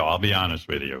yesterday's show, I'll be honest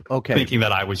with you. Okay. Thinking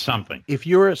that I was something. If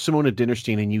you're Simone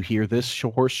Dinnerstein and you hear this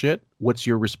horse shit, what's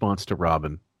your response to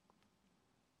Robin?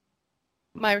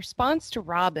 My response to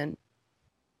Robin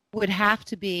would have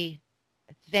to be,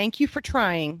 thank you for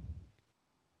trying,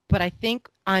 but I think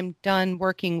I'm done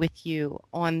working with you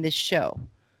on this show.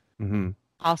 Mm-hmm.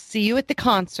 I'll see you at the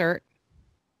concert,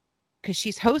 because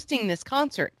she's hosting this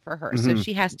concert for her. Mm-hmm. So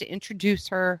she has to introduce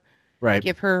her, right,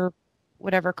 give her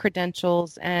whatever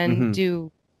credentials, and mm-hmm. do,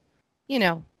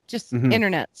 just mm-hmm.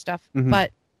 internet stuff. Mm-hmm.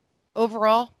 But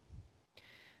overall,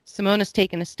 Simona's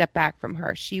taken a step back from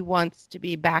her. She wants to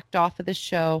be backed off of the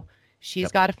show.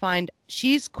 She's got to find,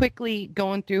 she's quickly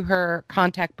going through her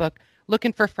contact book,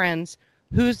 looking for friends.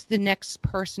 Who's the next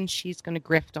person she's going to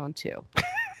grift onto?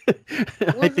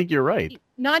 I think you're right.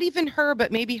 Not even her,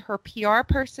 but maybe her PR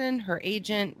person, her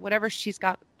agent, whatever she's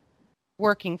got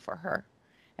working for her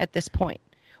at this point.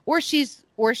 Or she's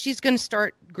going to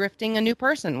start grifting a new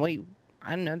person. Well, I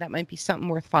don't know. That might be something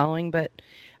worth following, but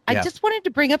I just wanted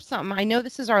to bring up something. I know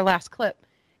this is our last clip,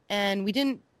 and we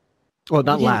didn't. Well,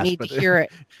 not last, need but to hear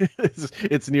it.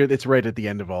 It's right at the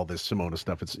end of all this Simona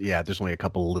stuff. There's only a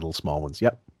couple of little small ones.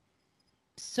 Yep.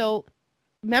 So,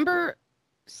 remember,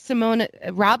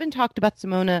 Robin talked about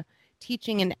Simona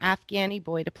teaching an Afghani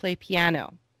boy to play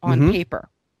piano on mm-hmm. paper.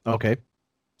 Okay.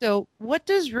 So, what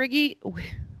does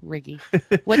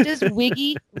what does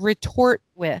Wiggy retort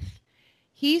with?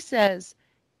 He says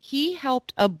he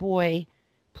helped a boy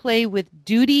play with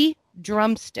duty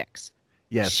drumsticks,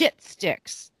 shit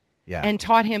sticks, and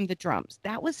taught him the drums.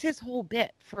 That was his whole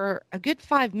bit for a good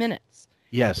 5 minutes.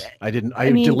 Yes, I didn't. I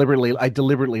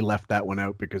deliberately left that one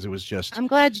out because it was just. I'm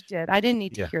glad you did. I didn't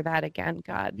need to hear that again.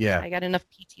 God, I got enough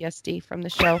PTSD from the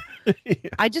show.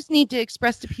 I just need to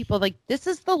express to people, like, this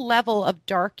is the level of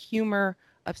dark humor,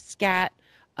 of scat,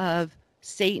 of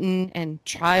Satan and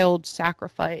child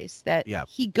sacrifice that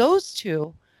he goes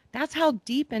to. That's how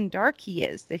deep and dark he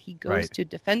is, that he goes to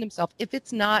defend himself. If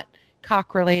it's not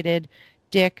cock-related,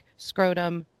 dick,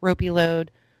 scrotum, ropey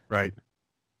load, right,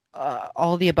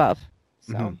 all the above.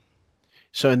 So, mm-hmm.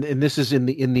 So and this is in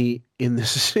the in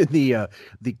the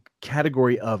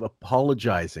category of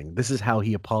apologizing. This is how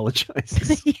he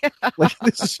apologizes. Like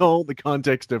this is all the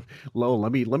context of,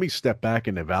 let me step back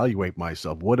and evaluate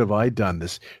myself. What have I done?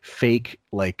 This fake,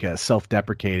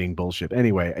 self-deprecating bullshit.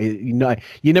 Anyway,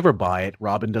 you never buy it.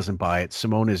 Robin doesn't buy it.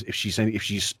 Simone is, if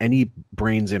she's any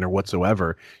brains in her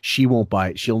whatsoever, she won't buy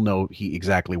it. She'll know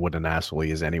exactly what an asshole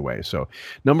he is anyway. So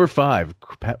number 5,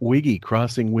 Wiggy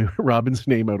crossing Robin's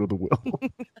name out of the will.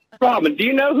 Robin, do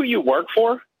you know who you work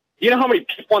for? Do you know how many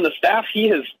people on the staff he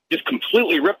has just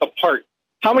completely ripped apart?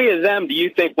 How many of them do you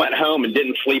think went home and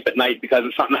didn't sleep at night because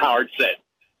of something Howard said?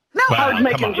 No, Howard's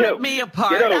making rip jokes. me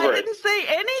apart. Get over I it. didn't say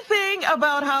anything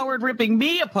about Howard ripping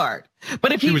me apart.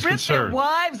 But if he ripped their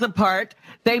wives apart,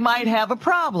 they might have a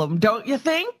problem, don't you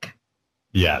think?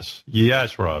 Yes,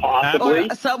 Rob.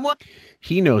 Or someone.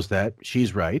 He knows that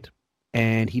she's right,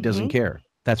 and he doesn't care.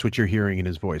 That's what you're hearing in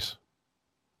his voice.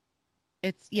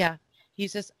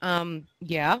 He's just,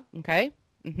 yeah, okay.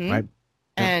 Mm-hmm. Right.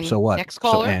 And so what? Next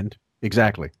caller.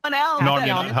 Exactly. Someone else No, that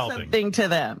you're not did helping. something to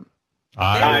them.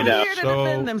 I They're know. here to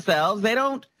defend themselves. They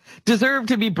don't deserve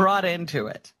to be brought into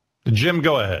it. Jim,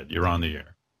 go ahead. You're on the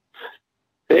air.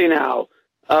 Hey now,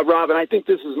 Robin, I think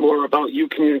this is more about you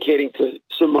communicating to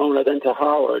Simona than to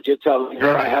Howard. You're telling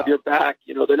her, I have your back.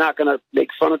 You know, they're not going to make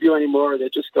fun of you anymore. They're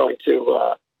just going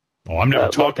to... I'm never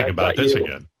talking look, about I got this you.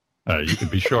 again. You can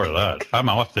be sure of that. I'm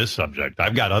off this subject.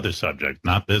 I've got other subjects,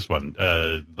 not this one.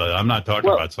 But I'm not talking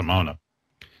about Simona.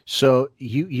 So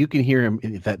you can hear him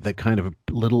that kind of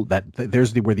little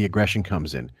there's where the aggression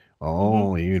comes in.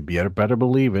 Oh, you'd better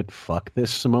believe it. Fuck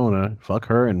this Simona. Fuck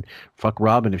her and fuck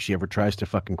Robin if she ever tries to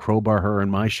fucking crowbar her in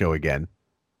my show again.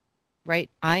 Right.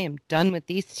 I am done with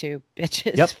these two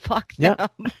bitches. Yep. Fuck them.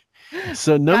 Yep.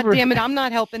 So God damn it, I'm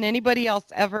not helping anybody else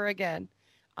ever again.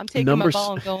 I'm taking my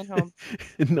ball and going home.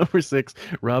 Number 6,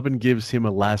 Robin gives him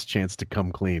a last chance to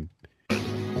come clean.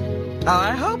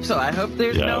 I hope so. I hope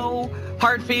there's no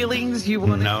hard feelings. You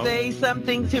want to say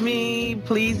something to me?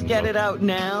 Please get it out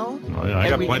now. Oh, yeah, I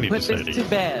got we plenty can to put say this to to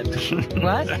bed.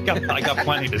 What? I got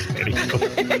plenty to say to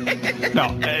you.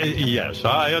 No, yes,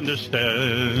 I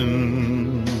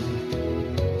understand.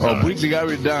 We got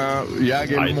it down. Yeah, I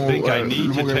think I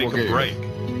need to take a break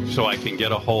so I can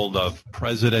get a hold of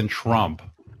President Trump.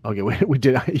 Okay, we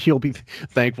did. You'll be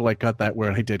thankful I cut that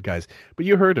where I did, guys. But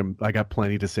you heard him. I got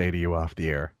plenty to say to you off the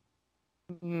air.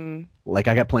 Like,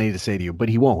 I got plenty to say to you, but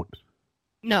he won't.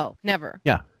 No, never.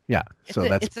 Yeah. So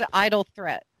it's an idle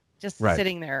threat. Just Right.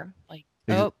 sitting there like,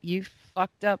 Ex- oh, you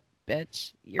fucked up,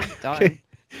 bitch. You're done. Okay.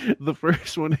 The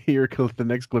first one here, the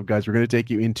next clip, guys, we're going to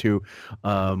take you into,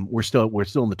 we're still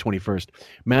in the 21st.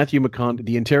 Matthew McConaughey,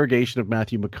 the interrogation of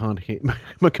Matthew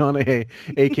McConaughey,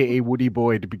 a.k.a. Woody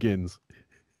Boyd, begins.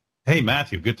 Hey,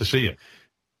 Matthew, good to see you.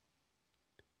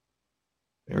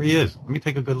 There he is. Let me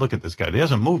take a good look at this guy.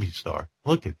 There's a movie star.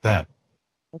 Look at that.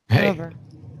 Hey,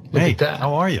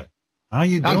 how are you? How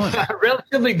you doing? I'm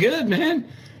relatively good, man.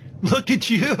 Look at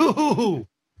you.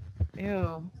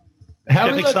 Ew. How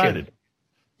Getting we excited. looking?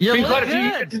 It's been look quite a few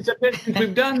good. years since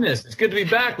we've done this. It's good to be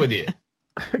back with you.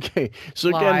 Okay, so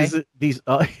again, these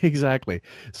exactly.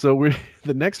 So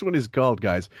the next one is called,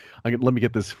 guys. Let me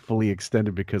get this fully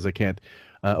extended because I can't.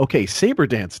 Okay, saber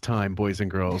dance time, boys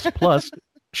and girls. Plus,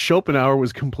 Schopenhauer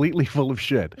was completely full of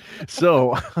shit.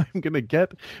 So I'm gonna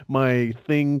get my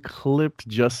thing clipped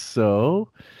just so.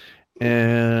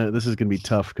 And this is gonna be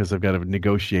tough because I've got to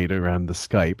negotiate around the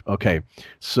Skype. Okay,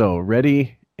 so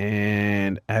ready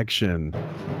and action.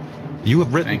 You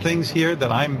have written things here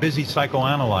that I'm busy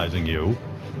psychoanalyzing you.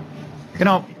 You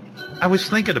know, I was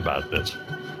thinking about this.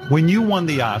 When you won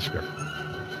the Oscar,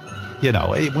 you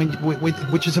know,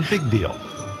 which is a big deal.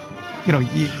 You know,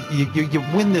 you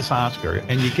win this Oscar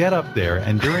and you get up there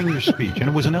and during your speech, and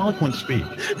it was an eloquent speech,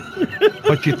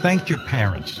 but you thanked your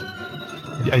parents.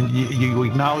 And you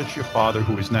acknowledge your father,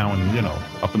 who is now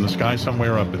up in the sky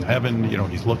somewhere, up in heaven. You know,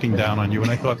 he's looking down on you.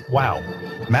 And I thought, wow,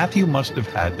 Matthew must have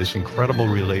had this incredible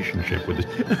relationship with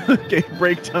his Okay,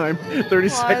 break time. 30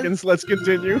 seconds. Let's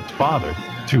continue. father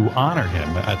to honor him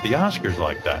at the Oscars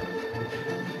like that.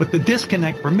 But the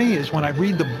disconnect for me is when I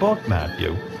read the book,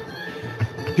 Matthew,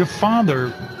 your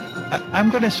father, I'm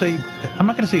not going to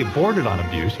say he aborted on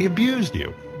abuse. He abused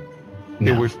you.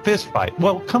 There were fist fights.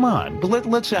 Well, come on. But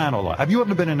let's analyze. Have you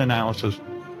ever been in analysis?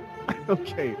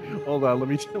 Okay, hold on. Let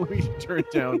me turn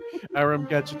down Aram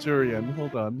Gachaturian.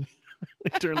 Hold on.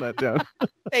 Turn that down.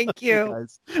 Thank you.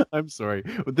 Guys, I'm sorry.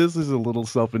 This is a little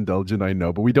self-indulgent, I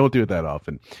know, but we don't do it that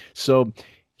often. So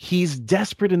he's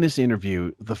desperate in this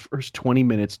interview, the first 20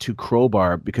 minutes, to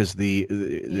crowbar because the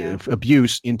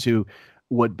abuse into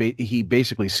what he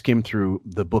basically skimmed through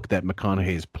the book that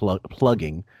McConaughey is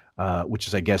plugging, which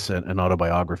is, I guess, an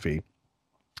autobiography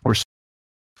or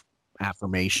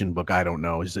affirmation book. I don't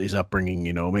know his upbringing.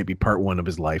 Maybe part one of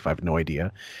his life. I have no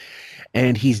idea.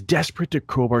 And he's desperate to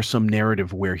crowbar some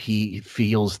narrative where he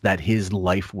feels that his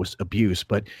life was abuse,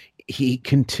 but he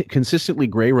consistently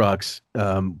gray rocks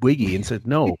Wiggy and said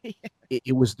no.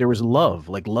 There was love.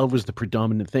 Like love was the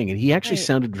predominant thing, and he actually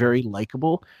sounded very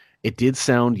likable. It did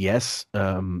sound, yes,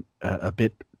 a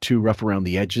bit too rough around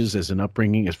the edges as an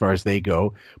upbringing as far as they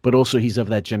go, but also he's of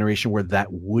that generation where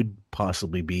that would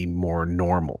possibly be more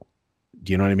normal.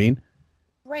 Do you know what I mean?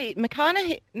 Right.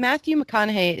 Matthew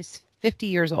McConaughey is 50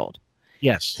 years old.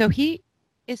 Yes. So he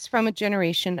is from a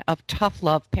generation of tough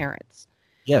love parents.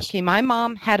 Yes. Okay, my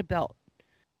mom had a belt.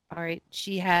 All right.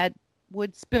 She had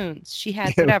wood spoons. She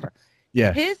had whatever.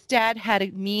 Yeah. His dad had a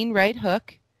mean right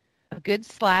hook, a good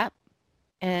slap,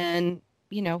 and,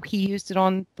 he used it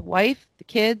on the wife, the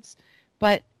kids.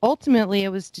 But ultimately, it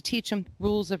was to teach them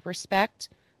rules of respect,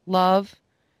 love,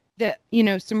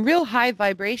 some real high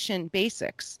vibration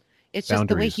basics. It's just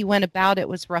the way he went about it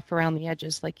was rough around the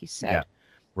edges, like you said. Yeah.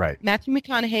 Right. Matthew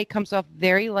McConaughey comes off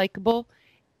very likable.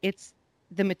 It's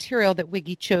the material that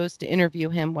Wiggy chose to interview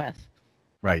him with.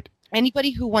 Right.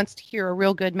 Anybody who wants to hear a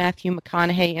real good Matthew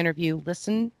McConaughey interview,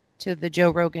 listen to the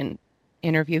Joe Rogan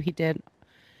interview he did.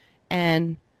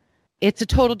 And it's a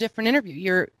total different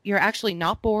interview. You're actually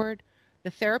not bored.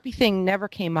 The therapy thing never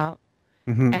came up.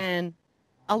 Mm-hmm. And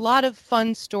a lot of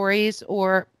fun stories,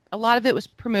 or a lot of it was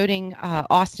promoting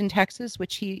Austin, Texas,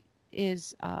 which he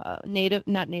is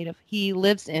not native. He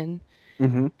lives in.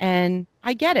 Mm-hmm. And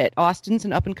I get it. Austin's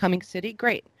an up-and-coming city.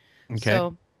 Great. Okay.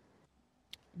 So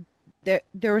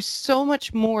there was so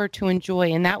much more to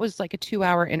enjoy, and that was like a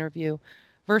 2-hour interview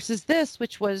versus this,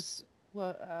 which was,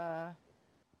 I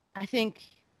think,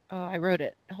 I wrote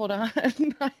it. Hold on.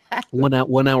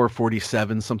 1 hour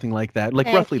 47, something like that. Like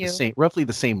Thank roughly you.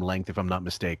 the same length, if I'm not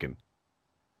mistaken.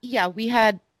 Yeah, we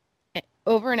had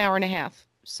over an hour and a half.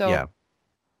 So yeah.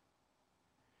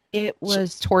 It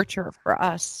was torture for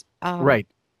us. Right.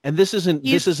 And this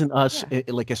isn't us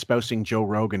like espousing Joe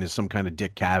Rogan as some kind of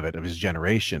Dick Cavett of his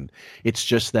generation. It's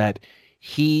just that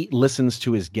he listens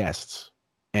to his guests,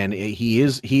 and he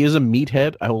is a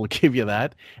meathead. I will give you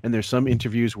that. And there's some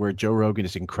interviews where Joe Rogan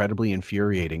is incredibly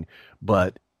infuriating,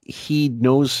 but he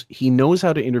knows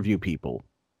how to interview people.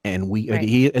 And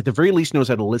he at the very least knows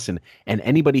how to listen. And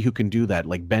anybody who can do that,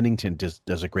 like Bennington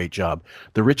does a great job.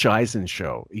 The Rich Eisen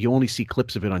show, you only see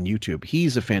clips of it on YouTube.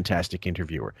 He's a fantastic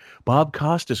interviewer. Bob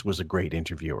Costas was a great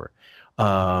interviewer.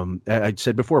 I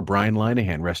said before, Brian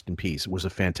Linehan, rest in peace, was a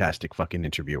fantastic fucking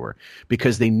interviewer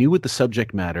because they knew what the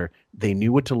subject matter, they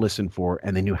knew what to listen for,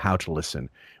 and they knew how to listen.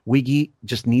 Wiggy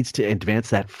just needs to advance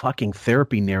that fucking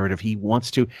therapy narrative. He wants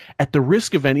to, at the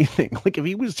risk of anything. Like if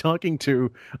he was talking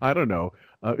to, I don't know,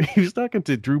 he was talking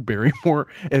to Drew Barrymore.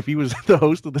 If he was the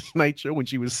host of the Tonight Show when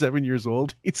she was 7 years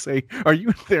old, he'd say, "Are you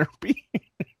in therapy?"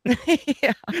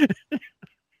 Yeah.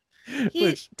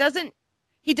 He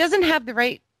doesn't have the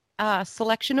right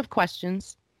selection of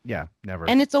questions. Yeah, never.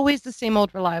 And it's always the same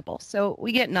old reliable. So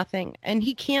we get nothing. And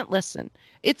he can't listen.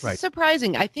 It's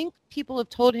surprising. I think people have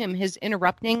told him his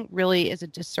interrupting really is a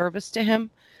disservice to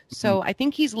him. So I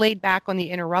think he's laid back on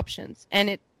the interruptions.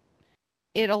 And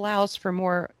it allows for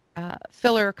more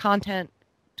filler content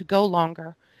to go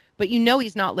longer. But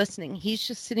he's not listening. He's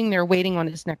just sitting there waiting on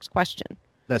his next question.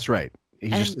 That's right.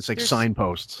 It's like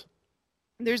signposts.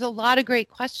 There's a lot of great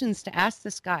questions to ask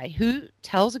this guy who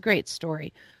tells a great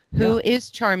story, who is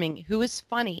charming, who is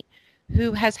funny,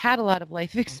 who has had a lot of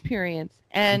life experience,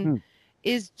 and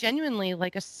is genuinely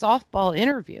like a softball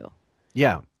interview.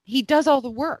 Yeah. He does all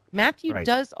the work. Matthew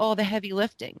does all the heavy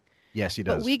lifting. Yes, he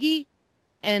does. But Wiggy,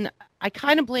 and I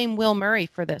kind of blame Will Murray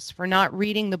for this, for not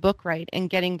reading the book right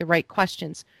and getting the right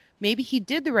questions. Maybe he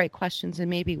did the right questions, and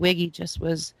maybe Wiggy just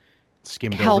was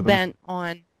hell-bent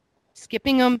on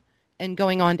skipping them and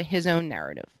going on to his own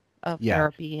narrative of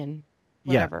therapy and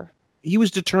whatever. Yeah. He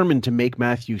was determined to make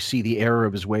Matthew see the error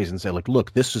of his ways and say, like,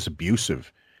 look, this is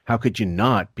abusive. How could you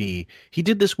not be? He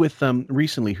did this with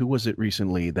recently. Who was it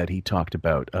recently that he talked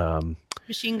about?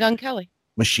 Machine Gun Kelly.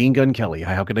 Machine Gun Kelly.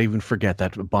 How could I even forget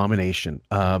that abomination?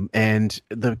 And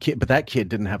the kid, but that kid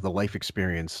didn't have the life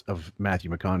experience of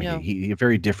Matthew McConaughey. No. He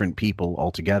very different people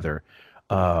altogether.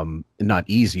 Not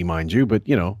easy, mind you, but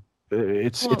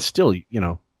it's still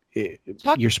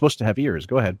you're supposed to have ears.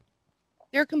 Go ahead.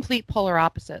 They're complete polar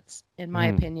opposites, in my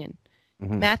opinion.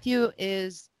 Mm-hmm. Matthew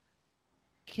is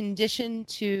conditioned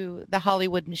to the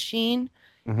Hollywood machine,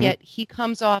 yet he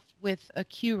comes off with a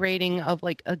Q rating of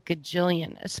like a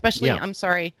gajillion. Especially, I'm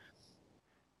sorry,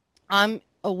 I'm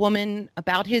a woman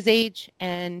about his age,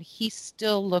 and he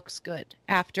still looks good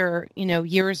after,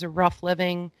 years of rough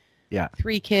living, Yeah.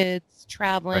 3 kids,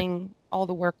 traveling, all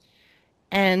the work.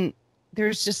 And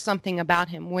there's just something about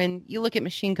him. When you look at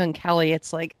Machine Gun Kelly,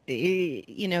 it's like,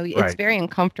 it's Right. very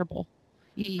uncomfortable.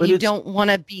 But You it's- don't want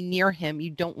to be near him. You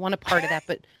don't want a part of that.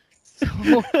 But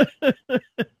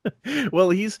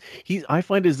Well, I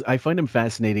find him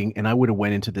fascinating, and I would have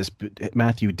went into this, but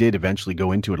Matthew did eventually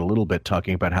go into it a little bit,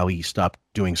 talking about how he stopped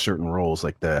doing certain roles,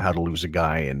 like the How to Lose a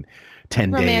Guy and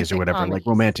 10 Days or Romantic whatever, like comedies.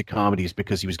 romantic comedies,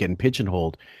 because he was getting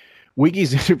pigeonholed.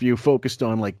 Wiggy's interview focused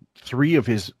on like 3 of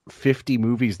his 50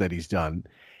 movies that he's done,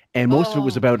 and most of it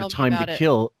was about tell A me Time about to it.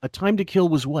 Kill. A Time to Kill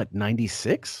was what,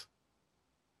 96?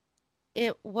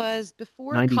 it was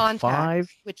before 95? Contact,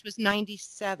 which was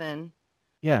 97.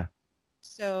 Yeah.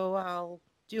 So I'll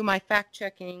do my fact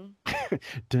checking.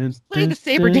 Dun, Play the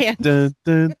saber dun, dance. dun,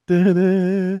 dun, dun,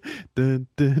 dun, dun,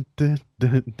 dun, dun,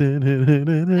 dun, dun, dun,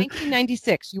 dun.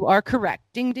 1996. You are correct.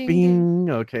 Ding, ding, ding. Bing.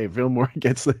 Okay, Fillmore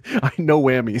gets the no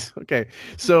whammies. Okay,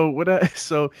 so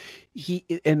so he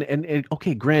and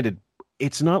okay, granted,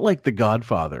 it's not like The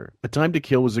Godfather. A Time to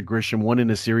Kill was a Grisham, one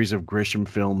in a series of Grisham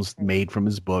films made from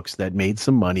his books that made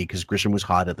some money because Grisham was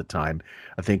hot at the time.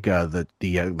 I think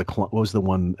what was the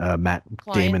one Matt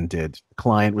Client. Damon did?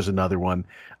 Client was another one.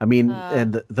 I mean,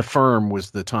 and the Firm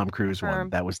was the Tom Cruise one. Firm.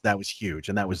 That was huge,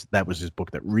 and that was his book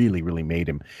that really made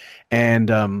him. And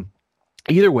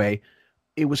either way,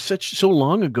 it was so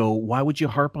long ago. Why would you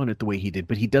harp on it the way he did?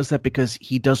 But he does that because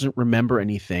he doesn't remember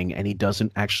anything, and he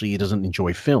doesn't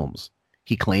enjoy films.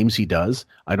 He claims he does.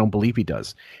 I don't believe he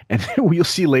does. And we'll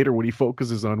see later what he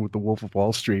focuses on with The Wolf of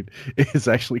Wall Street is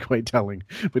actually quite telling.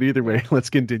 But either way, let's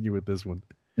continue with this one.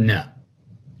 No.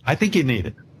 I think you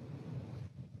need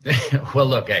it. Well,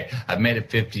 look, hey, I've made it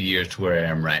 50 years to where I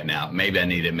am right now. Maybe I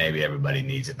need it. Maybe everybody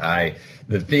needs it.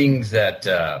 The things that,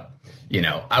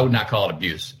 I would not call it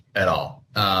abuse at all.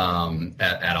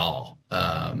 At all.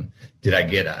 Did I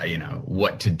get,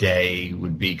 what today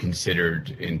would be considered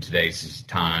in today's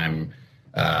time,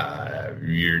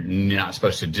 you're not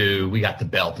supposed to do? We got the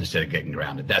belt instead of getting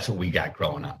grounded. That's what we got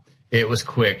growing up. It was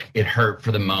quick. It hurt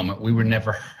for the moment. We were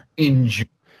never injured.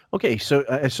 Okay, so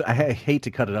I hate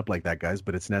to cut it up like that, guys,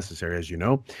 but it's necessary, as you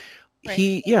know.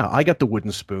 Right. I got the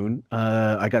wooden spoon.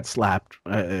 I got slapped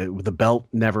with a belt,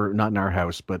 not in our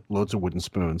house, but loads of wooden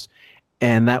spoons.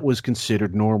 And that was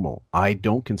considered normal. I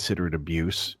don't consider it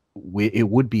abuse. It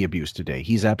would be abuse today.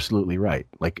 He's absolutely right.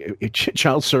 Like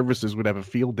child services would have a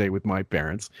field day with my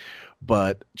parents,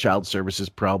 but child services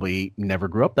probably never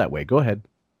grew up that way. Go ahead.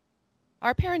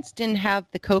 Our parents didn't have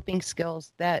the coping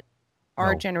skills that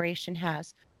our generation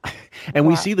has. And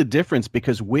we see the difference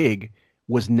because Wig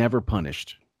was never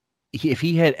punished. If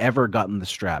he had ever gotten the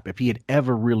strap, if he had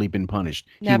ever really been punished,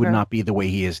 he would not be the way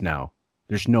he is now.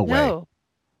 There's no way.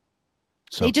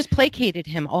 So they just placated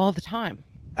him all the time.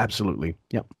 Absolutely.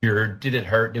 Yep. Did it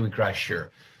hurt? Did we cry?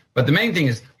 Sure. But the main thing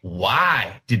is,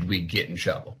 why did we get in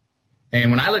trouble?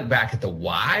 And when I look back at the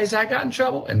whys I got in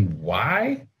trouble and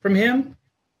why from him,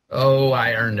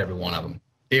 I earned every one of them.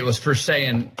 It was for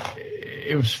saying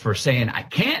I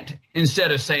can't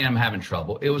instead of saying I'm having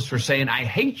trouble. It was for saying I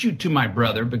hate you to my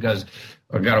brother because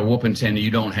I got a whooping 10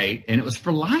 you don't hate. And it was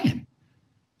for lying.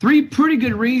 3 pretty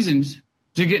good reasons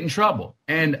to get in trouble.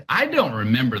 And I don't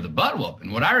remember the butt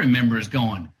whooping. What I remember is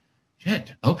going,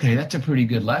 shit, okay, that's a pretty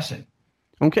good lesson.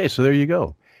 Okay, so there you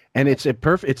go. And it's a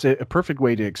perfect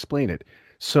way to explain it.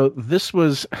 So this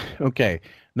was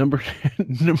number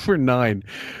 9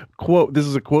 quote. This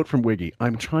is a quote from Wiggy.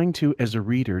 I'm trying to, as a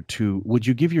reader, would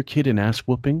you give your kid an ass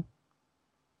whooping?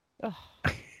 Oh.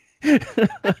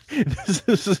 This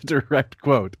is a direct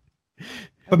quote.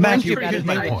 But Matthew, here's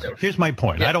my point. Here's my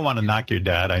point. Yeah. I don't want to knock your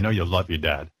dad. I know you love your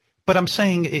dad. But I'm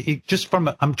saying,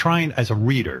 I'm trying as a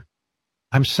reader,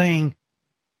 I'm saying,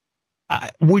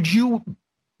 would you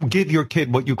give your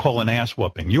kid what you call an ass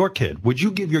whooping? Your kid, would you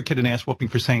give your kid an ass whooping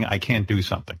for saying, I can't do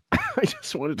something? I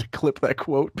just wanted to clip that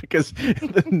quote because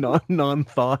the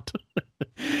non-thought.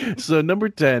 So number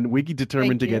 10, Wiggy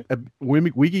determined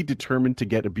to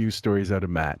get abuse stories out of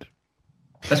Matt.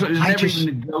 That's what it was never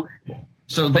even negotiable.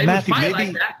 So they Matthew, would fight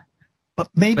like that. But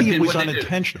maybe it was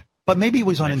unintentional. But maybe it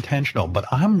was unintentional. But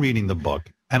I'm reading the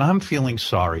book and I'm feeling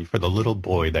sorry for the little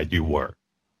boy that you were.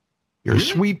 You're a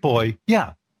sweet boy.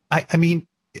 Yeah. I mean,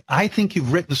 I think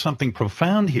you've written something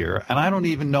profound here, and I don't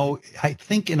even know. I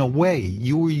think in a way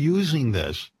you were using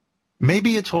this.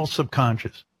 Maybe it's all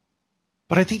subconscious,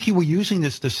 but I think you were using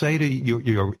this to say to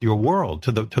your world,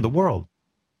 to the world,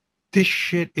 this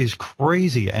shit is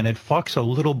crazy, and it fucks a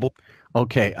little boy.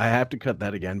 Okay, I have to cut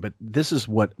that again, but this is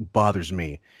what bothers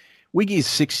me. Wiggy's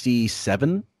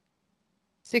 67.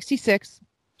 66.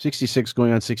 66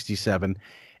 going on 67.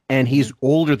 And he's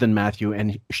older than Matthew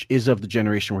and is of the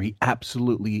generation where he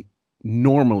absolutely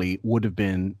normally would have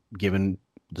been given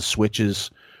the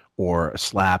switches or a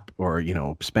slap or,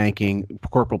 spanking,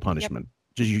 corporal punishment.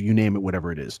 Just you name it,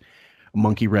 whatever it is. A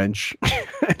monkey wrench.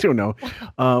 I don't know.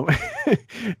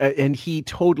 And he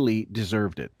totally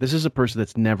deserved it. This is a person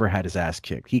that's never had his ass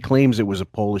kicked. He claims it was a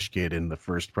Polish kid in the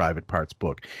first Private Parts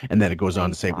book. And then it goes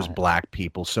on to say it was black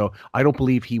people. So I don't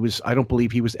believe he was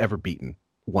ever beaten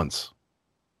once.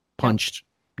 Punched.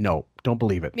 No, don't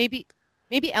believe it.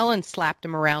 Maybe Ellen slapped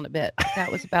him around a bit.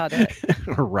 That was about it.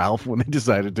 Or Ralph, when they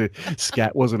decided to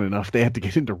scat wasn't enough, they had to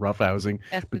get into roughhousing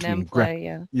between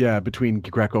play, between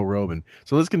Greco-Roman.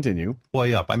 So let's continue.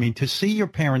 Boy up. I mean, to see your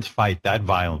parents fight that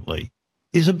violently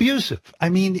is abusive. I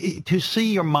mean, to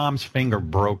see your mom's finger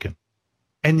broken,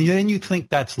 and then you think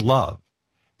that's love.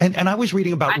 And I was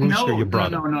reading about Rooster, your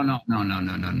brother.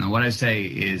 No. What I say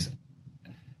is,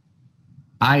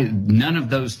 none of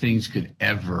those things could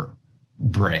ever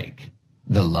break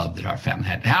the love that our family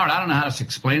had. Howard, I don't know how to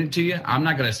explain it to you. I'm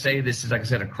not going to say this is, like I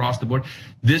said, across the board.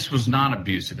 This was not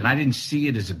abusive, and I didn't see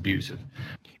it as abusive.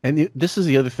 And this is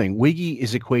the other thing. Wiggy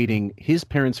is equating his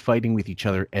parents fighting with each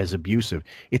other as abusive.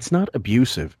 It's not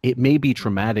abusive. It may be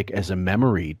traumatic as a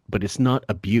memory, but it's not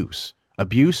abuse.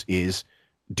 Abuse is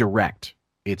direct.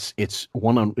 It's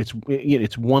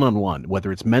one-on-one,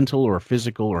 whether it's mental or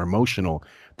physical or emotional.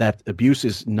 That abuse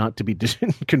is not to be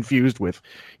confused with,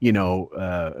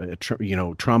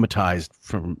 traumatized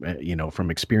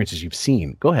from experiences you've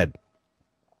seen. Go ahead.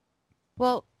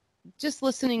 Well, just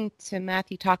listening to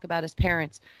Matthew talk about his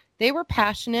parents, they were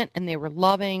passionate and they were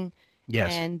loving.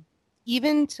 Yes. And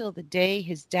even till the day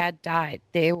his dad died,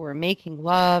 they were making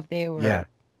love. They were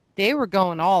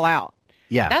going all out.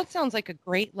 Yeah. That sounds like a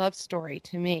great love story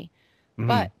to me. Mm-hmm.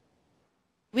 But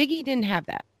Wiggy didn't have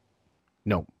that.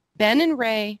 No. Ben and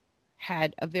Ray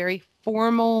had a very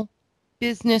formal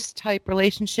business type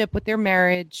relationship with their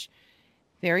marriage.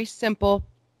 Very simple.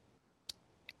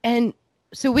 And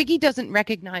so Wiggy doesn't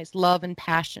recognize love and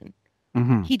passion.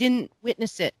 Mm-hmm. He didn't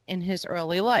witness it in his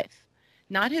early life.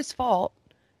 Not his fault.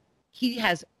 He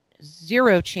has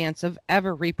zero chance of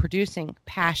ever reproducing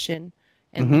passion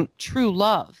and true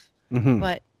love. Mm-hmm.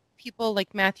 But people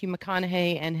like Matthew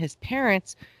McConaughey and his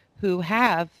parents who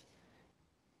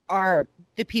are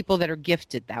the people that are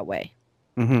gifted that way.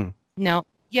 Mm-hmm. Now,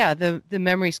 yeah, the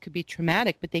memories could be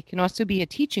traumatic, but they can also be a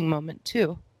teaching moment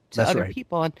too to other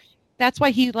people. And that's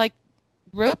why he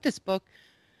wrote this book,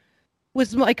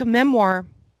 was like a memoir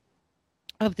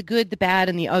of the good, the bad,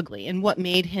 and the ugly, and what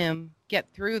made him get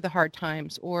through the hard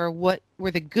times, or what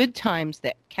were the good times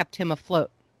that kept him afloat.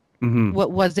 Mm-hmm.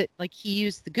 What was it like? He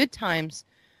used the good times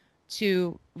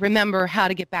to remember how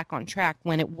to get back on track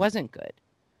when it wasn't good.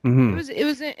 Mm-hmm. It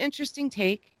was an interesting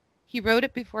take. He wrote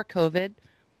it before COVID,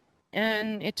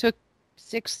 and it took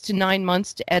 6 to 9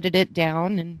 months to edit it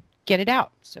down and get it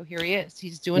out. So here he is.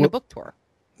 He's doing a book tour.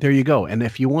 There you go. And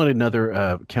if you want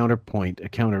another counterpoint, a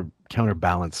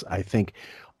counterbalance, I think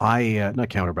not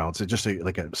counterbalance, it's just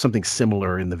something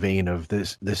similar in the vein of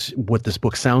this what this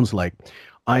book sounds like.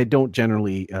 I don't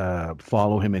generally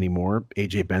follow him anymore,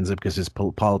 AJ Benza, because his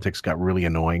politics got really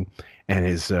annoying, and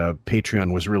his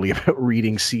Patreon was really about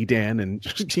reading CDAN and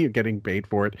just getting paid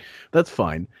for it. That's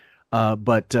fine.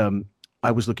 But I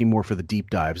was looking more for the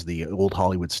deep dives, the old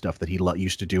Hollywood stuff that he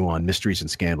used to do on Mysteries and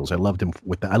Scandals. I loved him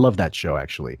with that. I love that show,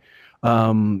 actually.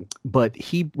 But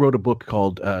he wrote a book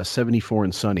called 74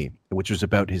 and Sunny, which was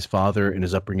about his father and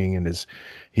his upbringing and his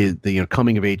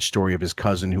coming of age story of his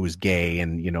cousin who was gay,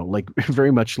 and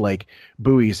very much like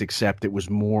Bowie's, except it was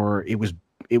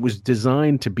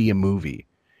designed to be a movie.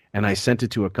 And I sent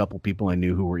it to a couple people I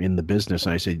knew who were in the business,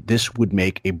 and I said, this would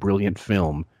make a brilliant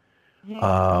film.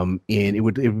 And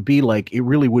it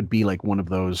really would be like one of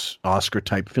those Oscar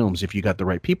type films if you got the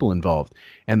right people involved.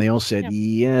 And they all said,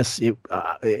 yes,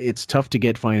 it's tough to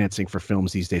get financing for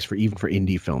films these days, even for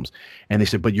indie films. And they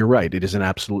said, but you're right, it is an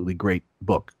absolutely great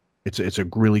book. It's a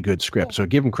really good script. So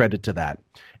give him credit to that.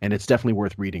 And it's definitely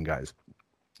worth reading, guys.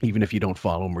 Even if you don't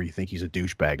follow him or you think he's a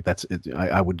douchebag,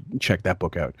 I would check that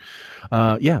book out.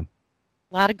 Yeah.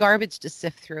 A lot of garbage to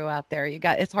sift through out there.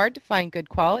 It's hard to find good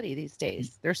quality these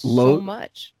days. There's so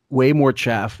much. Way more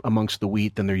chaff amongst the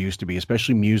wheat than there used to be,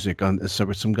 especially music. So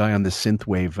some guy on the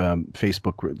Synthwave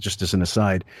Facebook, just as an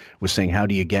aside, was saying, how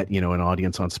do you get an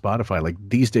audience on Spotify? Like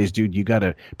these days, dude,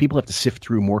 people have to sift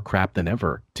through more crap than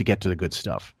ever to get to the good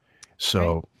stuff.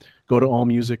 So go to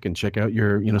AllMusic and check out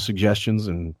your suggestions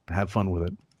and have fun with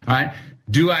it. All right.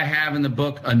 Do I have in the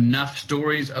book enough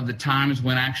stories of the times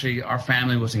when actually our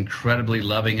family was incredibly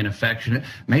loving and affectionate?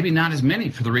 Maybe not as many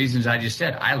for the reasons I just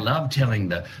said. I love telling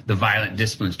the violent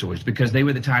discipline stories because they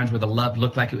were the times where the love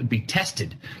looked like it would be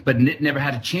tested, but it never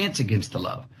had a chance against the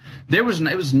love. It was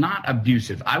not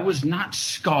abusive. I was not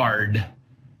scarred.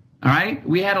 All right.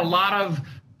 We had a lot of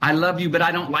I love you, but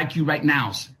I don't like you right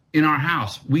now in our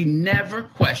house. We never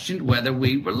questioned whether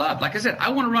we were loved. Like I said, I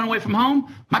want to run away from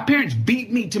home. My parents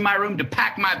beat me to my room to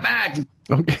pack my bags.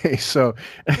 Okay, so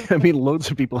I mean,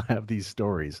 loads of people have these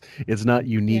stories. It's not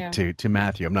unique to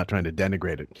Matthew. I'm not trying to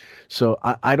denigrate it. So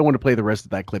I don't want to play the rest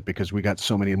of that clip because we got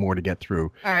so many more to get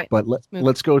through. All right, but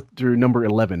let's go through number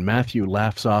 11. Matthew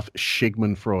laughs off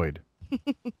Sigmund Freud.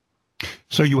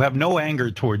 So you have no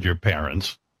anger toward your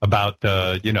parents about,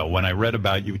 when I read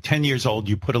about you, 10 years old,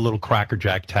 you put a little Cracker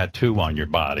Jack tattoo on your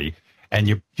body, and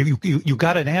you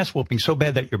got an ass whooping so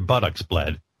bad that your buttocks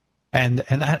bled. And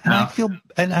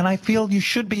I feel you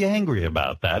should be angry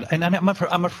about that. And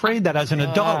I'm afraid that as an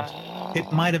adult,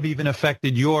 it might have even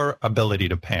affected your ability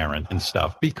to parent and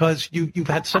stuff because you've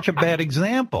had such a bad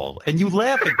example. And you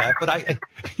laugh at that, but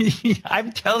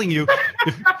I'm telling you.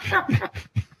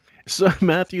 So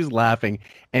Matthew's laughing.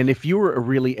 And if you were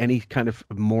really any kind of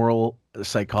moral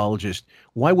psychologist,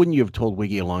 why wouldn't you have told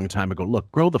Wiggy a long time ago, look,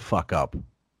 grow the fuck up?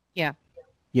 Yeah.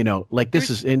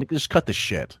 And just cut the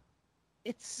shit.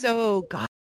 It's so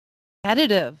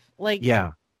competitive. Like,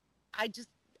 yeah,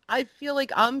 I feel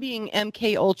like I'm being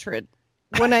MK Ultra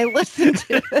when I listen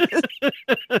to this.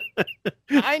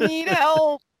 I need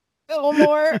help.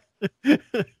 Fillmore.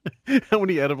 How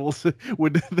many edibles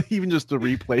would even just a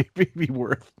replay be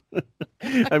worth?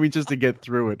 I mean, just to get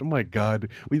through it. Oh my God.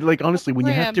 Honestly, when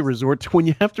you have to resort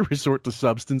to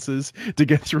substances to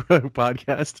get through a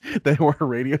podcast or a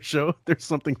radio show, there's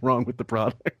something wrong with the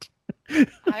product.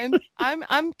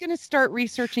 I'm gonna start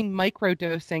researching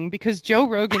microdosing because Joe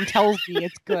Rogan tells me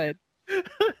it's good.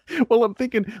 Well, I'm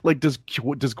thinking,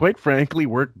 does quite frankly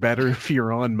work better if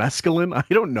you're on mescaline? I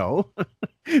don't know.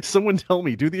 Someone tell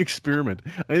me, do the experiment.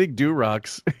 I think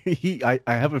Durox, I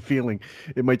have a feeling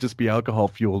it might just be alcohol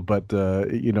fueled, but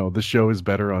the show is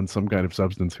better on some kind of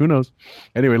substance. Who knows?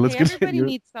 Anyway, let's get everybody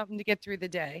needs something to get through the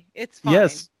day. It's fine.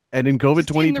 Yes, and in COVID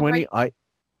 2020, I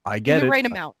get it. The right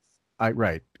amount.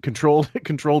 Right.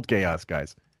 Controlled chaos,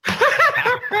 guys.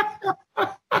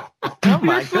 Oh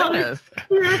my goodness!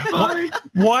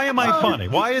 Why am I funny?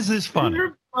 Why is this funny?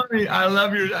 You're funny. I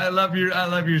love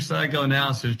your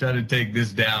psychoanalysis. Try to take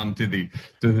this down to the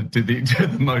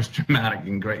most dramatic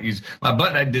and great use. My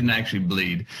butt I didn't actually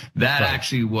bleed. That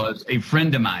actually was a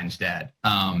friend of mine's dad.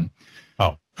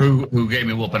 Who gave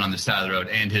me a whooping on the side of the road,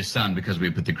 and his son because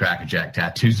we put the Cracker Jack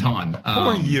tattoos on. Who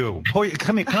are you?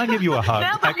 Come here. Can I give you a hug?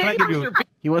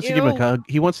 He wants to give him a hug.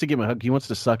 He wants to give him a hug. He wants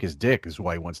to suck his dick. Is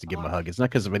why he wants to give him a hug. It's not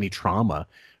because of any trauma.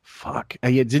 Fuck.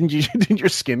 Didn't your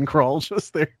skin crawl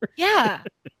just there? Yeah,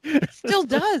 it still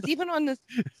does. Even on the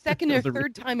second or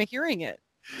third time of hearing it.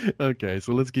 Okay,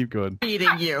 so let's keep going.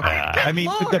 Beating you. I mean,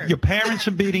 your parents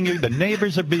are beating you. The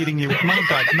neighbors are beating you. My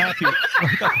God, Matthew, what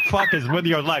the fuck is with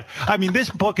your life? I mean, this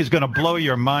book is going to blow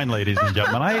your mind, ladies and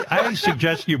gentlemen. I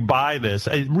suggest you buy this.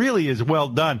 It really is well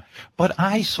done. But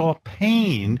I saw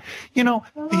pain.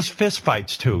 These fist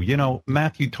fights, too.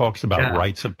 Matthew talks about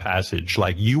rites of passage.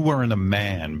 Like, you weren't a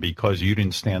man because you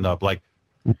didn't stand up. Like,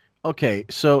 okay,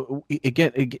 so,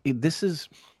 again, this is...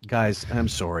 Guys, I'm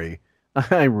sorry.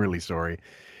 I'm really sorry.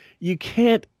 You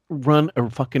can't run a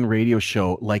fucking radio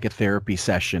show like a therapy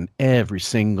session every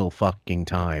single fucking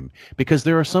time. Because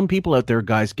there are some people out there,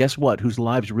 guys, guess what, whose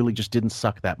lives really just didn't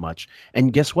suck that much.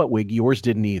 And guess what, Wig? Yours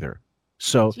didn't either.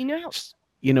 So,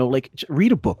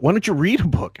 read a book. Why don't you read a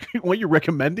book? Why are you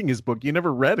recommending his book? You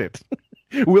never read it.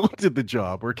 Will did the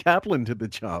job, or Kaplan did the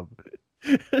job.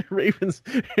 Raven's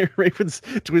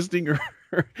twisting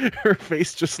her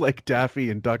face just like Daffy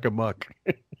and Duck Amuck.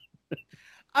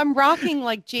 I'm rocking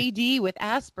like JD with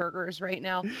Asperger's right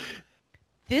now.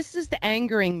 This is the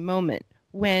angering moment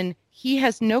when he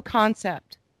has no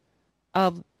concept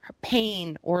of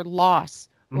pain or loss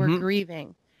or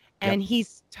grieving. And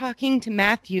he's talking to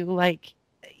Matthew like,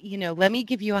 let me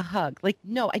give you a hug. Like,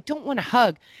 no, I don't want a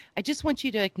hug. I just want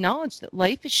you to acknowledge that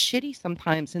life is shitty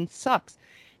sometimes and sucks.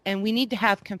 And we need to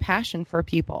have compassion for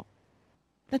people.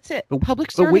 That's it. Public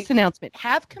service announcement.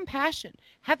 Have compassion.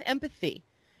 Have empathy.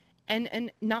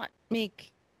 And not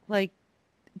make,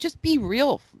 just be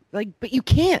real. But you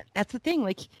can't. That's the thing.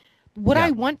 What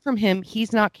I want from him,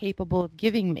 he's not capable of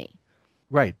giving me.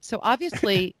 Right. So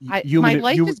obviously, my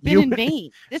life has been in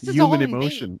vain. This is all in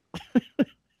emotion. vain.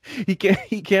 He can't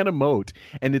emote,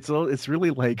 and it's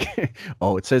really like,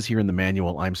 oh, it says here in the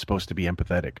manual I'm supposed to be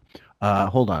empathetic.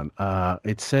 Hold on.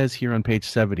 It says here on page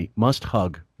 70, must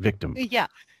hug victim. Yeah.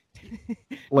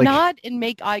 Like, nod and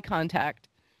make eye contact.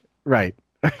 Right.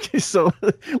 Okay, so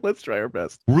let's try our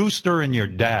best. Rooster and your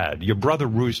dad, your brother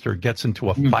Rooster gets into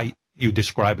a fight you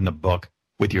describe in the book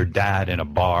with your dad in a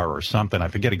bar or something. I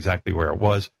forget exactly where it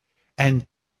was. And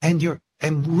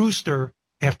Rooster,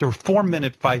 after a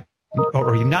 4-minute fight,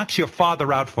 or he knocks your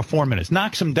father out for 4 minutes,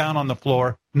 knocks him down on the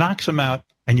floor, knocks him out,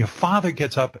 and your father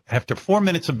gets up after 4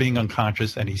 minutes of being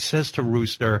unconscious, and he says to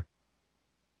Rooster,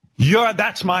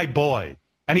 that's my boy.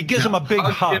 And he gives him a big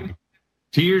hug.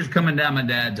 Tears coming down my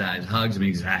dad's eyes, hugs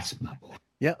me, that's my boy.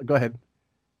 Yeah, go ahead.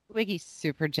 Wiggy's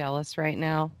super jealous right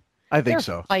now. I think They're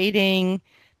so. Fighting.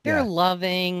 They're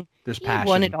loving. There's he passion.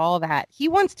 wanted all that. He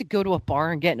wants to go to a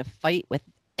bar and get in a fight with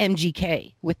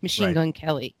MGK, with Machine Gun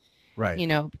Kelly. Right. You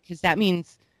know, because that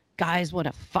means guys want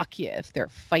to fuck you if they're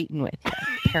fighting with you,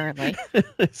 apparently.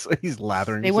 So he's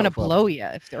lathering. They want to himself up. blow you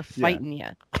if they're fighting you.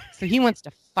 So he wants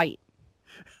to fight.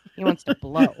 He wants to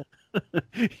blow.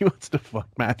 He wants to fuck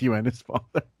Matthew and his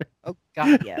father. Oh,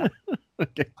 God, yeah.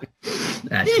 Okay.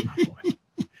 That's my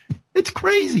boy. It's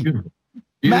crazy. Beautiful.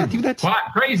 Matthew, that's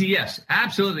crazy. Yes,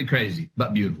 absolutely crazy,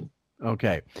 but beautiful.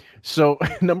 Okay. So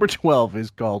number 12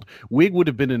 is called Wig Would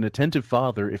Have Been an Attentive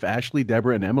Father If Ashley,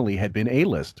 Deborah, and Emily Had Been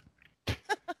A-list.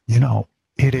 You know,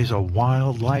 it is a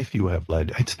wild life you have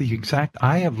led. It's the exact.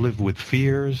 I have lived with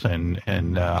fears, and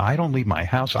I don't leave my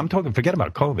house. I'm talking. Forget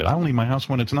about COVID. I don't leave my house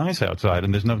when it's nice outside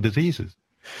and there's no diseases.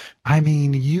 I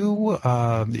mean, you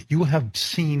have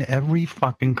seen every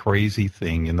fucking crazy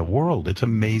thing in the world. It's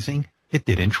amazing. It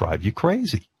didn't drive you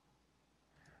crazy.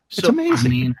 It's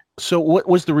amazing. So what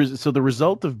was the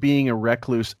result of being a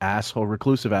reclusive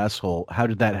asshole? How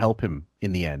did that help him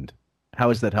in the end? How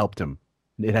has that helped him?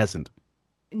 It hasn't.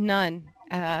 None.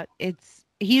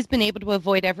 He's been able to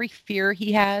avoid every fear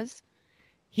he has.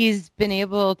 He's been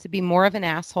able to be more of an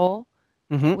asshole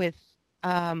with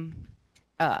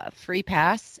free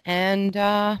pass, and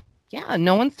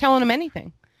no one's telling him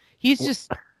anything. He's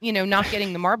just not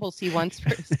getting the marbles he wants for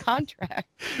his contract.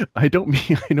 I don't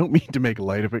mean to make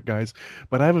light of it, guys,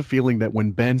 but I have a feeling that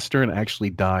when Ben Stern actually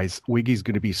dies, Wiggy's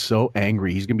going to be so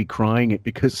angry. He's going to be crying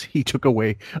because he took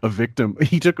away a victim.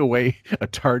 He took away a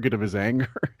target of his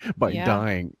anger by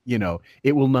dying.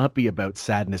 It will not be about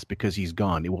sadness because he's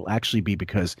gone. It will actually be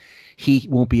because he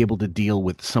won't be able to deal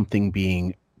with something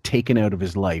being taken out of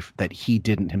his life that he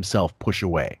didn't himself push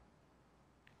away.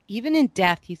 Even in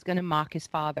death, he's going to mock his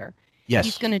father. Yes.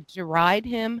 He's going to deride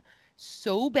him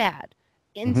so bad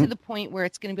into the point where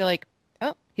it's going to be like,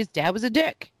 oh, his dad was a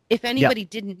dick. If anybody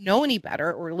didn't know any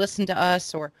better or listen to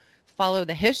us or follow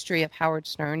the history of Howard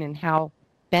Stern and how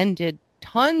Ben did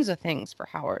tons of things for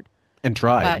Howard. And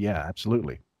tried,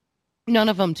 absolutely. None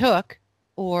of them took,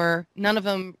 or none of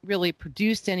them really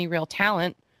produced any real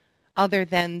talent other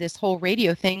than this whole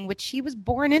radio thing, which he was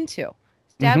born into.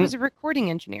 Dad was a recording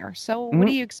engineer. So what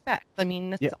do you expect? I mean,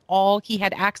 that's all he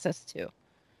had access to.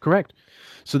 Correct.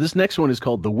 So this next one is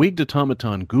called The Wigged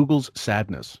Automaton Google's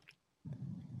Sadness.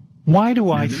 Why do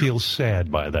I feel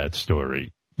sad by that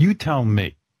story? You tell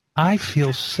me. I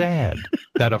feel sad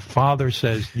that a father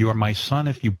says, you're my son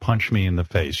if you punch me in the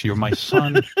face. You're my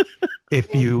son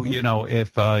if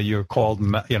you're called,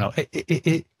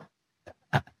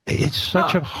 it's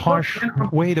such a harsh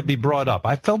way to be brought up.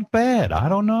 I felt bad. I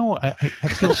don't know. I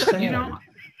feel sad.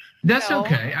 That's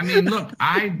okay. I mean, look,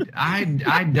 I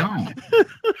don't.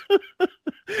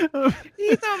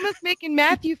 He's almost making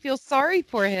Matthew feel sorry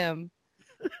for him.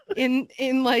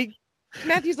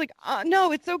 Matthew's like,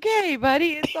 no, it's okay,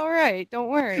 buddy. It's all right. Don't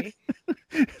worry.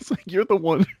 It's like you're the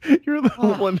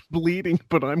one bleeding,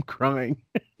 but I'm crying.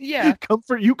 Yeah.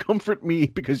 Comfort me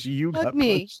because you hug got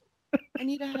me. punched. I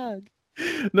need a hug.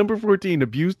 Number 14,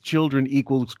 abused children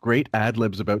equals great ad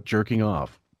libs about jerking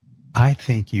off. I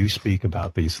think you speak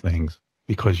about these things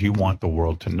because you want the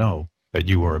world to know that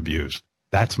you were abused.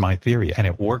 That's my theory, and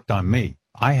it worked on me.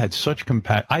 I had such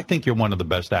compassion. I think you're one of the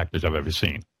best actors I've ever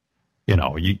seen.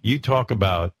 You talk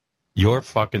about your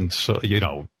fucking,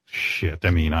 shit. I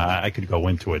mean, I could go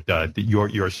into it.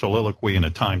 Your soliloquy in A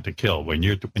Time to Kill when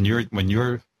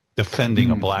you're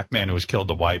defending a black man who has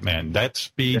killed a white man. That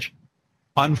speech,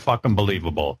 unfucking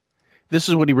believable. This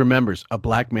is what he remembers: a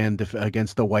black man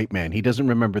against the white man. He doesn't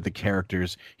remember the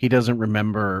characters. He doesn't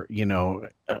remember,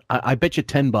 I bet you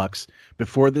 $10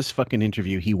 before this fucking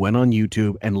interview, he went on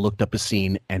YouTube and looked up a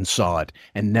scene and saw it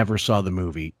and never saw the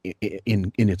movie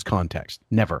in its context.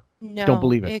 Never. No, don't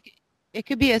believe it. It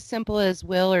could be as simple as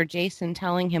Will or Jason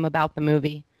telling him about the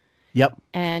movie. Yep.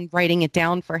 And writing it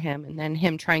down for him, and then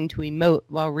him trying to emote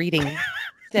while reading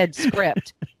said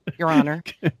script, Your Honor.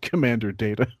 Commander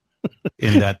Data.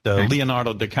 In that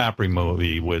Leonardo DiCaprio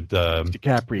movie with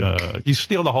DiCaprio. You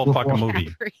steal the whole Wolf fucking of Wall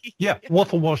movie. Street. Yeah,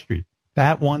 Wolf of Wall Street.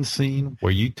 That one scene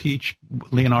where you teach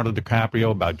Leonardo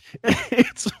DiCaprio about...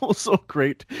 It's also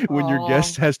great when your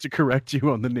guest has to correct you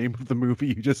on the name of the movie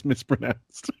you just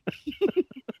mispronounced.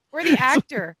 Or the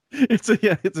actor. It's a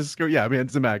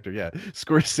handsome actor. Yeah,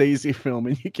 Scorsese film,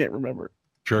 and you can't remember.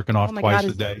 Jerking off twice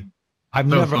a day. I've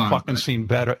So never fun. fucking seen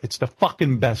better. It's the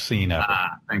fucking best scene ever.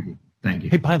 Thank you. Thank you.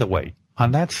 Hey, by the way,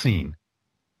 on that scene,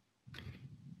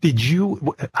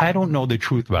 I don't know the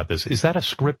truth about this. Is that a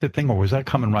scripted thing, or was that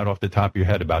coming right off the top of your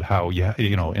head about how,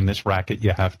 in this racket,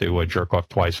 you have to jerk off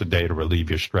twice a day to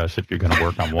relieve your stress if you're going to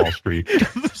work on Wall Street?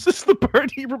 This is the part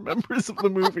he remembers of the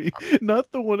movie,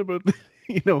 not the one about,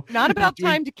 Not about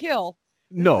Time to Kill.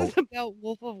 No. This is about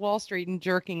Wolf of Wall Street and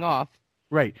jerking off.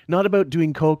 Right. Not about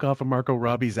doing coke off of Margot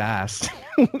Robbie's ass.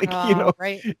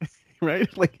 Right.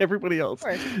 Right? Like everybody else.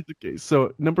 Okay,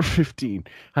 so number 15.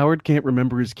 Howard can't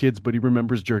remember his kids, but he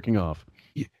remembers jerking off.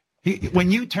 When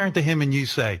you turn to him and you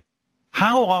say,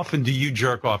 how often do you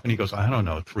jerk off? And he goes, I don't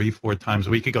know, 3-4 times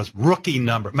a week. He goes, rookie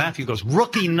number. Matthew goes,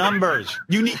 rookie numbers.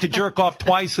 You need to jerk off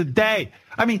twice a day.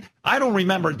 I mean, I don't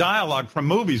remember dialogue from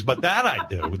movies, but that I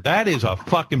do. That is a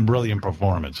fucking brilliant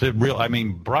performance.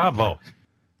 Bravo.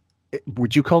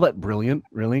 Would you call that brilliant,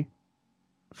 really?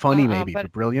 Funny, maybe,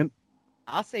 but brilliant?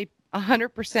 I'll say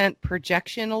 100%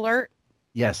 projection alert,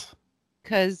 Yes.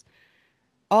 because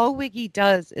all Wiggy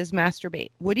does is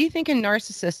masturbate. What do you think a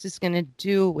narcissist is going to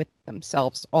do with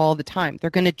themselves all the time? They're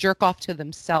going to jerk off to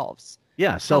themselves.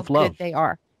 Yeah, self-love. How good they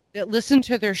are. They listen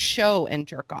to their show and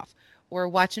jerk off, or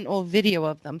watch an old video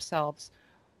of themselves,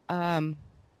 or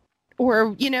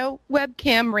webcam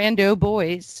rando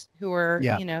boys who are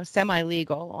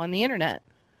semi-legal on the internet.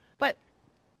 But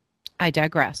I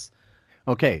digress.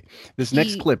 Okay, this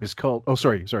next clip is called... Oh,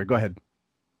 sorry, go ahead.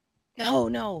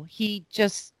 No,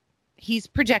 he's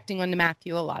projecting onto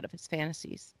Matthew a lot of his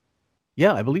fantasies.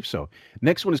 Yeah, I believe so.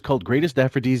 Next one is called Greatest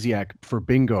Aphrodisiac for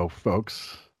Bingo,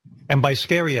 folks. And by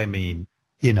scary, I mean,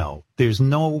 there's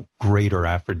no greater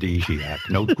aphrodisiac,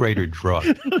 no greater drug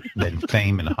than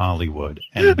fame in Hollywood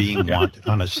and being wanted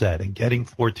on a set and getting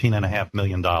 $14.5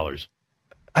 million.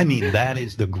 I mean, that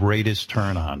is the greatest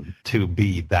turn on, to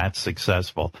be that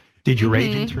successful. Did your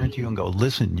agent turn to you and go,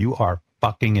 listen, you are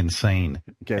fucking insane,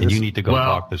 and you need to go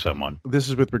talk to someone? This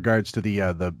is with regards to the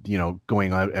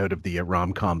going out of the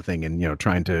rom-com thing and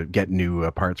trying to get new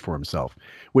parts for himself,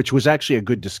 which was actually a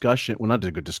good discussion. Well, not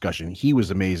a good discussion. He was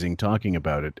amazing talking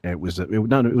about it. It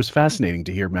was fascinating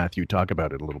to hear Matthew talk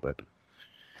about it a little bit.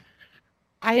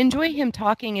 I enjoy him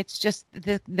talking. It's just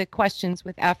the questions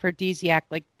with aphrodisiac,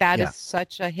 like that is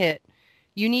such a hit.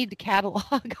 You need to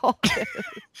catalog all this.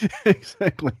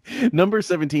 Exactly. Number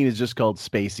 17 is just called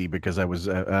Spacey because I was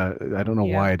I don't know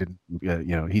why I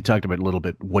didn't. He talked about a little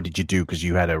bit. What did you do? Because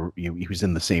you had he was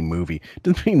in the same movie.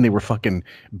 Didn't mean they were fucking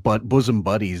bosom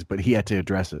buddies, but he had to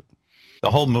address it.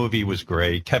 The whole movie was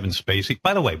great. Kevin Spacey.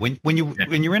 By the way, when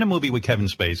you're in a movie with Kevin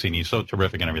Spacey and he's so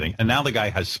terrific and everything, and now the guy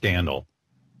has scandal.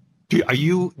 Do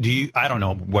you? I don't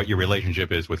know what your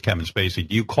relationship is with Kevin Spacey.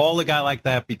 Do you call a guy like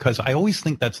that? Because I always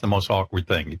think that's the most awkward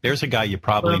thing. There's a guy you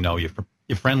probably know, you're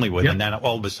friendly with, and then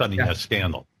all of a sudden he has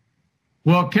scandal.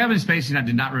 Well, Kevin Spacey and I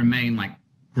did not remain like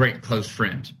great close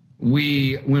friends.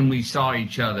 When we saw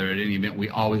each other at any event, we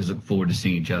always looked forward to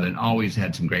seeing each other and always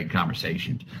had some great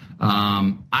conversations.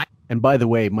 And by the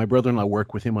way, my brother-in-law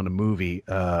worked with him on a movie,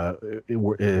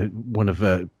 one of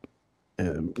what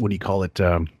do you call it?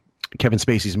 Kevin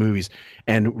Spacey's movies,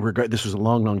 and this was a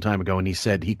long time ago, and he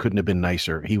said he couldn't have been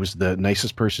nicer. He was the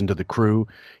nicest person to the crew.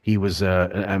 He was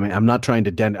I'm not trying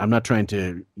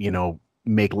to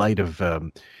make light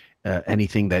of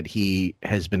anything that he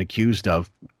has been accused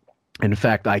of. In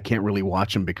fact, I can't really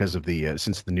watch him because of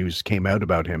since the news came out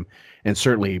about him, and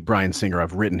certainly Bryan Singer,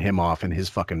 I've written him off in his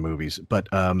fucking movies. But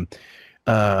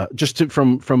just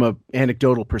from a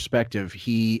anecdotal perspective,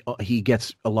 he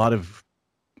gets a lot of.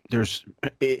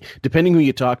 Depending who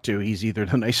you talk to, he's either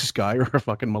the nicest guy or a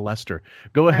fucking molester.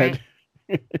 Go ahead.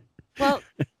 Well,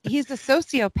 he's a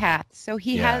sociopath, so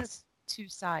he has two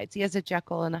sides. He has a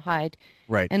Jekyll and a Hyde.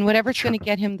 Right. And whatever's going to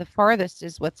get him the farthest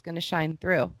is what's going to shine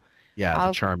through. Yeah,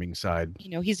 the charming side.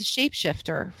 He's a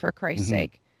shapeshifter, for Christ's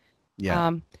sake.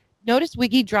 Yeah. Notice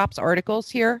Wiggy drops articles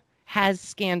here. Has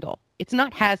scandal. It's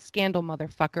not has scandal,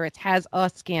 motherfucker. It's has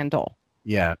a scandal.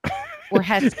 Yeah. Or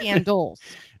has scandals.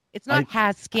 It's not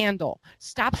has scandal.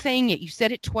 Stop saying it. You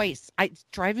said it twice. It's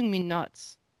driving me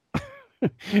nuts.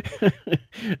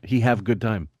 He have good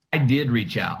time. I did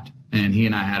reach out and he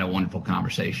and I had a wonderful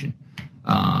conversation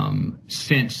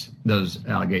since those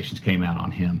allegations came out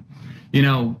on him. You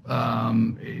know,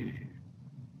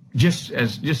 just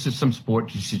as some sport,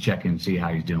 just to check in and see how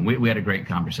he's doing. We had a great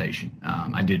conversation.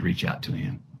 I did reach out to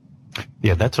him.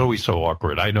 Yeah, that's always so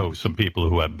awkward. I know some people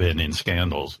who have been in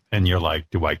scandals, and you're like,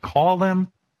 do I call them?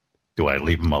 Do I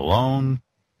leave them alone?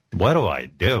 What do I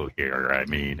do here? I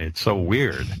mean, it's so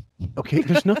weird. Okay,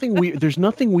 there's nothing weird. There's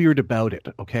nothing weird about it.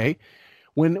 Okay,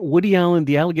 when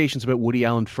the allegations about Woody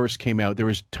Allen first came out, there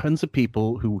was tons of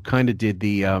people who kind of did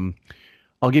the.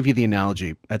 I'll give you the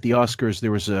analogy. At the Oscars,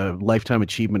 there was a Lifetime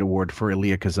Achievement Award for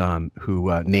Elia Kazan,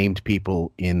 who named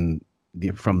people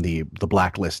from the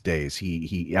blacklist days.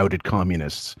 He outed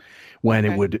communists when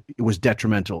it was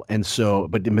detrimental. And so,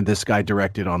 but this guy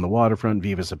directed On the Waterfront,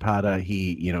 Viva Zapata.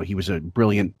 He was a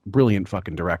brilliant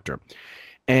fucking director.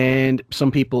 And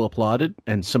some people applauded,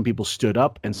 and some people stood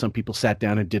up, and some people sat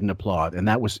down and didn't applaud. And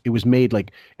it was made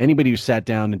like anybody who sat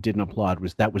down and didn't applaud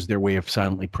was their way of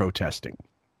silently protesting.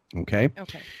 Okay.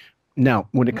 Now,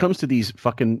 when it comes to these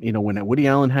fucking, when Woody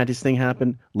Allen had his thing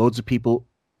happen, loads of people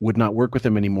would not work with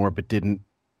him anymore, but didn't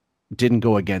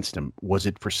go against him. Was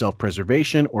it for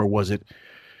self-preservation, or was it,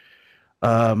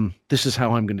 this is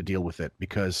how I'm going to deal with it?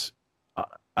 Because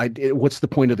what's the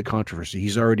point of the controversy?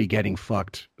 He's already getting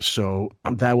fucked. So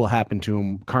that will happen to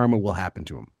him. Karma will happen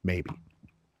to him, maybe.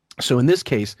 So in this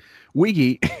case,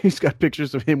 Wiggy, he's got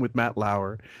pictures of him with Matt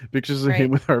Lauer, pictures of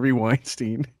him with Harvey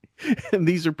Weinstein. And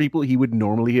these are people he would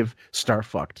normally have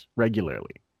star-fucked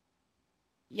regularly.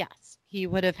 Yes, he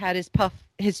would have had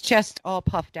his chest all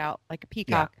puffed out like a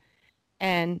peacock. Yeah.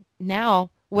 And now,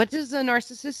 what does a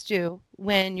narcissist do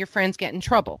when your friends get in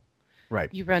trouble?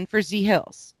 Right. You run for Z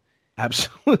Hills.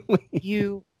 Absolutely.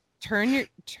 You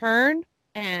turn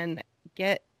and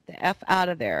get the F out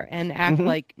of there and act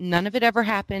like none of it ever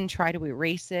happened. Try to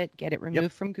erase it, get it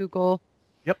removed from Google.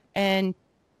 Yep. And,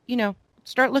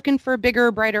 start looking for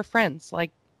bigger, brighter friends like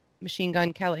Machine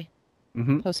Gun Kelly,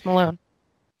 Post Malone.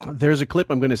 There's a clip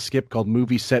I'm going to skip called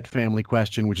Movie Set Family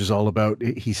Question, which is all about,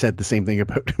 he said the same thing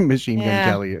about Machine Gun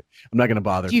Kelly. I'm not going to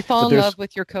bother. Do you fall in love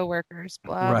with your coworkers?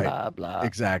 Blah, blah, blah.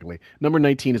 Exactly. Number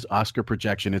 19 is Oscar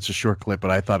Projection. It's a short clip, but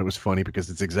I thought it was funny because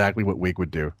it's exactly what Wig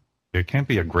would do. There can't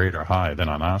be a greater high than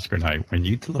on Oscar night when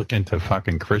you look into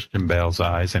fucking Christian Bale's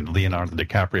eyes and Leonardo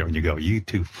DiCaprio and you go, you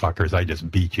two fuckers, I just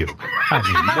beat you. I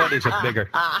mean, what is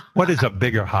a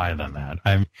bigger high than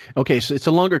that? Okay, so it's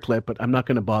a longer clip, but I'm not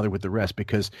going to bother with the rest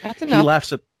because he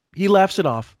laughs it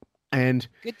off. And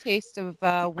good taste of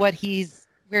where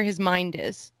his mind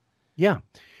is. Yeah.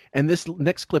 And this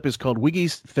next clip is called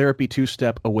Wiggy's Therapy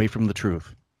Two-Step Away from the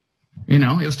Truth. It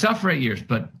was tough for 8 years,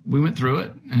 but we went through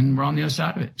it, and we're on the other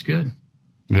side of it. It's good.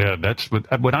 Yeah, that's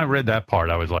when I read that part,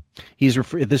 I was like...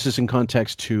 This is in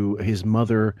context to his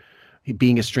mother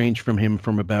being estranged from him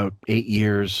from about 8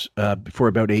 years, for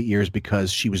about 8 years,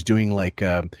 because she was doing like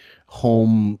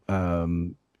home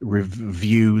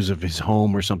reviews of his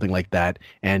home or something like that,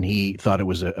 and he thought it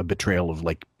was a betrayal of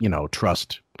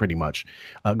trust, pretty much.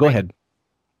 Go ahead.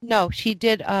 No, she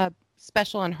did a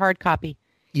special on hard copy.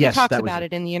 He talks about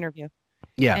it in the interview.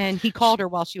 Yeah. And he called her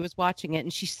while she was watching it,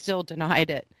 and she still denied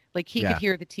it. Like, he could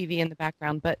hear the TV in the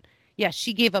background. But, yeah,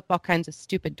 she gave up all kinds of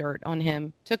stupid dirt on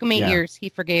him. Took him 8 years. He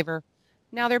forgave her.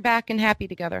 Now they're back and happy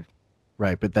together.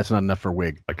 Right, but that's not enough for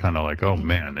Wig. I kind of like, oh,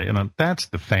 man, that's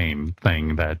the fame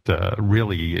thing that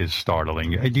really is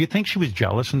startling. Do you think she was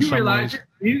jealous in some ways?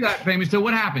 You got famous, so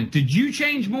what happened? Did you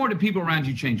change more? Did people around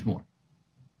you change more?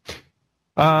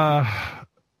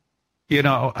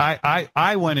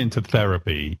 I went into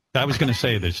therapy. I was going to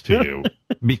say this to you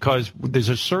because there's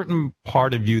a certain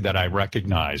part of you that I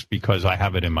recognize because I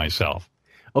have it in myself.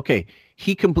 Okay.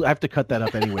 I have to cut that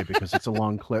up anyway because it's a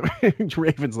long clip.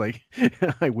 Raven's like,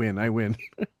 I win.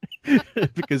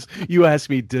 Because you asked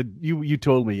me, you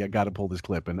told me I got to pull this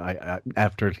clip. And I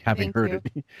after having heard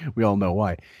it, we all know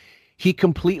why. He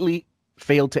completely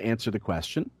failed to answer the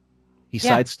question. He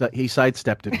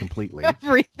sidestepped it completely.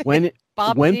 Went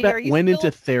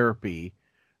into therapy.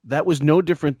 That was no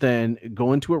different than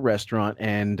going to a restaurant,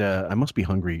 and I must be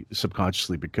hungry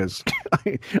subconsciously because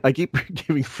I keep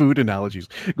giving food analogies.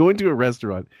 Going to a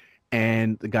restaurant,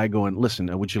 and the guy going,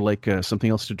 "Listen, would you like something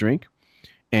else to drink?"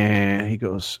 And he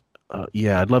goes,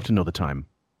 "Yeah, I'd love to know the time."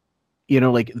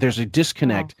 There's a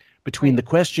disconnect between the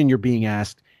question you're being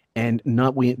asked and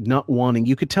not wanting.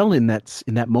 You could tell in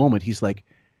that moment, he's like,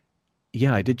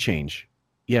 yeah, I did change.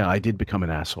 Yeah, I did become an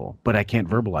asshole, but I can't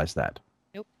verbalize that.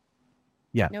 Nope.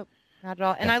 Yeah. Nope, not at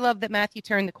all. And I love that Matthew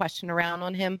turned the question around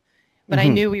on him, but I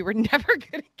knew we were never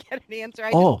going to get an answer.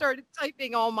 I just started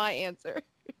typing all my answer.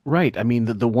 Right. I mean,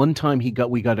 the one time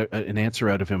we got an answer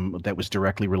out of him that was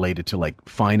directly related to like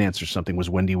finance or something was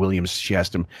Wendy Williams. She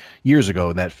asked him years ago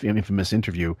in that infamous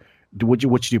interview,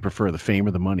 which do you prefer, the fame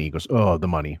or the money? He goes, oh, the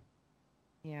money.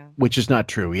 Yeah. Which is not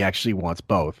true. He actually wants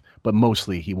both, but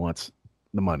mostly he wants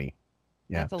the money.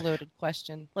 Yeah. That's a loaded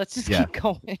question. Let's just Yeah. keep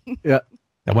going. Yeah.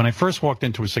 And when I first walked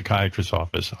into a psychiatrist's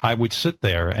office, I would sit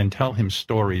there and tell him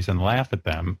stories and laugh at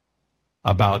them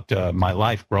about my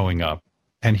life growing up.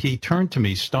 And he turned to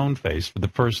me stone-faced for the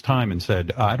first time and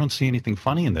said, I don't see anything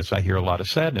funny in this. I hear a lot of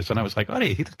sadness. And I was like, oh,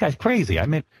 this guy's crazy.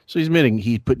 So he's admitting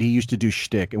he used to do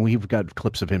shtick, and we've got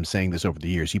clips of him saying this over the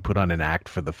years. He put on an act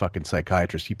for the fucking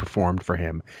psychiatrist. He performed for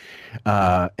him.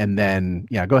 And then,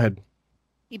 yeah, go ahead.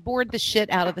 He bored the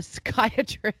shit out of the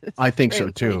psychiatrist. I think so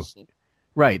too.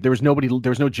 Right. There was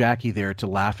no Jackie there to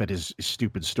laugh at his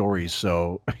stupid stories.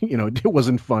 So, it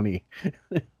wasn't funny.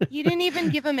 You didn't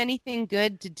even give him anything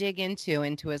good to dig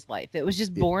into his life. It was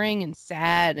just boring and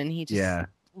sad. And he just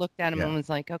looked at him and was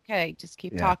like, okay, just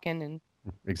keep talking. And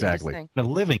exactly. A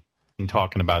living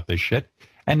talking about this shit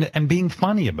and being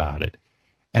funny about it.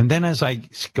 And then as I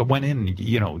went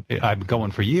in, I've been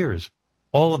going for years,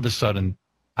 all of a sudden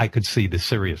I could see the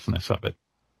seriousness of it.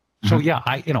 So yeah,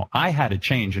 I had to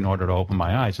change in order to open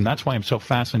my eyes, and that's why I'm so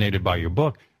fascinated by your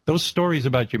book. Those stories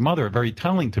about your mother are very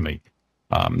telling to me.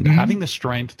 Having the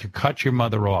strength to cut your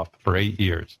mother off for 8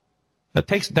 years,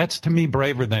 that's to me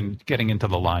braver than getting into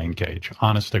the lion cage.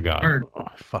 Honest to God. Oh,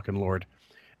 fucking Lord.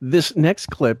 This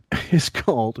next clip is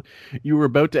called "You Were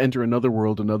About to Enter Another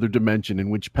World, Another Dimension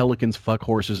in Which Pelicans Fuck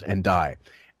Horses and Die."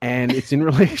 And it's in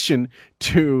relation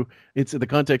to the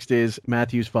context is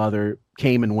Matthew's father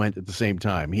came and went at the same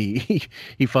time. He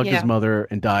fucked his mother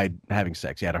and died having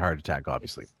sex. He had a heart attack,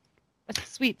 obviously. That's a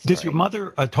sweet story. Did your mother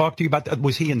talk to you about that?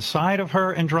 Was he inside of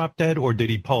her and drop dead, or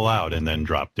did he pull out and then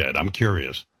drop dead? I'm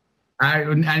curious. I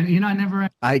never.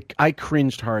 I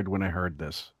cringed hard when I heard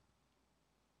this.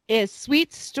 His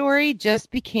sweet story just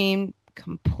became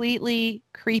completely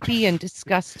creepy and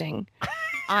disgusting.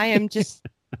 I am just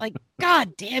like,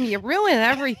 God damn, you ruin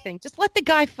everything. Just let the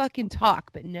guy fucking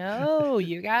talk. But no,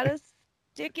 you gotta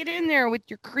stick it in there with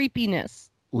your creepiness.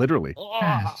 Literally.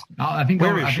 Yes. I think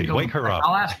Where is she? Wake her up.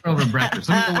 I'll ask her over breakfast.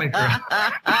 I'm gonna wake her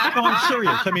up. No, I'm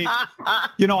serious. I mean,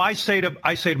 I say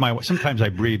to my wife, sometimes I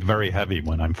breathe very heavy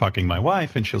when I'm fucking my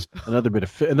wife, and she'll another bit of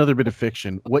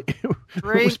fiction. What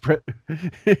was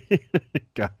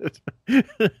Got it.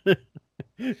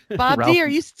 Bob D, are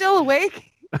you still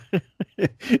awake?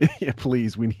 Yeah,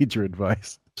 please, we need your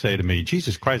advice. Say to me,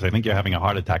 Jesus Christ, I think you're having a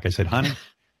heart attack. I said, honey,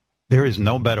 there is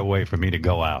no better way for me to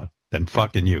go out than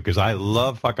fucking you, because I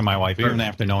love fucking my wife, even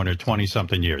after knowing her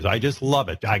 20-something years. I just love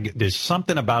it. There's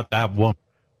something about that woman.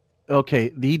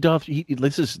 Okay,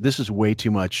 this is way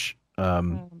too much.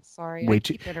 I'm sorry, I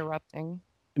keep interrupting.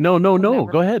 No.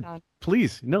 Go ahead,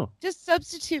 please. No. Just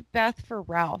substitute Beth for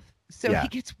Ralph, so he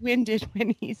gets winded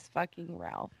when he's fucking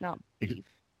Ralph, not Beef.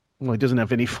 Well, he doesn't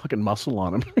have any fucking muscle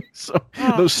on him, so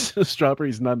those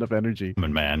strawberries, not enough energy.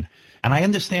 Man, and I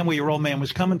understand where your old man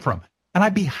was coming from, and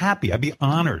I'd be happy, I'd be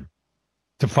honored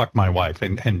to fuck my wife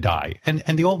and die. And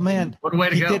the old man, what a way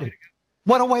to go! Did it.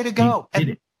 What a way to go!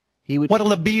 He would. What a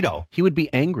libido! He would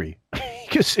be angry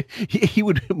because he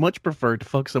would much prefer to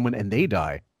fuck someone and they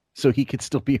die, so he could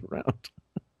still be around.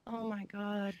 Oh my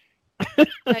God!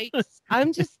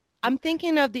 I'm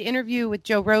thinking of the interview with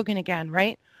Joe Rogan again,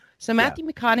 right? So Matthew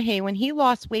McConaughey, when he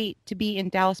lost weight to be in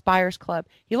Dallas Buyers Club,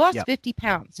 he lost 50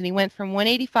 pounds and he went from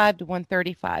 185 to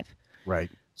 135.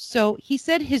 Right. So he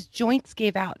said his joints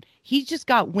gave out. He just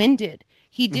got winded.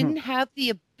 He didn't have the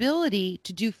ability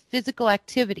to do physical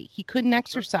activity. He couldn't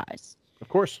exercise. Of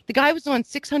course. The guy was on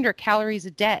 600 calories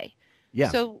a day. Yeah.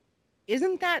 So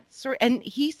isn't that and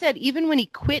he said even when he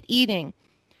quit eating,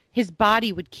 his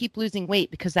body would keep losing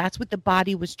weight because that's what the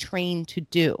body was trained to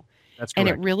do. That's correct.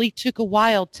 And it really took a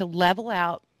while to level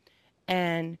out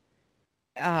and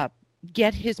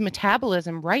get his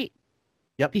metabolism right.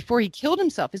 Yep. Before he killed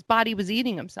himself, his body was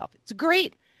eating himself. It's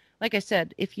great. Like I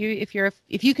said, if you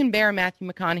can bear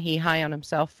Matthew McConaughey high on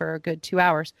himself for a good 2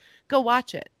 hours, go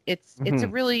watch it. It's a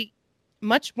really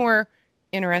much more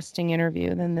interesting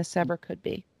interview than this ever could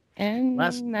be. And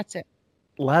that's it.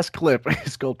 Last clip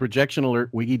is called Projection Alert.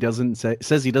 Wiggy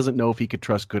says he doesn't know if he could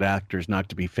trust good actors not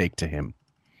to be fake to him.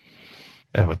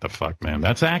 Yeah, what the fuck, man?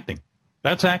 That's acting.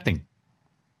 That's acting.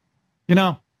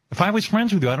 If I was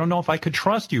friends with you, I don't know if I could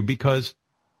trust you because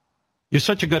you're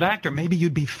such a good actor. Maybe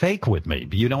you'd be fake with me.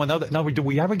 No, do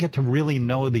we ever get to really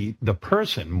know the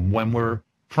person when we're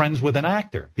friends with an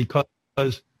actor?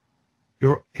 Because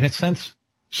you're, in a sense,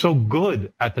 so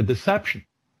good at the deception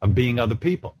of being other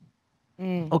people.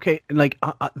 Okay, and like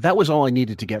that was all I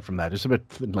needed to get from that. It's about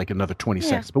like another 20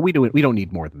 seconds, but we don't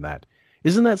need more than that.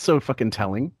 Isn't that so fucking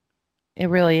telling? It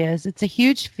really is. It's a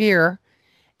huge fear,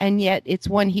 and yet it's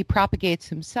one he propagates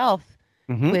himself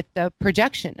with the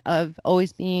projection of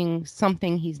always being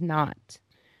something he's not.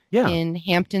 Yeah. In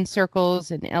Hampton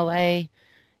circles, in LA,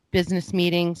 business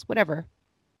meetings, whatever.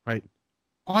 Right.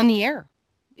 On the air.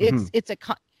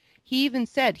 He even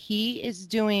said he is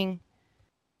doing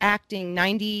acting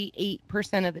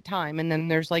 98% of the time, and then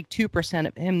there's like 2%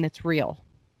 of him that's real.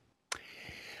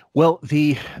 Well,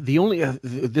 the only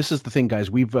this is the thing, guys.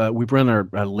 We've run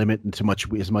our limit into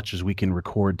as much as we can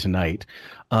record tonight.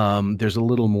 There's a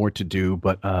little more to do,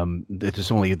 but it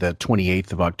is only the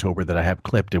 28th of October that I have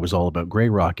clipped. It was all about gray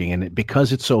rocking, and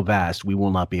because it's so vast, we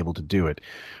will not be able to do it.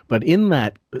 But in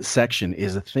that section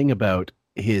is a thing about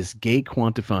his gay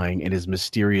quantifying and his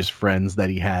mysterious friends that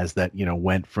he has that,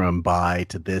 went from bi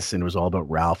to this, and it was all about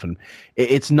Ralph. And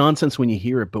it's nonsense when you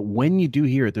hear it, but when you do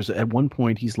hear it, there's at one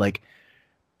point he's like,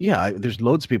 yeah, there's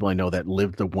loads of people I know that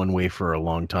lived the one way for a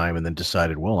long time and then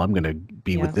decided, well, I'm going to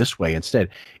be with this way instead.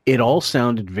 It all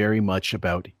sounded very much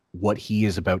about what he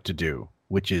is about to do,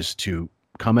 which is to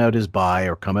come out as bi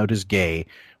or come out as gay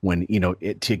when,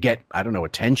 to get, I don't know,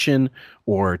 attention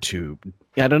or to,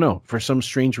 I don't know, for some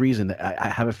strange reason. I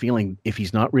have a feeling if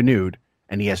he's not renewed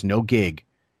and he has no gig,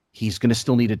 he's going to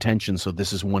still need attention. So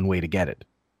this is one way to get it.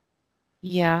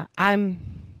 Yeah, I'm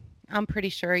pretty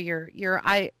sure you're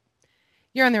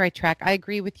on the right track. I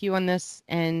agree with you on this,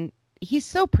 and he's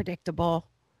so predictable.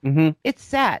 It's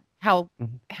sad how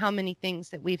many things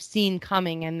that we've seen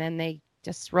coming, and then they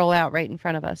just roll out right in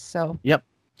front of us. So yep.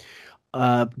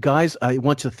 Guys, I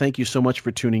want to thank you so much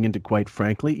for tuning into Quite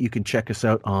Frankly. You can check us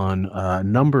out on a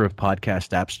number of podcast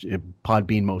apps,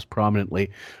 Podbean most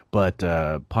prominently, but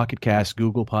Pocket Cast,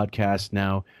 Google Podcasts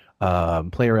now,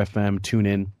 Player FM,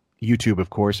 TuneIn, YouTube, of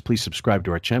course. Please subscribe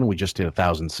to our channel. We just hit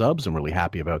 1,000 subs. I'm really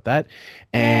happy about that.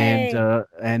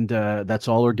 And that's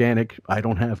all organic. I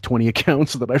don't have 20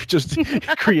 accounts that I've just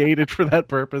created for that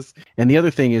purpose. And the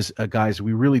other thing is, guys,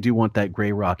 we really do want that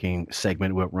gray rocking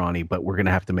segment with Ronnie, but we're going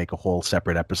to have to make a whole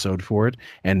separate episode for it.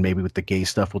 And maybe with the gay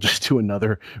stuff, we'll just do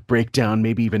another breakdown,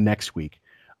 maybe even next week,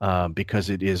 because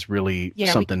it is really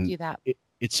something. We can do that.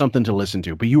 It's something to listen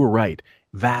to. But you were right.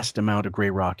 Vast amount of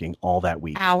gray rocking all that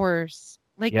week. Hours.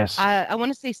 Like, yes. I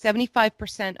want to say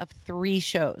 75% of 3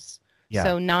 shows. Yeah.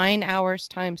 So 9 hours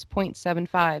times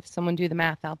 0.75. Someone do the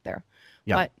math out there.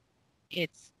 Yeah. But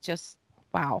it's just,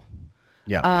 wow.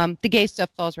 Yeah. The gay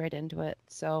stuff falls right into it.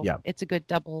 So yeah. It's a good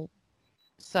double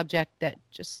subject that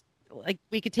just, like,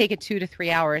 we could take it 2 to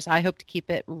 3 hours. I hope to keep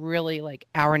it really like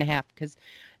hour and a half, because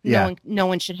no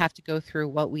one should have to go through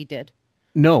what we did.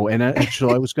 No, and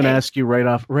actually, I was going to ask you right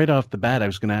off the bat. I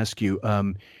was going to ask you,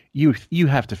 you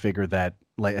have to figure that,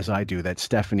 like as I do, that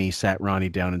Stephanie sat Ronnie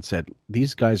down and said,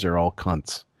 "These guys are all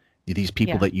cunts. These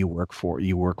people that you work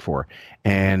for,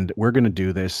 and we're going to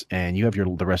do this, and you have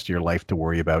the rest of your life to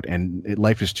worry about, and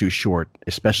life is too short,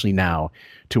 especially now,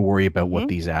 to worry about what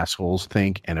these assholes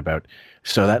think and about."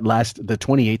 So that the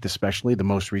 28th, especially the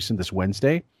most recent, this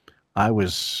Wednesday, I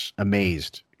was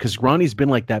amazed. Because Ronnie's been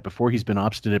like that before. He's been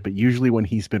obstinate, but usually when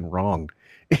he's been wrong,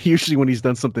 usually when he's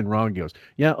done something wrong, he goes,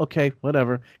 yeah, okay,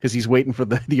 whatever, because he's waiting for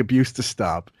the abuse to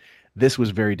stop. This was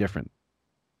very different.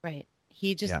 Right.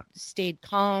 He just stayed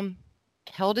calm,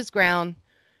 held his ground,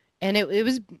 and it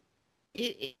was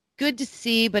good to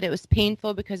see, but it was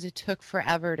painful because it took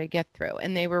forever to get through,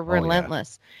 and they were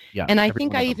relentless. Yeah. And I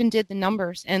think I even did the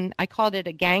numbers, and I called it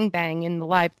a gangbang in the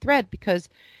live thread, because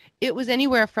it was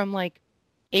anywhere from like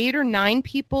 8 or 9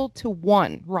 people to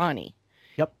 1 Ronnie.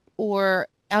 Yep. Or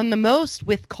on the most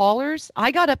with callers, I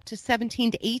got up to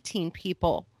 17 to 18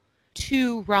 people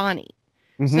to Ronnie.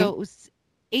 So it was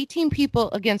 18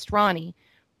 people against Ronnie,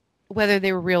 whether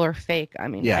they were real or fake. I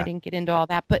mean, I didn't get into all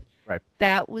that, but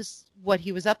that was what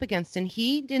he was up against, and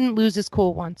he didn't lose his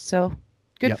cool once. So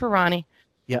good for Ronnie.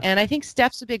 Yeah. And I think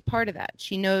Steph's a big part of that.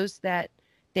 She knows that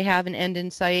they have an end in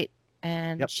sight,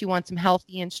 and she wants him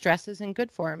healthy, and stress isn't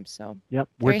good for him. So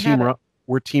we're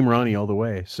team Ronnie all the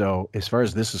way. So as far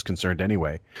as this is concerned,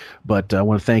 anyway. But I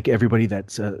want to thank everybody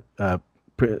that's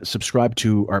subscribed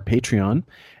to our Patreon.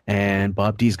 And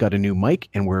Bob D's got a new mic,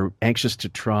 and we're anxious to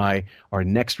try our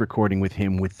next recording with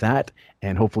him with that.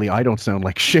 And hopefully I don't sound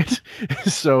like shit.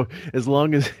 So as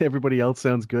long as everybody else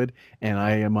sounds good and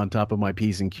I am on top of my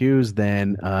P's and Q's,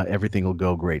 then everything will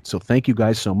go great. So thank you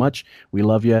guys so much. We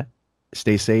love you.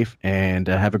 Stay safe and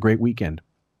have a great weekend.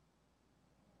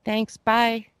 Thanks.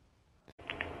 Bye.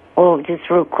 Oh, just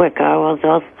real quick, I was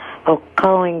also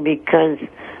calling because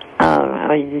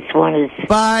I just wanted to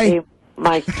say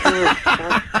my tour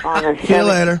on the 7th. See you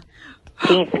later.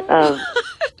 17th of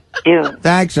June.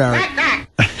 Thanks, Eric.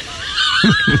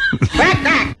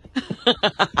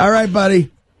 All right,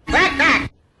 buddy.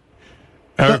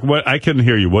 Eric, what? I couldn't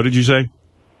hear you. What did you say?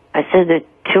 I said the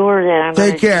tour that I'm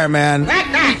Take care, man.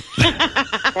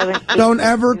 Don't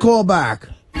ever call back.